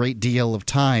spend a great deal of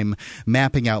time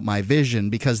mapping out my vision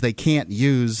because they can't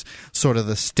use sort of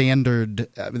the standard.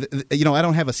 I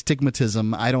don't have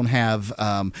astigmatism. I don't have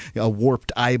a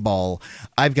warped eyeball.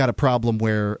 I've got a problem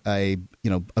where a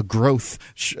growth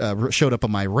showed up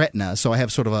on my retina, so I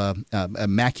have sort of a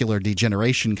macular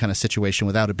degeneration kind of situation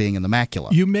without it being in the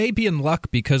macula. You may be in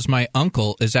luck because my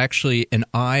uncle is actually an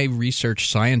eye research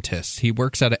scientist. He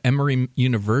works at Emory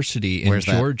University in Where's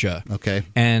Georgia. That? Okay,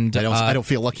 and I don't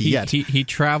feel lucky yet. He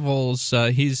travels.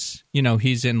 He's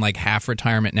in like half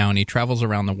retirement now, and he travels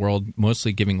around the world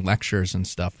mostly giving lectures and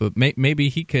stuff. But maybe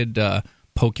he could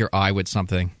poke your eye with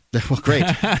something. Well, great.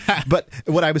 But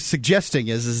what I was suggesting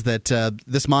is that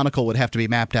this monocle would have to be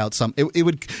mapped out some.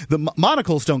 The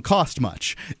monocles don't cost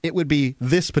much. It would be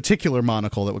this particular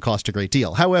monocle that would cost a great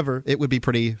deal. However, it would be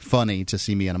pretty funny to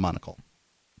see me in a monocle.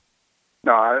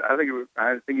 No, I think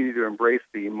you need to embrace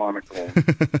the monocle.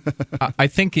 I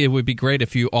think it would be great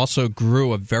if you also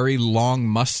grew a very long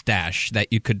mustache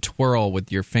that you could twirl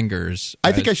with your fingers.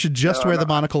 I think I should just wear the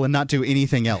monocle and not do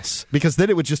anything else, because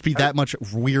then it would just be that much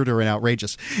weirder and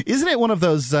outrageous. Isn't it one of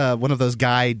those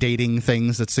guy dating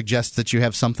things that suggests that you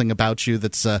have something about you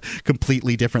that's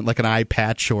completely different, like an eye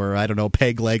patch or I don't know,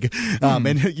 peg leg,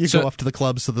 and you go off to the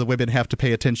club so the women have to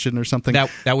pay attention or something?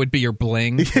 That would be your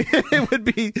bling. It would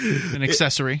be an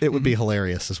accessory. It would be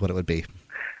hilarious, is what it would be.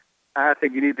 I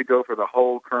think you need to go for the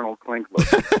whole Colonel Klink look.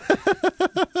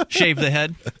 Shave the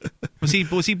head. Was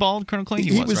he bald, Colonel Klink?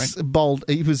 He was right? Bald.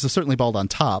 He was certainly bald on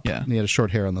top. Yeah. And he had a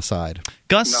short hair on the side.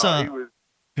 Gus, no, he was.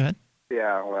 Go ahead.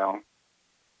 Yeah, well,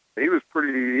 he was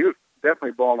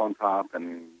definitely bald on top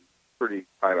and pretty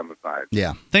tight on the side.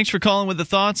 Yeah. Thanks for calling with the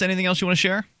thoughts. Anything else you want to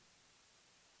share?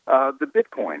 The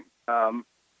Bitcoin.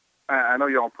 I know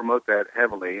y'all promote that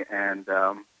heavily, and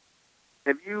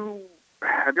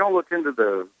have y'all looked into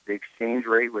the exchange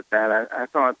rate with that? I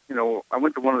thought, I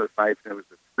went to one of the sites and it was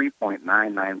a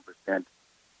 3.99%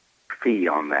 fee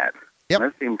on that. Yep.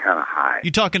 That seemed kind of high.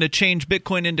 You talking to change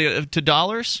Bitcoin into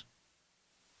dollars?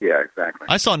 Yeah, exactly.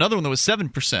 I saw another one that was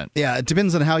 7%. Yeah, it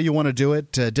depends on how you want to do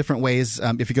it. Different ways.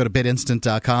 If you go to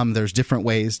bitinstant.com, there's different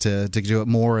ways to do it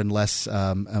more and less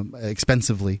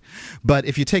expensively. But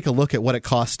if you take a look at what it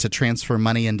costs to transfer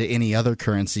money into any other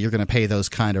currency, you're going to pay those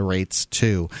kind of rates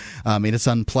too. I mean, it's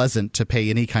unpleasant to pay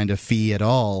any kind of fee at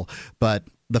all. But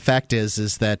the fact is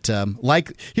that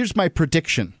here's my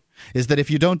prediction: is that if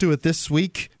you don't do it this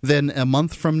week, then a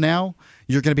month from now,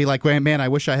 you're going to be like, well, man, I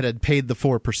wish I had paid the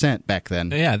 4% back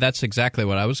then. Yeah, that's exactly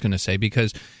what I was going to say,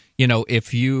 because,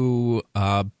 if you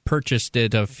purchased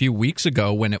it a few weeks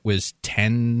ago when it was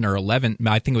 10 or 11,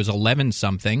 I think it was 11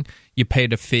 something, you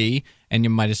paid a fee, and you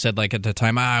might have said, like, at the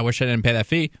time, I wish I didn't pay that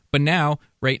fee. But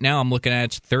right now, I'm looking at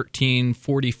it's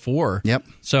 $13.44. Yep.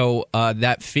 So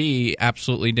that fee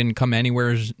absolutely didn't come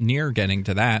anywhere near getting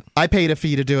to that. I paid a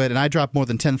fee to do it, and I dropped more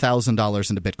than $10,000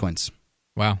 into Bitcoins.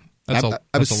 Wow. That's a lot.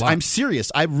 I'm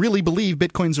serious. I really believe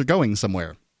Bitcoins are going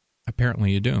somewhere.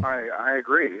 Apparently you do. I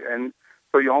agree. And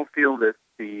so you all feel that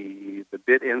the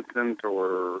BitInstant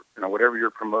or whatever you're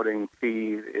promoting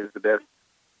fee is the best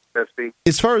fee?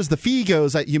 As far as the fee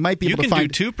goes, you might be able to find...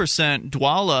 You can do 2%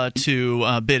 Dwala to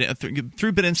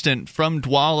through BitInstant from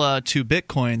Dwala to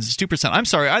Bitcoins. It's 2%. I'm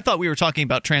sorry, I thought we were talking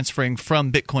about transferring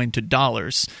from Bitcoin to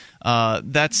dollars.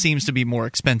 That seems to be more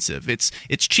expensive. It's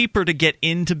cheaper to get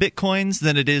into Bitcoins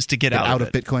than it is to get out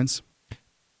of Bitcoins.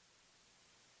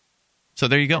 So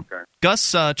there you go. Okay.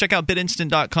 Gus, check out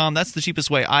bitinstant.com. That's the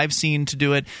cheapest way I've seen to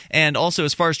do it. And also,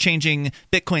 as far as changing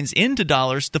Bitcoins into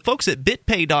dollars, the folks at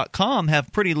bitpay.com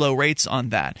have pretty low rates on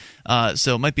that.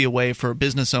 So it might be a way for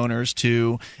business owners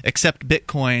to accept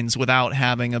Bitcoins without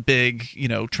having a big,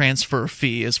 transfer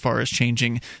fee as far as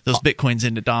changing those Bitcoins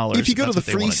into dollars. If you go to the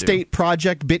Free State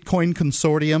Project Bitcoin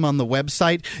Consortium on the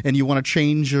website and you want to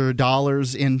change your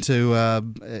dollars into,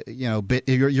 your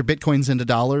Bitcoins into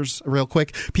dollars real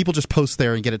quick, people just post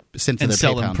there and get it sent to their PayPal. And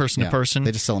sell them person to person.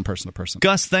 They just sell them person to person.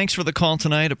 Gus, thanks for the call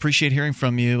tonight. Appreciate hearing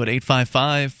from you at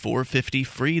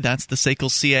 855-450-FREE. That's the SACL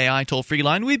CAI toll-free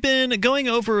line. We've been going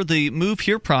over the Move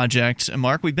Here project.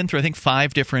 Mark, we've been through, I think,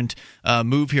 5 different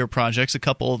Move Here projects. A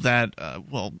couple that,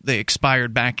 they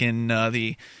expired back in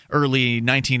the early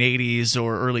 1980s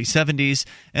or early 70s.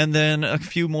 And then a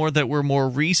few more that were more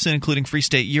recent, including Free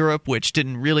State Europe, which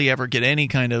didn't really ever get any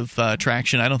kind of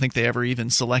traction. I don't think they ever even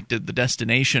selected the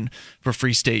destination for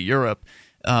Free State Europe.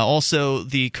 Also,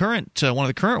 the current one of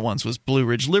the current ones was Blue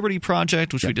Ridge Liberty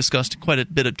Project, which we discussed in quite a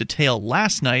bit of detail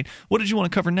last night. What did you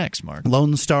want to cover next, Mark?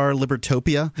 Lone Star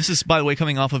Libertopia. This is, by the way,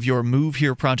 coming off of your Move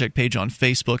Here Project page on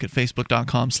Facebook at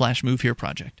facebook.com/Move Here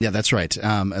Project. Yeah, that's right.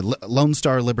 Lone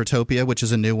Star Libertopia, which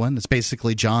is a new one. It's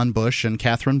basically John Bush and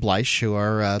Catherine Bleish, who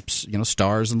are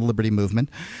stars in the liberty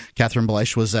movement. Catherine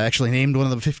Bleish was actually named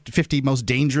one of the 50 most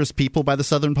dangerous people by the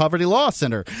Southern Poverty Law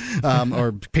Center,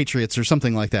 or Patriots, or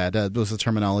something like that. Was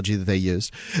the terminology that they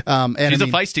used. She's a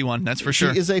feisty one, that's for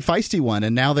sure. She is a feisty one,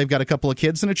 and now they've got a couple of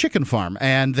kids and a chicken farm,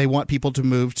 and they want people to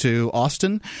move to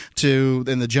Austin,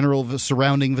 in the general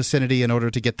surrounding vicinity, in order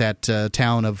to get that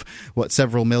town of,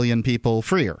 several million people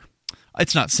freer.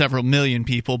 It's not several million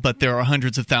people, but there are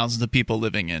hundreds of thousands of people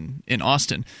living in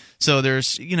Austin. So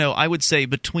there's, I would say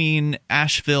between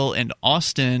Asheville and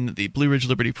Austin, the Blue Ridge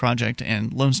Liberty Project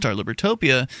and Lone Star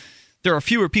Libertopia, there are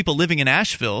fewer people living in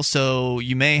Asheville, so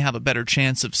you may have a better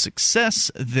chance of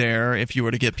success there if you were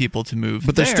to get people to move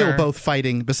But they're still both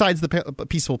fighting, besides the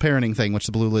peaceful parenting thing, which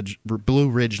the Blue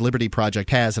Ridge Liberty Project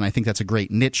has, and I think that's a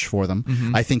great niche for them.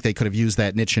 Mm-hmm. I think they could have used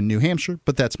that niche in New Hampshire,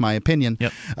 but that's my opinion.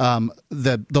 Yep.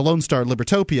 The Lone Star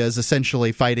Libertopia is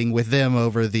essentially fighting with them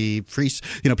over the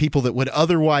people that would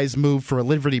otherwise move for a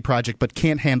Liberty Project but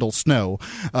can't handle snow,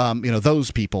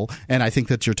 those people, and I think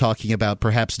that you're talking about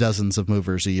perhaps dozens of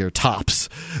movers a year tops.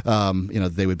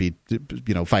 They would be,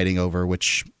 fighting over,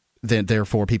 which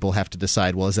therefore people have to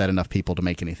decide, well, is that enough people to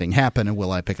make anything happen, and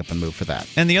will I pick up and move for that?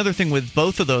 And the other thing with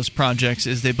both of those projects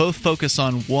is they both focus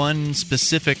on one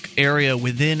specific area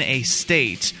within a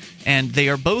state, and they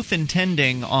are both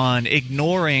intending on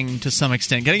ignoring, to some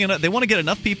extent, they want to get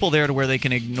enough people there to where they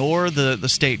can ignore the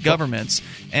state governments,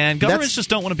 and governments just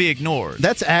don't want to be ignored.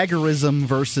 That's agorism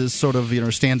versus sort of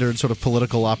standard sort of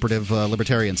political operative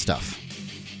libertarian stuff.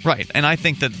 Right, and I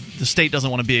think that the state doesn't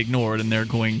want to be ignored, and they're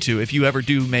going to, if you ever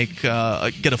do get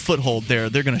a foothold there,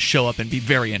 they're going to show up and be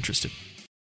very interested.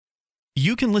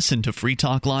 You can listen to Free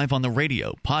Talk Live on the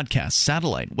radio, podcast,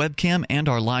 satellite, webcam, and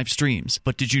our live streams.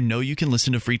 But did you know you can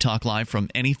listen to Free Talk Live from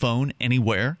any phone,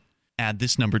 anywhere? Add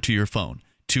this number to your phone,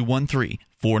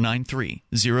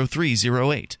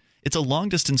 213-493-0308. It's a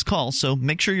long-distance call, so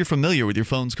make sure you're familiar with your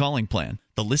phone's calling plan.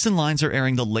 The Listen lines are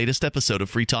airing the latest episode of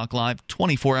Free Talk Live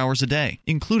 24 hours a day,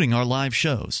 including our live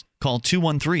shows. Call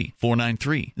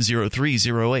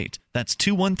 213-493-0308. That's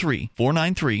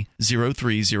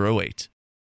 213-493-0308.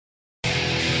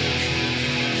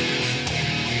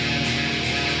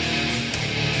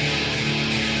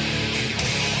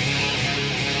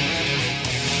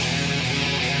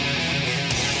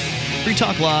 Free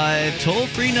Talk Live,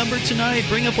 toll-free number tonight.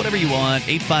 Bring up whatever you want,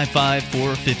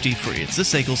 855-450-FREE. It's the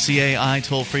SACL CAI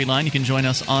toll-free line. You can join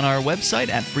us on our website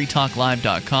at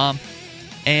freetalklive.com.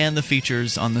 And the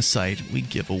features on the site we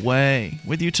give away.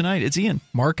 With you tonight, it's Ian.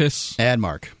 Marcus. And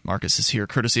Mark. Marcus is here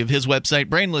courtesy of his website,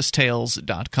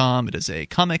 brainlesstales.com. It is a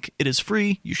comic. It is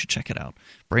free. You should check it out.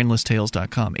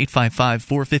 brainlesstales.com.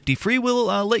 855-450-FREE.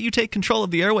 We'll let you take control of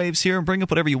the airwaves here and bring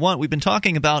up whatever you want. We've been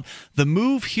talking about the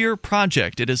Move Here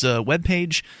Project. It is a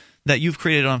webpage that you've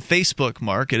created on Facebook,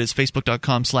 Mark. It is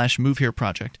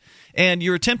facebook.com/MoveHereProject. And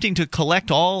you're attempting to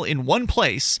collect all in one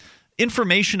place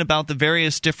information about the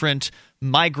various different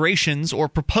migrations or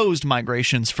proposed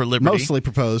migrations for liberty. Mostly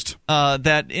proposed.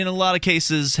 That in a lot of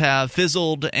cases have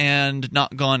fizzled and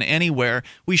not gone anywhere.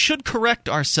 We should correct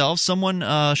ourselves. Someone,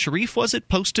 Sharif was it,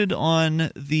 posted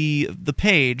on the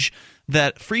page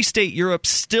that Free State Europe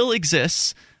still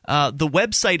exists. The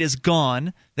website is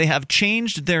gone. They have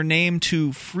changed their name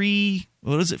to Freedom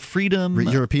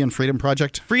European Freedom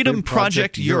Project? Freedom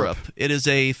Project Europe. It is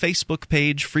a Facebook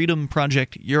page, Freedom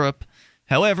Project Europe.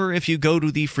 However, if you go to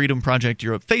the Freedom Project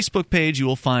Europe Facebook page, you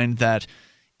will find that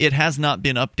it has not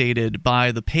been updated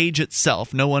by the page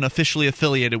itself. No one officially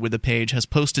affiliated with the page has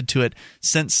posted to it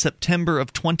since September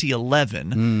of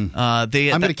 2011. I'm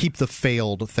going to keep the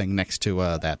failed thing next to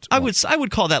that. I would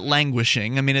call that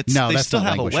languishing. I mean, they still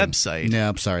have a website. No,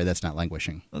 I'm sorry, that's not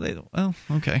languishing. Well,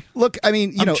 okay. Look, I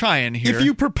mean, I'm trying here. If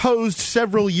you proposed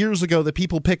several years ago that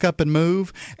people pick up and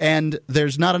move, and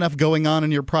there's not enough going on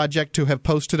in your project to have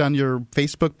posted on your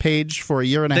Facebook page for a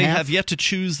year and a half, they have yet to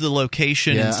choose the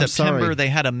location. In September, they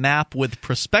had a map with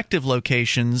prospective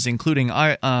locations, including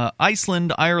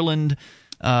Iceland, Ireland.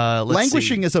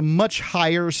 Languishing is a much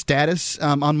higher status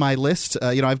on my list.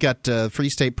 I've got Free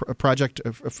State Project,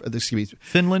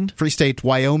 Finland, Free State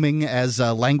Wyoming as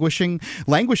languishing.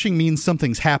 Languishing means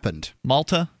something's happened.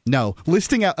 Malta? No.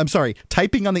 Listing out. I'm sorry.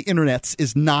 Typing on the internets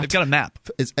is not. They've got a map.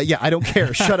 I don't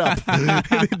care. Shut up.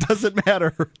 It doesn't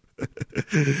matter.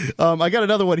 I got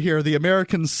another one here. The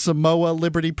American Samoa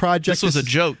Liberty Project. This was a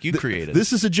joke you created.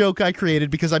 This is a joke I created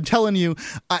because I'm telling you,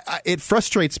 it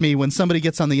frustrates me when somebody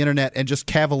gets on the internet and just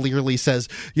cavalierly says,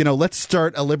 let's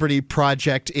start a liberty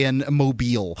project in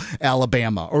Mobile,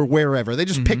 Alabama, or wherever. They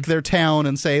just pick their town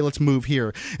and say, let's move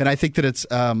here. And I think that it's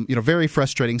very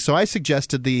frustrating. So I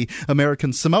suggested the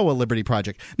American Samoa Liberty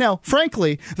Project. Now,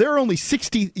 frankly, there are only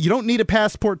 60. You don't need a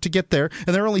passport to get there,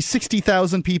 and there are only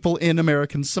 60,000 people in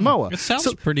American Samoa. It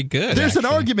sounds pretty good. There's an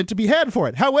argument to be had for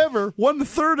it. However,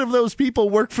 1/3 of those people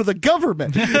work for the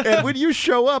government. And when you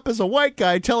show up as a white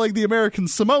guy telling the American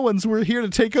Samoans, we're here to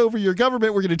take over your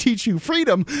government, we're going to teach you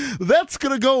freedom, that's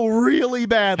going to go really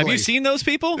badly. Have you seen those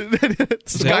people?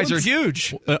 Those guys are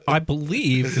huge. I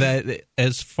believe that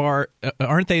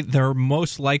aren't they? You're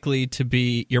most likely to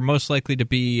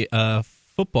be a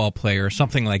football player or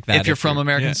something like that. If you're from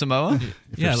American Samoa?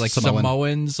 Yeah, like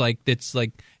Samoans, it's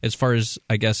like, as far as,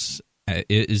 I guess,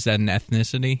 is that an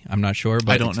ethnicity? I'm not sure.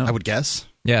 But I don't know. I would guess.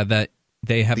 Yeah, that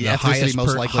they have the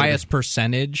highest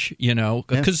percentage,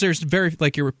 because there's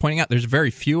like you were pointing out, there's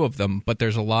very few of them, but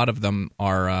there's a lot of them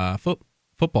are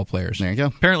football players. There you go.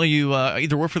 Apparently you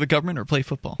either work for the government or play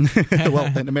football.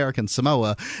 Well, in American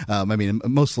Samoa,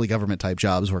 mostly government-type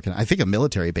jobs, working, I think a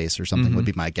military base or something would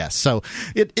be my guess. So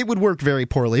it would work very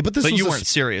poorly. But you weren't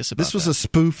serious about this. This was a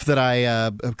spoof that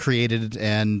I created,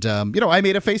 and I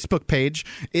made a Facebook page.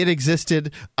 It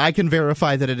existed. I can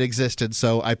verify that it existed,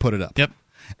 so I put it up. Yep.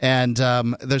 And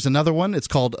there's another one. It's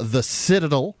called The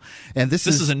Citadel. And this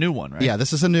is a new one, right? Yeah,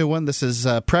 this is a new one. This is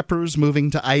preppers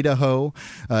moving to Idaho.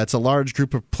 It's a large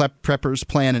group of preppers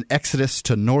plan an exodus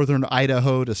to northern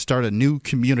Idaho to start a new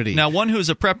community. Now, one who's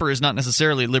a prepper is not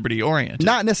necessarily liberty-oriented.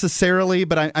 Not necessarily,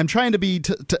 but I'm trying to be,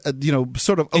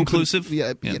 sort of inclusive?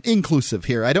 Inclusive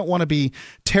here. I don't want to be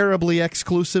terribly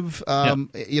exclusive,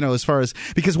 as far as,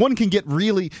 because one can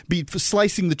be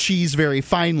slicing the cheese very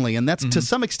finely, and that's to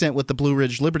some extent what the Blue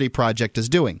Ridge Liberty Project is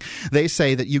doing. They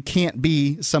say that you can't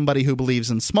be somebody who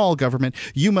believes in small government.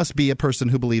 You must be a person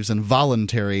who believes in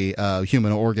voluntary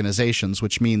human organizations,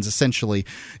 which means essentially,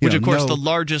 the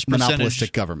largest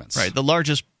monopolistic governments. Right. The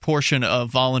largest portion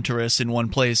of voluntarists in one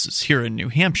place is here in New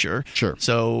Hampshire. Sure.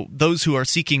 So those who are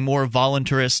seeking more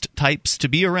voluntarist types to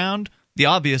be around the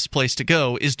obvious place to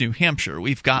go is New Hampshire.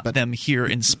 We've got them here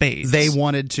in spades. They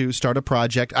wanted to start a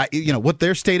project. What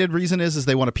their stated reason is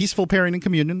they want a peaceful parenting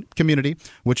community,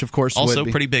 which of course also would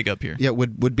be pretty big up here. Yeah,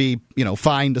 would be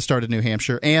fine to start in New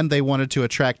Hampshire, and they wanted to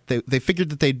attract. They figured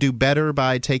that they'd do better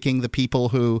by taking the people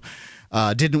who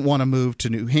didn't want to move to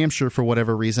New Hampshire for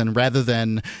whatever reason, rather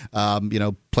than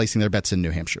placing their bets in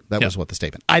New Hampshire. That was what the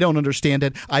statement. I don't understand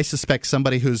it. I suspect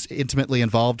somebody who's intimately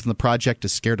involved in the project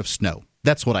is scared of snow.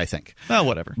 That's what I think. Well,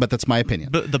 whatever. But that's my opinion.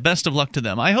 But the best of luck to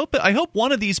them. I hope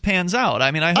one of these pans out.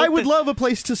 I mean, I would love a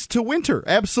place to winter.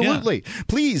 Absolutely. Yeah.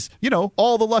 Please,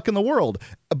 all the luck in the world.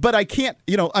 But I can't,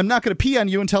 I'm not going to pee on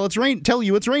you until tell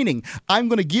you it's raining. I'm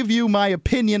going to give you my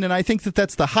opinion, and I think that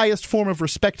that's the highest form of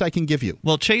respect I can give you.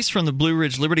 Well, Chase from the Blue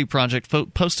Ridge Liberty Project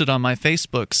posted on my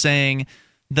Facebook saying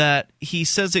that he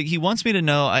says that he wants me to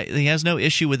know he has no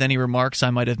issue with any remarks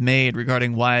I might have made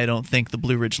regarding why I don't think the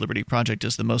Blue Ridge Liberty Project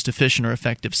is the most efficient or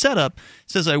effective setup.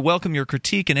 He says, I welcome your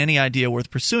critique, and any idea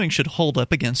worth pursuing should hold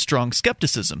up against strong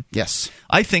skepticism. Yes.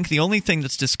 I think the only thing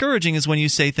that's discouraging is when you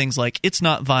say things like, it's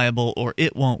not viable or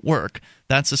it won't work.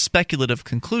 That's a speculative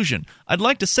conclusion. I'd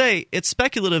like to say it's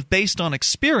speculative based on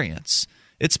experience.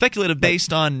 It's speculative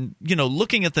based on,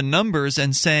 looking at the numbers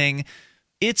and saying,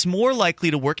 it's more likely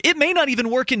to work. It may not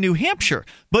even work in New Hampshire,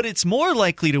 but it's more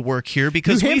likely to work here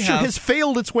because New Hampshire has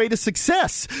failed its way to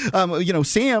success.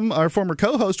 Sam, our former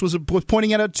co-host, was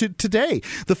pointing it out today.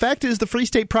 The fact is the Free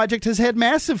State Project has had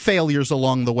massive failures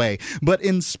along the way, but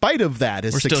in spite of that,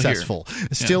 is successful.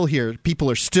 Still here.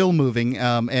 People are still moving,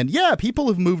 and people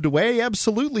have moved away.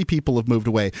 Absolutely, people have moved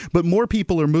away, but more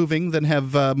people are moving than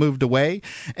have moved away.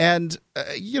 And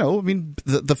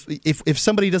if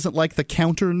somebody doesn't like the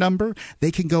counter number,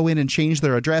 they can go in and change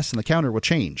their address, and the counter will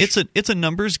change. It's a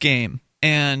numbers game,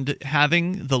 and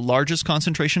having the largest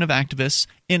concentration of activists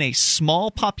in a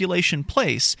small population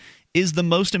place is the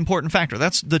most important factor.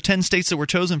 That's the 10 states that were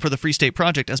chosen for the Free State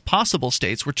Project as possible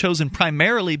states were chosen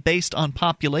primarily based on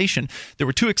population. There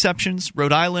were two exceptions.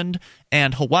 Rhode Island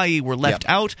and Hawaii were left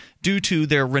out due to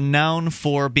their renown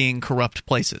for being corrupt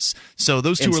places. So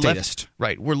those two were left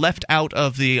out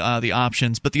of the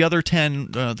options. But the other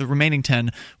 10, the remaining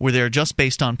 10, were there just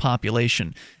based on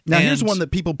population. Now, here's one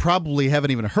that people probably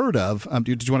haven't even heard of.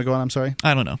 Did you want to go on? I'm sorry.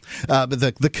 I don't know.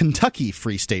 The Kentucky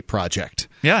Free State Project.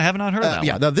 Yeah, I have not heard of that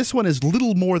one. Now this one is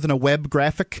little more than a web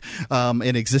graphic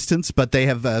in existence, but they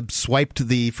have swiped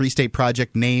the Free State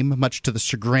Project name, much to the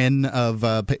chagrin of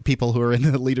people who are in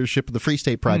the leadership of the Free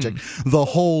State Project, the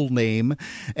whole name.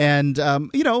 And,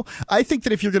 I think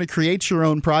that if you're going to create your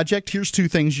own project, here's two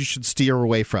things you should steer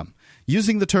away from.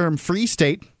 Using the term Free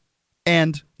State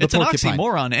and the It's an porcupine.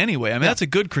 oxymoron anyway. I mean, that's a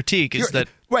good critique.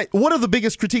 Right. One of the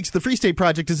biggest critiques of the Free State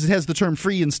Project is it has the term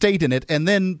free and state in it, and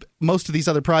then most of these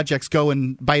other projects go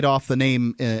and bite off the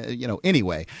name,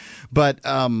 anyway. But,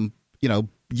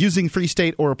 using Free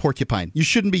State or a porcupine. You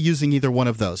shouldn't be using either one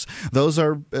of those. Those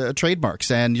are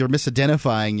trademarks, and you're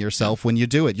misidentifying yourself when you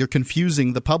do it. You're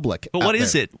confusing the public. But what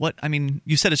is it?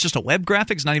 You said it's just a web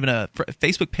graphic? It's not even a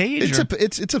Facebook page?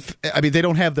 They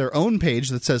don't have their own page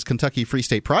that says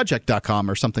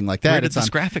KentuckyFreeStateProject.com or something like that. Where did it's this on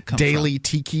graphic come from?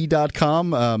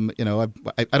 DailyTiki.com. I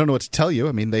don't know what to tell you.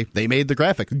 I mean, they made the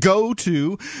graphic. Go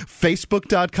to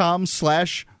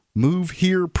Facebook.com/Move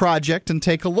Here Project and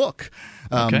take a look.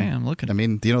 Okay, I'm looking. I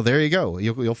mean, there you go.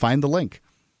 You'll find the link.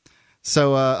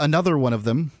 So another one of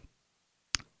them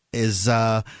is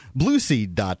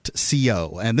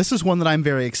blueseed.co, and this is one that I'm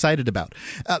very excited about.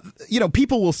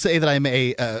 People will say that I'm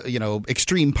a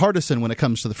extreme partisan when it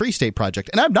comes to the Free State Project,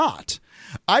 and I'm not.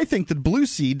 I think that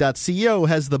blueseed.co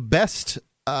has the best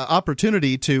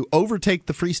opportunity to overtake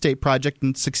the Free State Project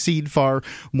and succeed far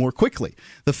more quickly.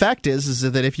 The fact is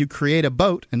that if you create a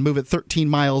boat and move it 13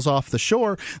 miles off the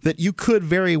shore, that you could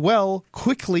very well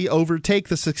quickly overtake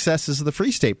the successes of the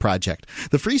Free State Project.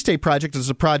 The Free State Project is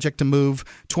a project to move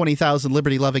 20,000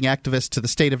 liberty-loving activists to the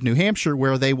state of New Hampshire,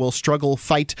 where they will struggle,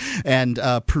 fight, and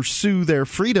pursue their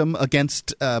freedom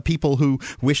against people who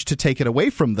wish to take it away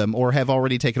from them or have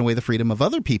already taken away the freedom of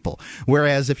other people.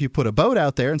 Whereas if you put a boat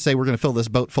out there and say, we're going to fill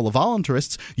this boat full of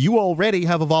voluntarists, you already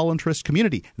have a voluntarist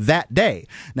community that day.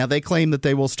 Now, they claim that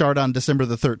they will start on December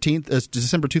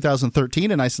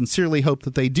 2013, and I sincerely hope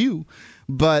that they do.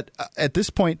 But at this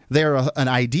point, they're an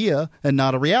idea and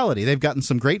not a reality. They've gotten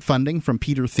some great funding from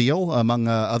Peter Thiel, among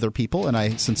other people, and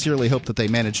I sincerely hope that they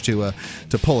manage to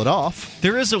pull it off.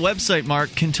 There is a website,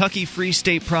 Mark,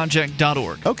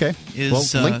 KentuckyFreeStateProject.org. Okay.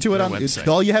 Link to it on website.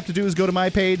 All you have to do is go to my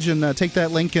page and take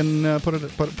that link and put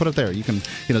it there. You can,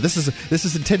 this is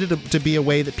intended to be a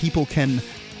way that people can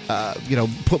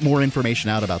put more information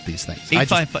out about these things.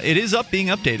 It is being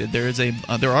updated.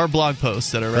 There are blog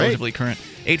posts that are relatively current.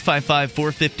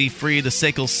 855-450-FREE, the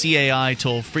SACL CAI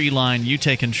toll-free line. You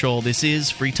take control. This is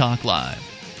Free Talk Live.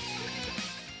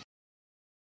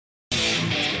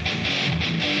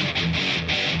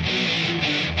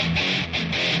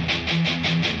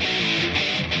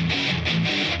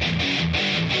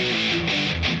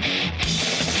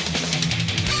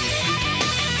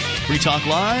 Free Talk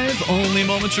Live, only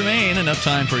moments remain. Enough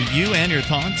time for you and your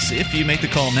thoughts if you make the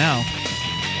call now.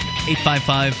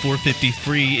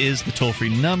 855-450-FREE is the toll-free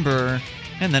number,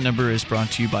 and that number is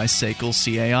brought to you by SACL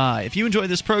CAI. If you enjoy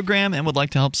this program and would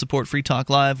like to help support Free Talk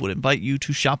Live, would invite you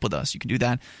to shop with us. You can do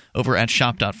that over at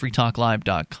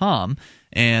shop.freetalklive.com.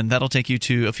 And that'll take you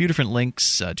to a few different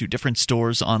links to different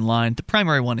stores online. The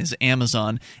primary one is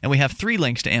Amazon, and we have 3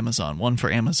 links to Amazon. One for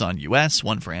Amazon US,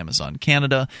 one for Amazon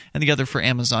Canada, and the other for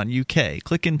Amazon UK.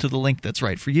 Click into the link that's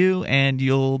right for you, and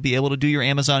you'll be able to do your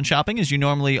Amazon shopping as you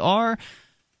normally are,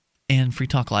 and Free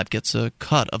Talk Live gets a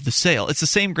cut of the sale. It's the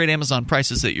same great Amazon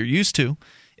prices that you're used to.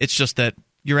 It's just that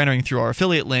you're entering through our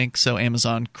affiliate link, so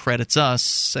Amazon credits us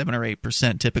 7 or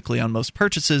 8% typically on most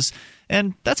purchases,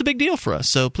 and that's a big deal for us.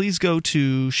 So please go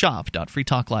to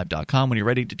shop.freetalklive.com when you're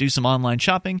ready to do some online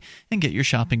shopping and get your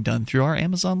shopping done through our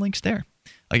Amazon links there.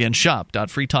 Again,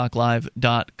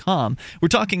 shop.freetalklive.com. We're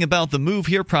talking about the Move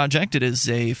Here project. It is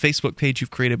a Facebook page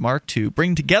you've created, Mark, to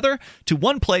bring together to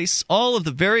one place all of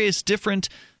the various different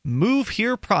Move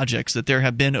Here projects that there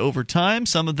have been over time.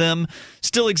 Some of them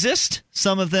still exist,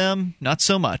 some of them not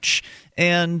so much.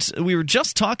 And we were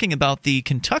just talking about the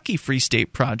Kentucky Free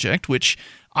State Project, which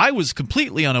I was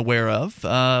completely unaware of.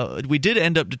 We did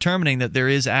end up determining that there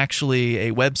is actually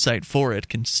a website for it,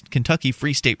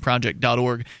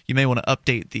 KentuckyFreeStateProject.org. You may want to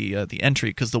update the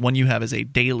entry because the one you have is a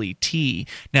daily T.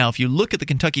 Now, if you look at the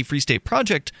Kentucky Free State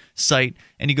Project site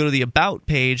and you go to the About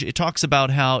page, it talks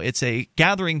about how it's a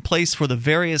gathering place for the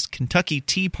various Kentucky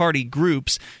Tea Party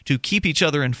groups to keep each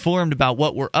other informed about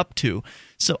what we're up to.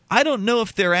 So I don't know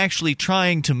if they're actually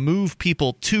trying to move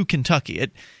people to Kentucky.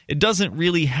 It doesn't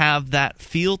really have that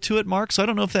feel to it, Mark. So I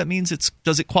don't know if that means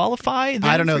does it qualify?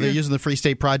 I don't know. They're using the Free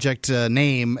State Project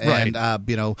name, and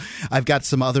right. I've got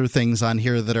some other things on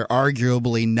here that are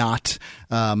arguably not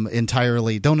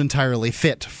don't entirely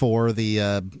fit for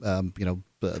the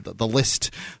list.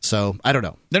 So I don't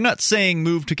know. They're not saying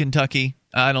move to Kentucky.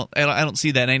 I don't see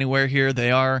that anywhere here.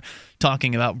 They are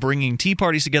talking about bringing Tea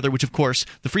Parties together, which, of course,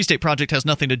 the Free State Project has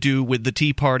nothing to do with the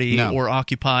Tea Party or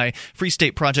Occupy. Free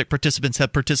State Project participants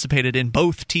have participated in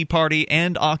both Tea Party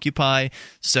and Occupy.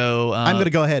 So I'm going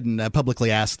to go ahead and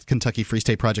publicly ask Kentucky Free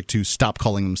State Project to stop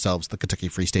calling themselves the Kentucky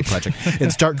Free State Project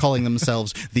and start calling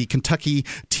themselves the Kentucky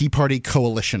Tea Party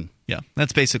Coalition. Yeah,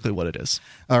 that's basically what it is.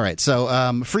 All right,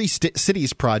 so Free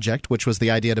Cities Project, which was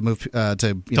the idea to move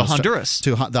to Honduras,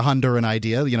 the Honduran idea.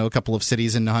 A couple of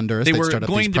cities in Honduras. They were start up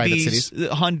going these private to be. Cities.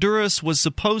 Honduras was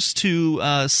supposed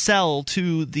to sell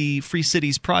to the Free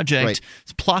Cities Project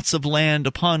plots of land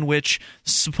upon which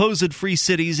supposed free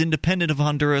cities, independent of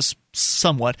Honduras,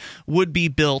 somewhat, would be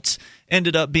built.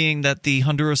 Ended up being that the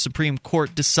Honduras Supreme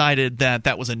Court decided that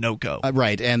that was a no-go.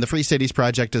 Right, and the Free Cities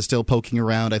Project is still poking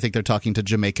around. I think they're talking to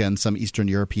Jamaica and some Eastern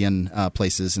European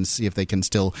places and see if they can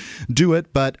still do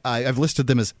it, but I've listed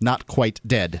them as not quite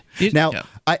dead.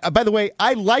 By the way,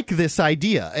 I like this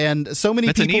idea, and so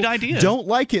many people don't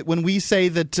like it when we say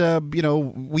that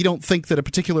we don't think that a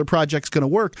particular project's going to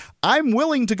work. I'm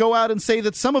willing to go out and say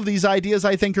that some of these ideas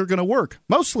I think are going to work.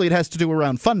 Mostly it has to do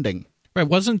around funding. Right,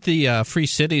 wasn't the Free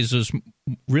Cities was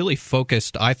really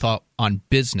focused, I thought, on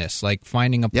business, like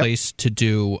finding a place to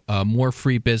do more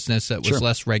free business that was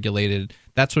less regulated.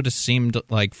 That's what it seemed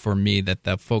like for me that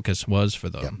the focus was for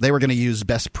them. Yeah. They were going to use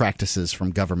best practices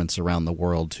from governments around the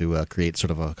world to create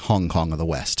sort of a Hong Kong of the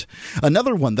West.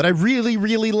 Another one that I really,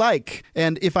 really like,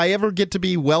 and if I ever get to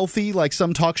be wealthy like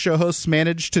some talk show hosts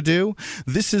manage to do,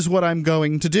 this is what I'm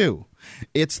going to do.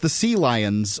 It's the Sea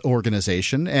Lions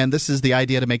organization, and this is the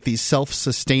idea to make these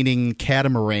self-sustaining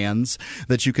catamarans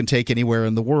that you can take anywhere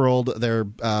in the world. They're,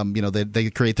 they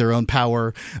create their own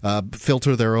power,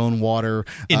 filter their own water.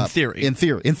 In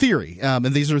theory, and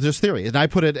these are just theory. And I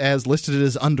put it as listed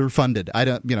as underfunded. I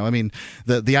don't,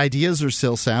 the ideas are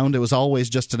still sound. It was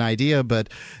always just an idea, but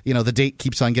the date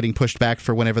keeps on getting pushed back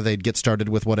for whenever they'd get started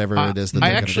with whatever it is that they're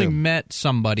going to do. I actually met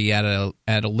somebody at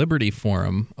a Liberty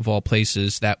Forum of all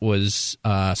places that was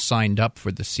was signed up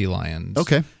for the Sea Lions.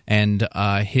 Okay. And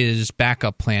his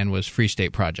backup plan was Free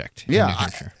State Project in New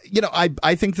Hampshire.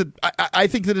 I think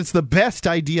that it's the best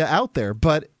idea out there,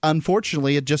 but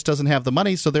unfortunately, it just doesn't have the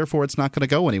money, so therefore, it's not going to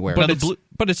go anywhere.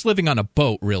 But it's living on a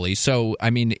boat, really. So, I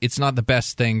mean, it's not the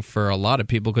best thing for a lot of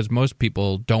people because most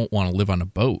people don't want to live on a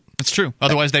boat. That's true.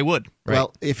 Otherwise, they would. Right?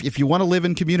 Well, if you want to live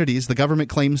in communities, the government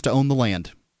claims to own the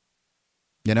land.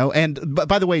 And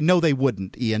by the way, no, they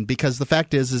wouldn't, Ian, because the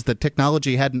fact is that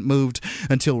technology hadn't moved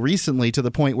until recently to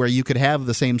the point where you could have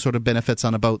the same sort of benefits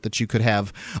on a boat that you could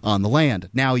have on the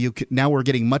land. Now we're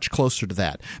getting much closer to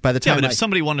that. By the time but if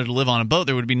somebody wanted to live on a boat,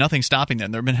 there would be nothing stopping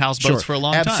them. There have been houseboats for a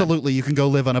long time. Absolutely, you can go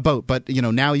live on a boat, but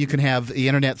now you can have the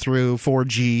internet through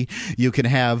 4G. You can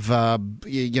have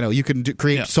you can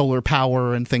create solar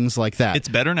power and things like that. It's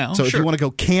better now. So if you want to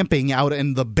go camping out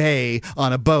in the bay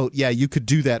on a boat, you could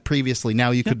do that previously.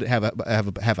 Now you could have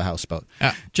a houseboat.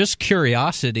 Just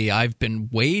curiosity. I've been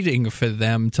waiting for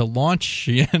them to launch,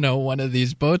 one of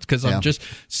these boats because I'm just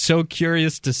so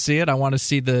curious to see it. I want to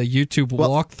see the YouTube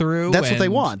walkthrough. That's what they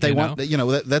want. They want,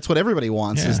 that's what everybody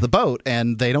wants is the boat,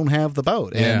 and they don't have the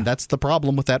boat, and that's the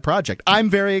problem with that project. I'm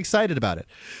very excited about it.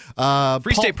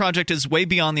 Free State Project is way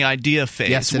beyond the idea phase.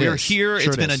 Yes, We're here.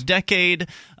 It's been a decade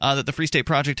that the Free State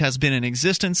Project has been in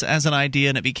existence as an idea,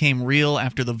 and it became real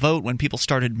after the vote when people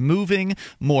started moving.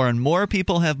 More and more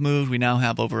people have moved. We now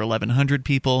have over 1,100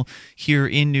 people here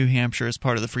in New Hampshire as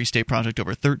part of the Free State Project.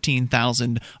 Over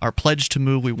 13,000 are pledged to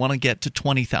move. We want to get to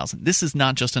 20,000. This is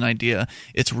not just an idea.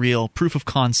 It's real. Proof of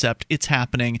concept. It's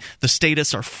happening. The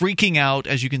statists are freaking out,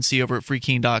 as you can see over at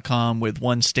freekeene.com, with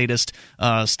one statist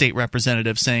state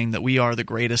representative saying that we are the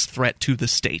greatest threat to the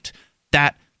state.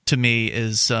 That, to me,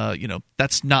 is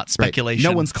that's not speculation.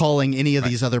 Right. No one's calling any of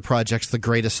these other projects the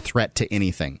greatest threat to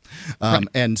anything.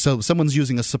 And so someone's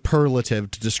using a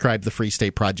superlative to describe the Free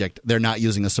State Project. They're not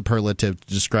using a superlative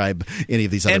to describe any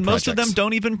of these other projects. And most of them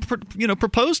don't even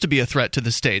propose to be a threat to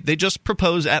the state. They just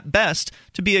propose at best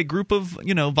to be a group of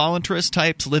voluntarist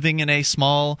types living in a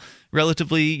small,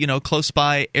 relatively close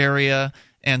by area.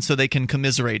 And so they can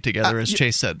commiserate together, as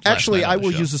Chase said. Actually, I will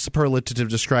use a superlative to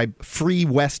describe Free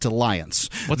West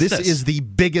Alliance. This is the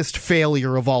biggest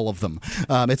failure of all of them.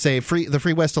 The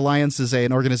Free West Alliance is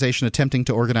an organization attempting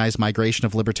to organize migration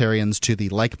of libertarians to the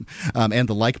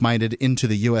like-minded into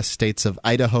the U.S. states of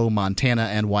Idaho, Montana,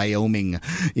 and Wyoming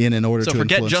in order to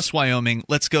forget influence. Just Wyoming.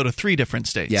 Let's go to 3 different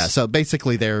states. Yeah. So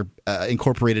basically, they're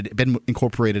been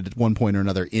incorporated at one point or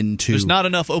another into. There's not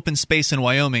enough open space in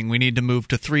Wyoming. We need to move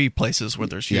to 3 places where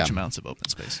there's huge amounts of open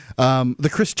space. The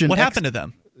Christian. What happened to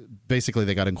them? Basically,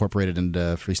 they got incorporated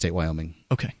into Free State Wyoming.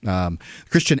 Okay.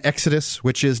 Christian Exodus,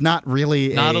 which is not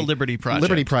really a liberty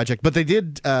project. But they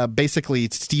did basically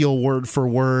steal word for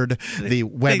word the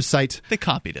website. They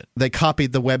copied it. They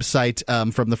copied the website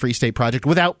from the Free State Project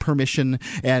without permission.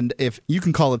 And if you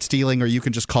can call it stealing, or you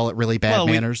can just call it really bad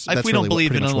manners. That's we don't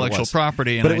believe in intellectual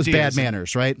property, but it was bad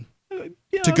manners, right?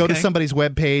 To go to somebody's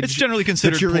webpage, it's generally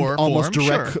considered that you're poor in almost form,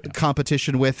 direct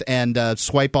competition with, and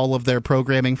swipe all of their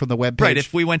programming from the webpage. Right.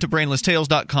 If we went to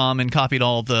brainlesstales.com and copied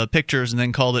all the pictures and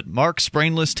then called it Mark's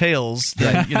Brainless Tales,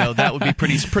 then that would be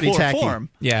pretty poor tacky form.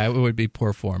 Yeah, it would be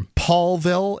poor form.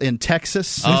 Paulville in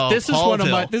Texas. This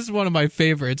is one of my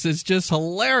favorites. It's just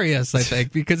hilarious, I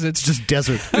think, because it's just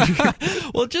desert.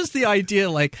 Well, just the idea,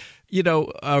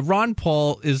 Ron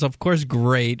Paul is of course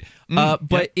great,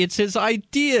 but it's his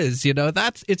ideas.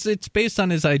 It's based on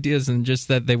his ideas, and just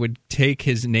that they would take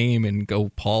his name and go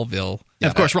Paulville. Yeah,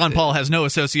 of course, Ron Paul has no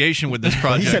association with this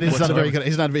project. He said it's not very good.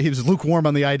 He was lukewarm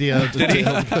on the idea.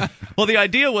 Well, the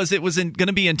idea was it was going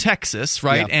to be in Texas,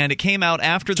 right? Yeah. And it came out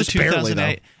after the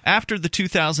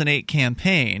 2008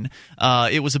 campaign.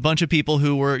 It was a bunch of people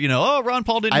who were, Ron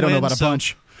Paul didn't win. I don't know about a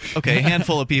bunch. Okay, a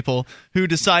handful of people who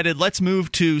decided, let's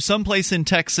move to someplace in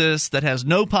Texas that has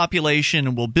no population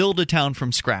and we'll build a town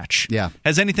from scratch. Yeah.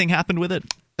 Has anything happened with it?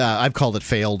 I've called it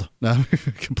failed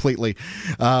completely.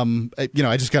 I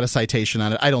just got a citation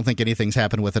on it. I don't think anything's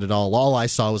happened with it at all. All I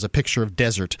saw was a picture of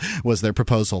desert was their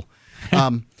proposal.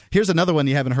 Here's another one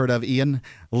you haven't heard of, Ian.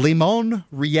 Limon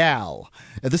Real.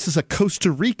 This is a Costa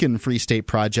Rican Free State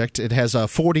project. It has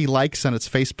 40 likes on its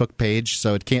Facebook page,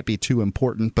 so it can't be too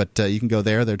important, but you can go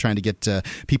there. They're trying to get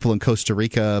people in Costa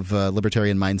Rica of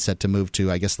libertarian mindset to move to,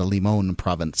 I guess, the Limon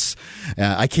province.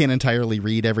 I can't entirely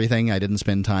read everything. I didn't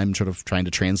spend time sort of trying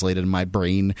to translate it in my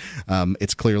brain.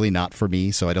 It's clearly not for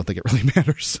me, so I don't think it really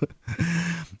matters.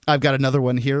 I've got another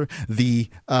one here. The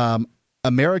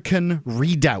American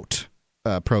Redoubt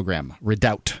program,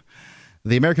 Redoubt.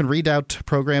 The American Redoubt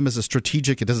program is a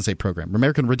strategic, it doesn't say program,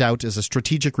 American Redoubt is a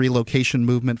strategic relocation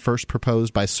movement first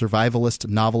proposed by survivalist,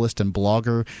 novelist, and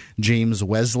blogger James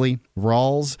Wesley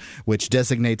Rawls, which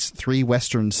designates 3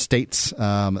 Western states,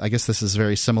 I guess this is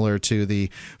very similar to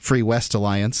the Free West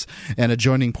Alliance, and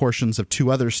adjoining portions of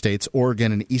 2 other states,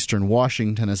 Oregon and eastern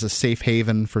Washington, as a safe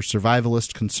haven for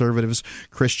survivalist, conservatives,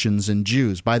 Christians, and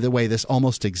Jews. By the way, this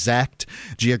almost exact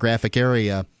geographic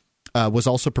area was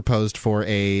also proposed for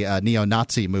a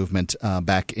neo-Nazi movement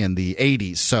back in the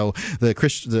 80s. So the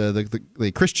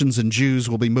Christians and Jews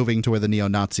will be moving to where the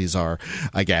neo-Nazis are,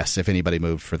 I guess, if anybody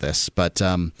moved for this. But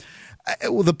the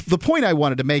point I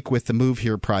wanted to make with the Move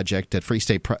Here project at at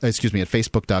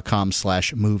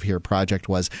Facebook.com/Move Here project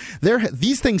was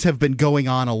these things have been going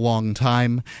on a long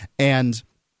time, and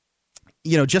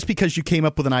just because you came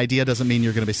up with an idea doesn't mean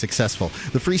you're going to be successful.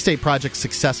 The Free State Project's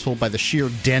successful by the sheer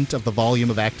dent of the volume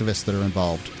of activists that are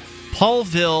involved.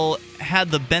 Paulville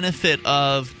had the benefit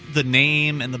of the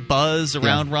name and the buzz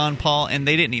around Ron Paul, and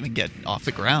they didn't even get off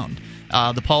the ground.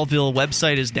 The Paulville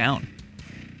website is down.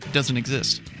 It doesn't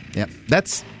exist. Yeah,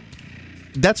 that's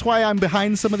why I'm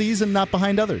behind some of these and not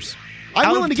behind others.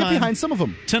 I'm willing to get behind some of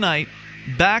them. Tonight,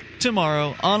 back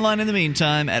tomorrow, online in the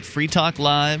meantime at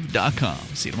freetalklive.com.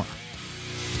 See you tomorrow.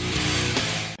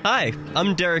 Hi,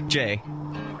 I'm Derek J.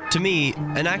 To me,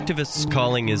 an activist's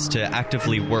calling is to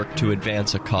actively work to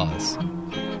advance a cause.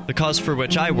 The cause for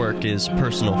which I work is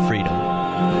personal freedom.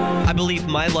 I believe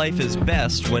my life is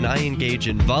best when I engage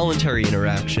in voluntary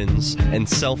interactions and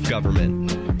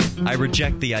self-government. I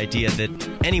reject the idea that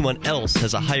anyone else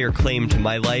has a higher claim to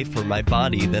my life or my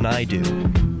body than I do.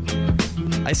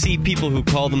 I see people who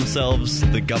call themselves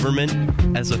the government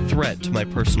as a threat to my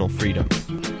personal freedom.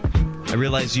 I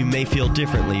realize you may feel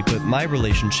differently, but my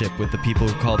relationship with the people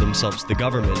who call themselves the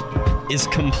government is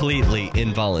completely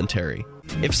involuntary.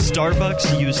 If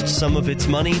Starbucks used some of its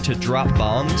money to drop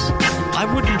bombs, I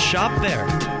wouldn't shop there.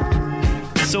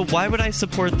 So why would I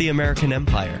support the American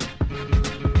empire?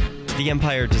 The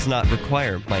empire does not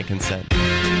require my consent.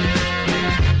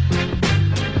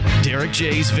 Derek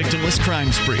J's Victimless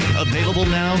Crime Spree. Available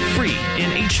now, free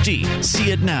in HD.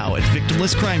 See it now at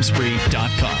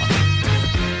victimlesscrimespree.com.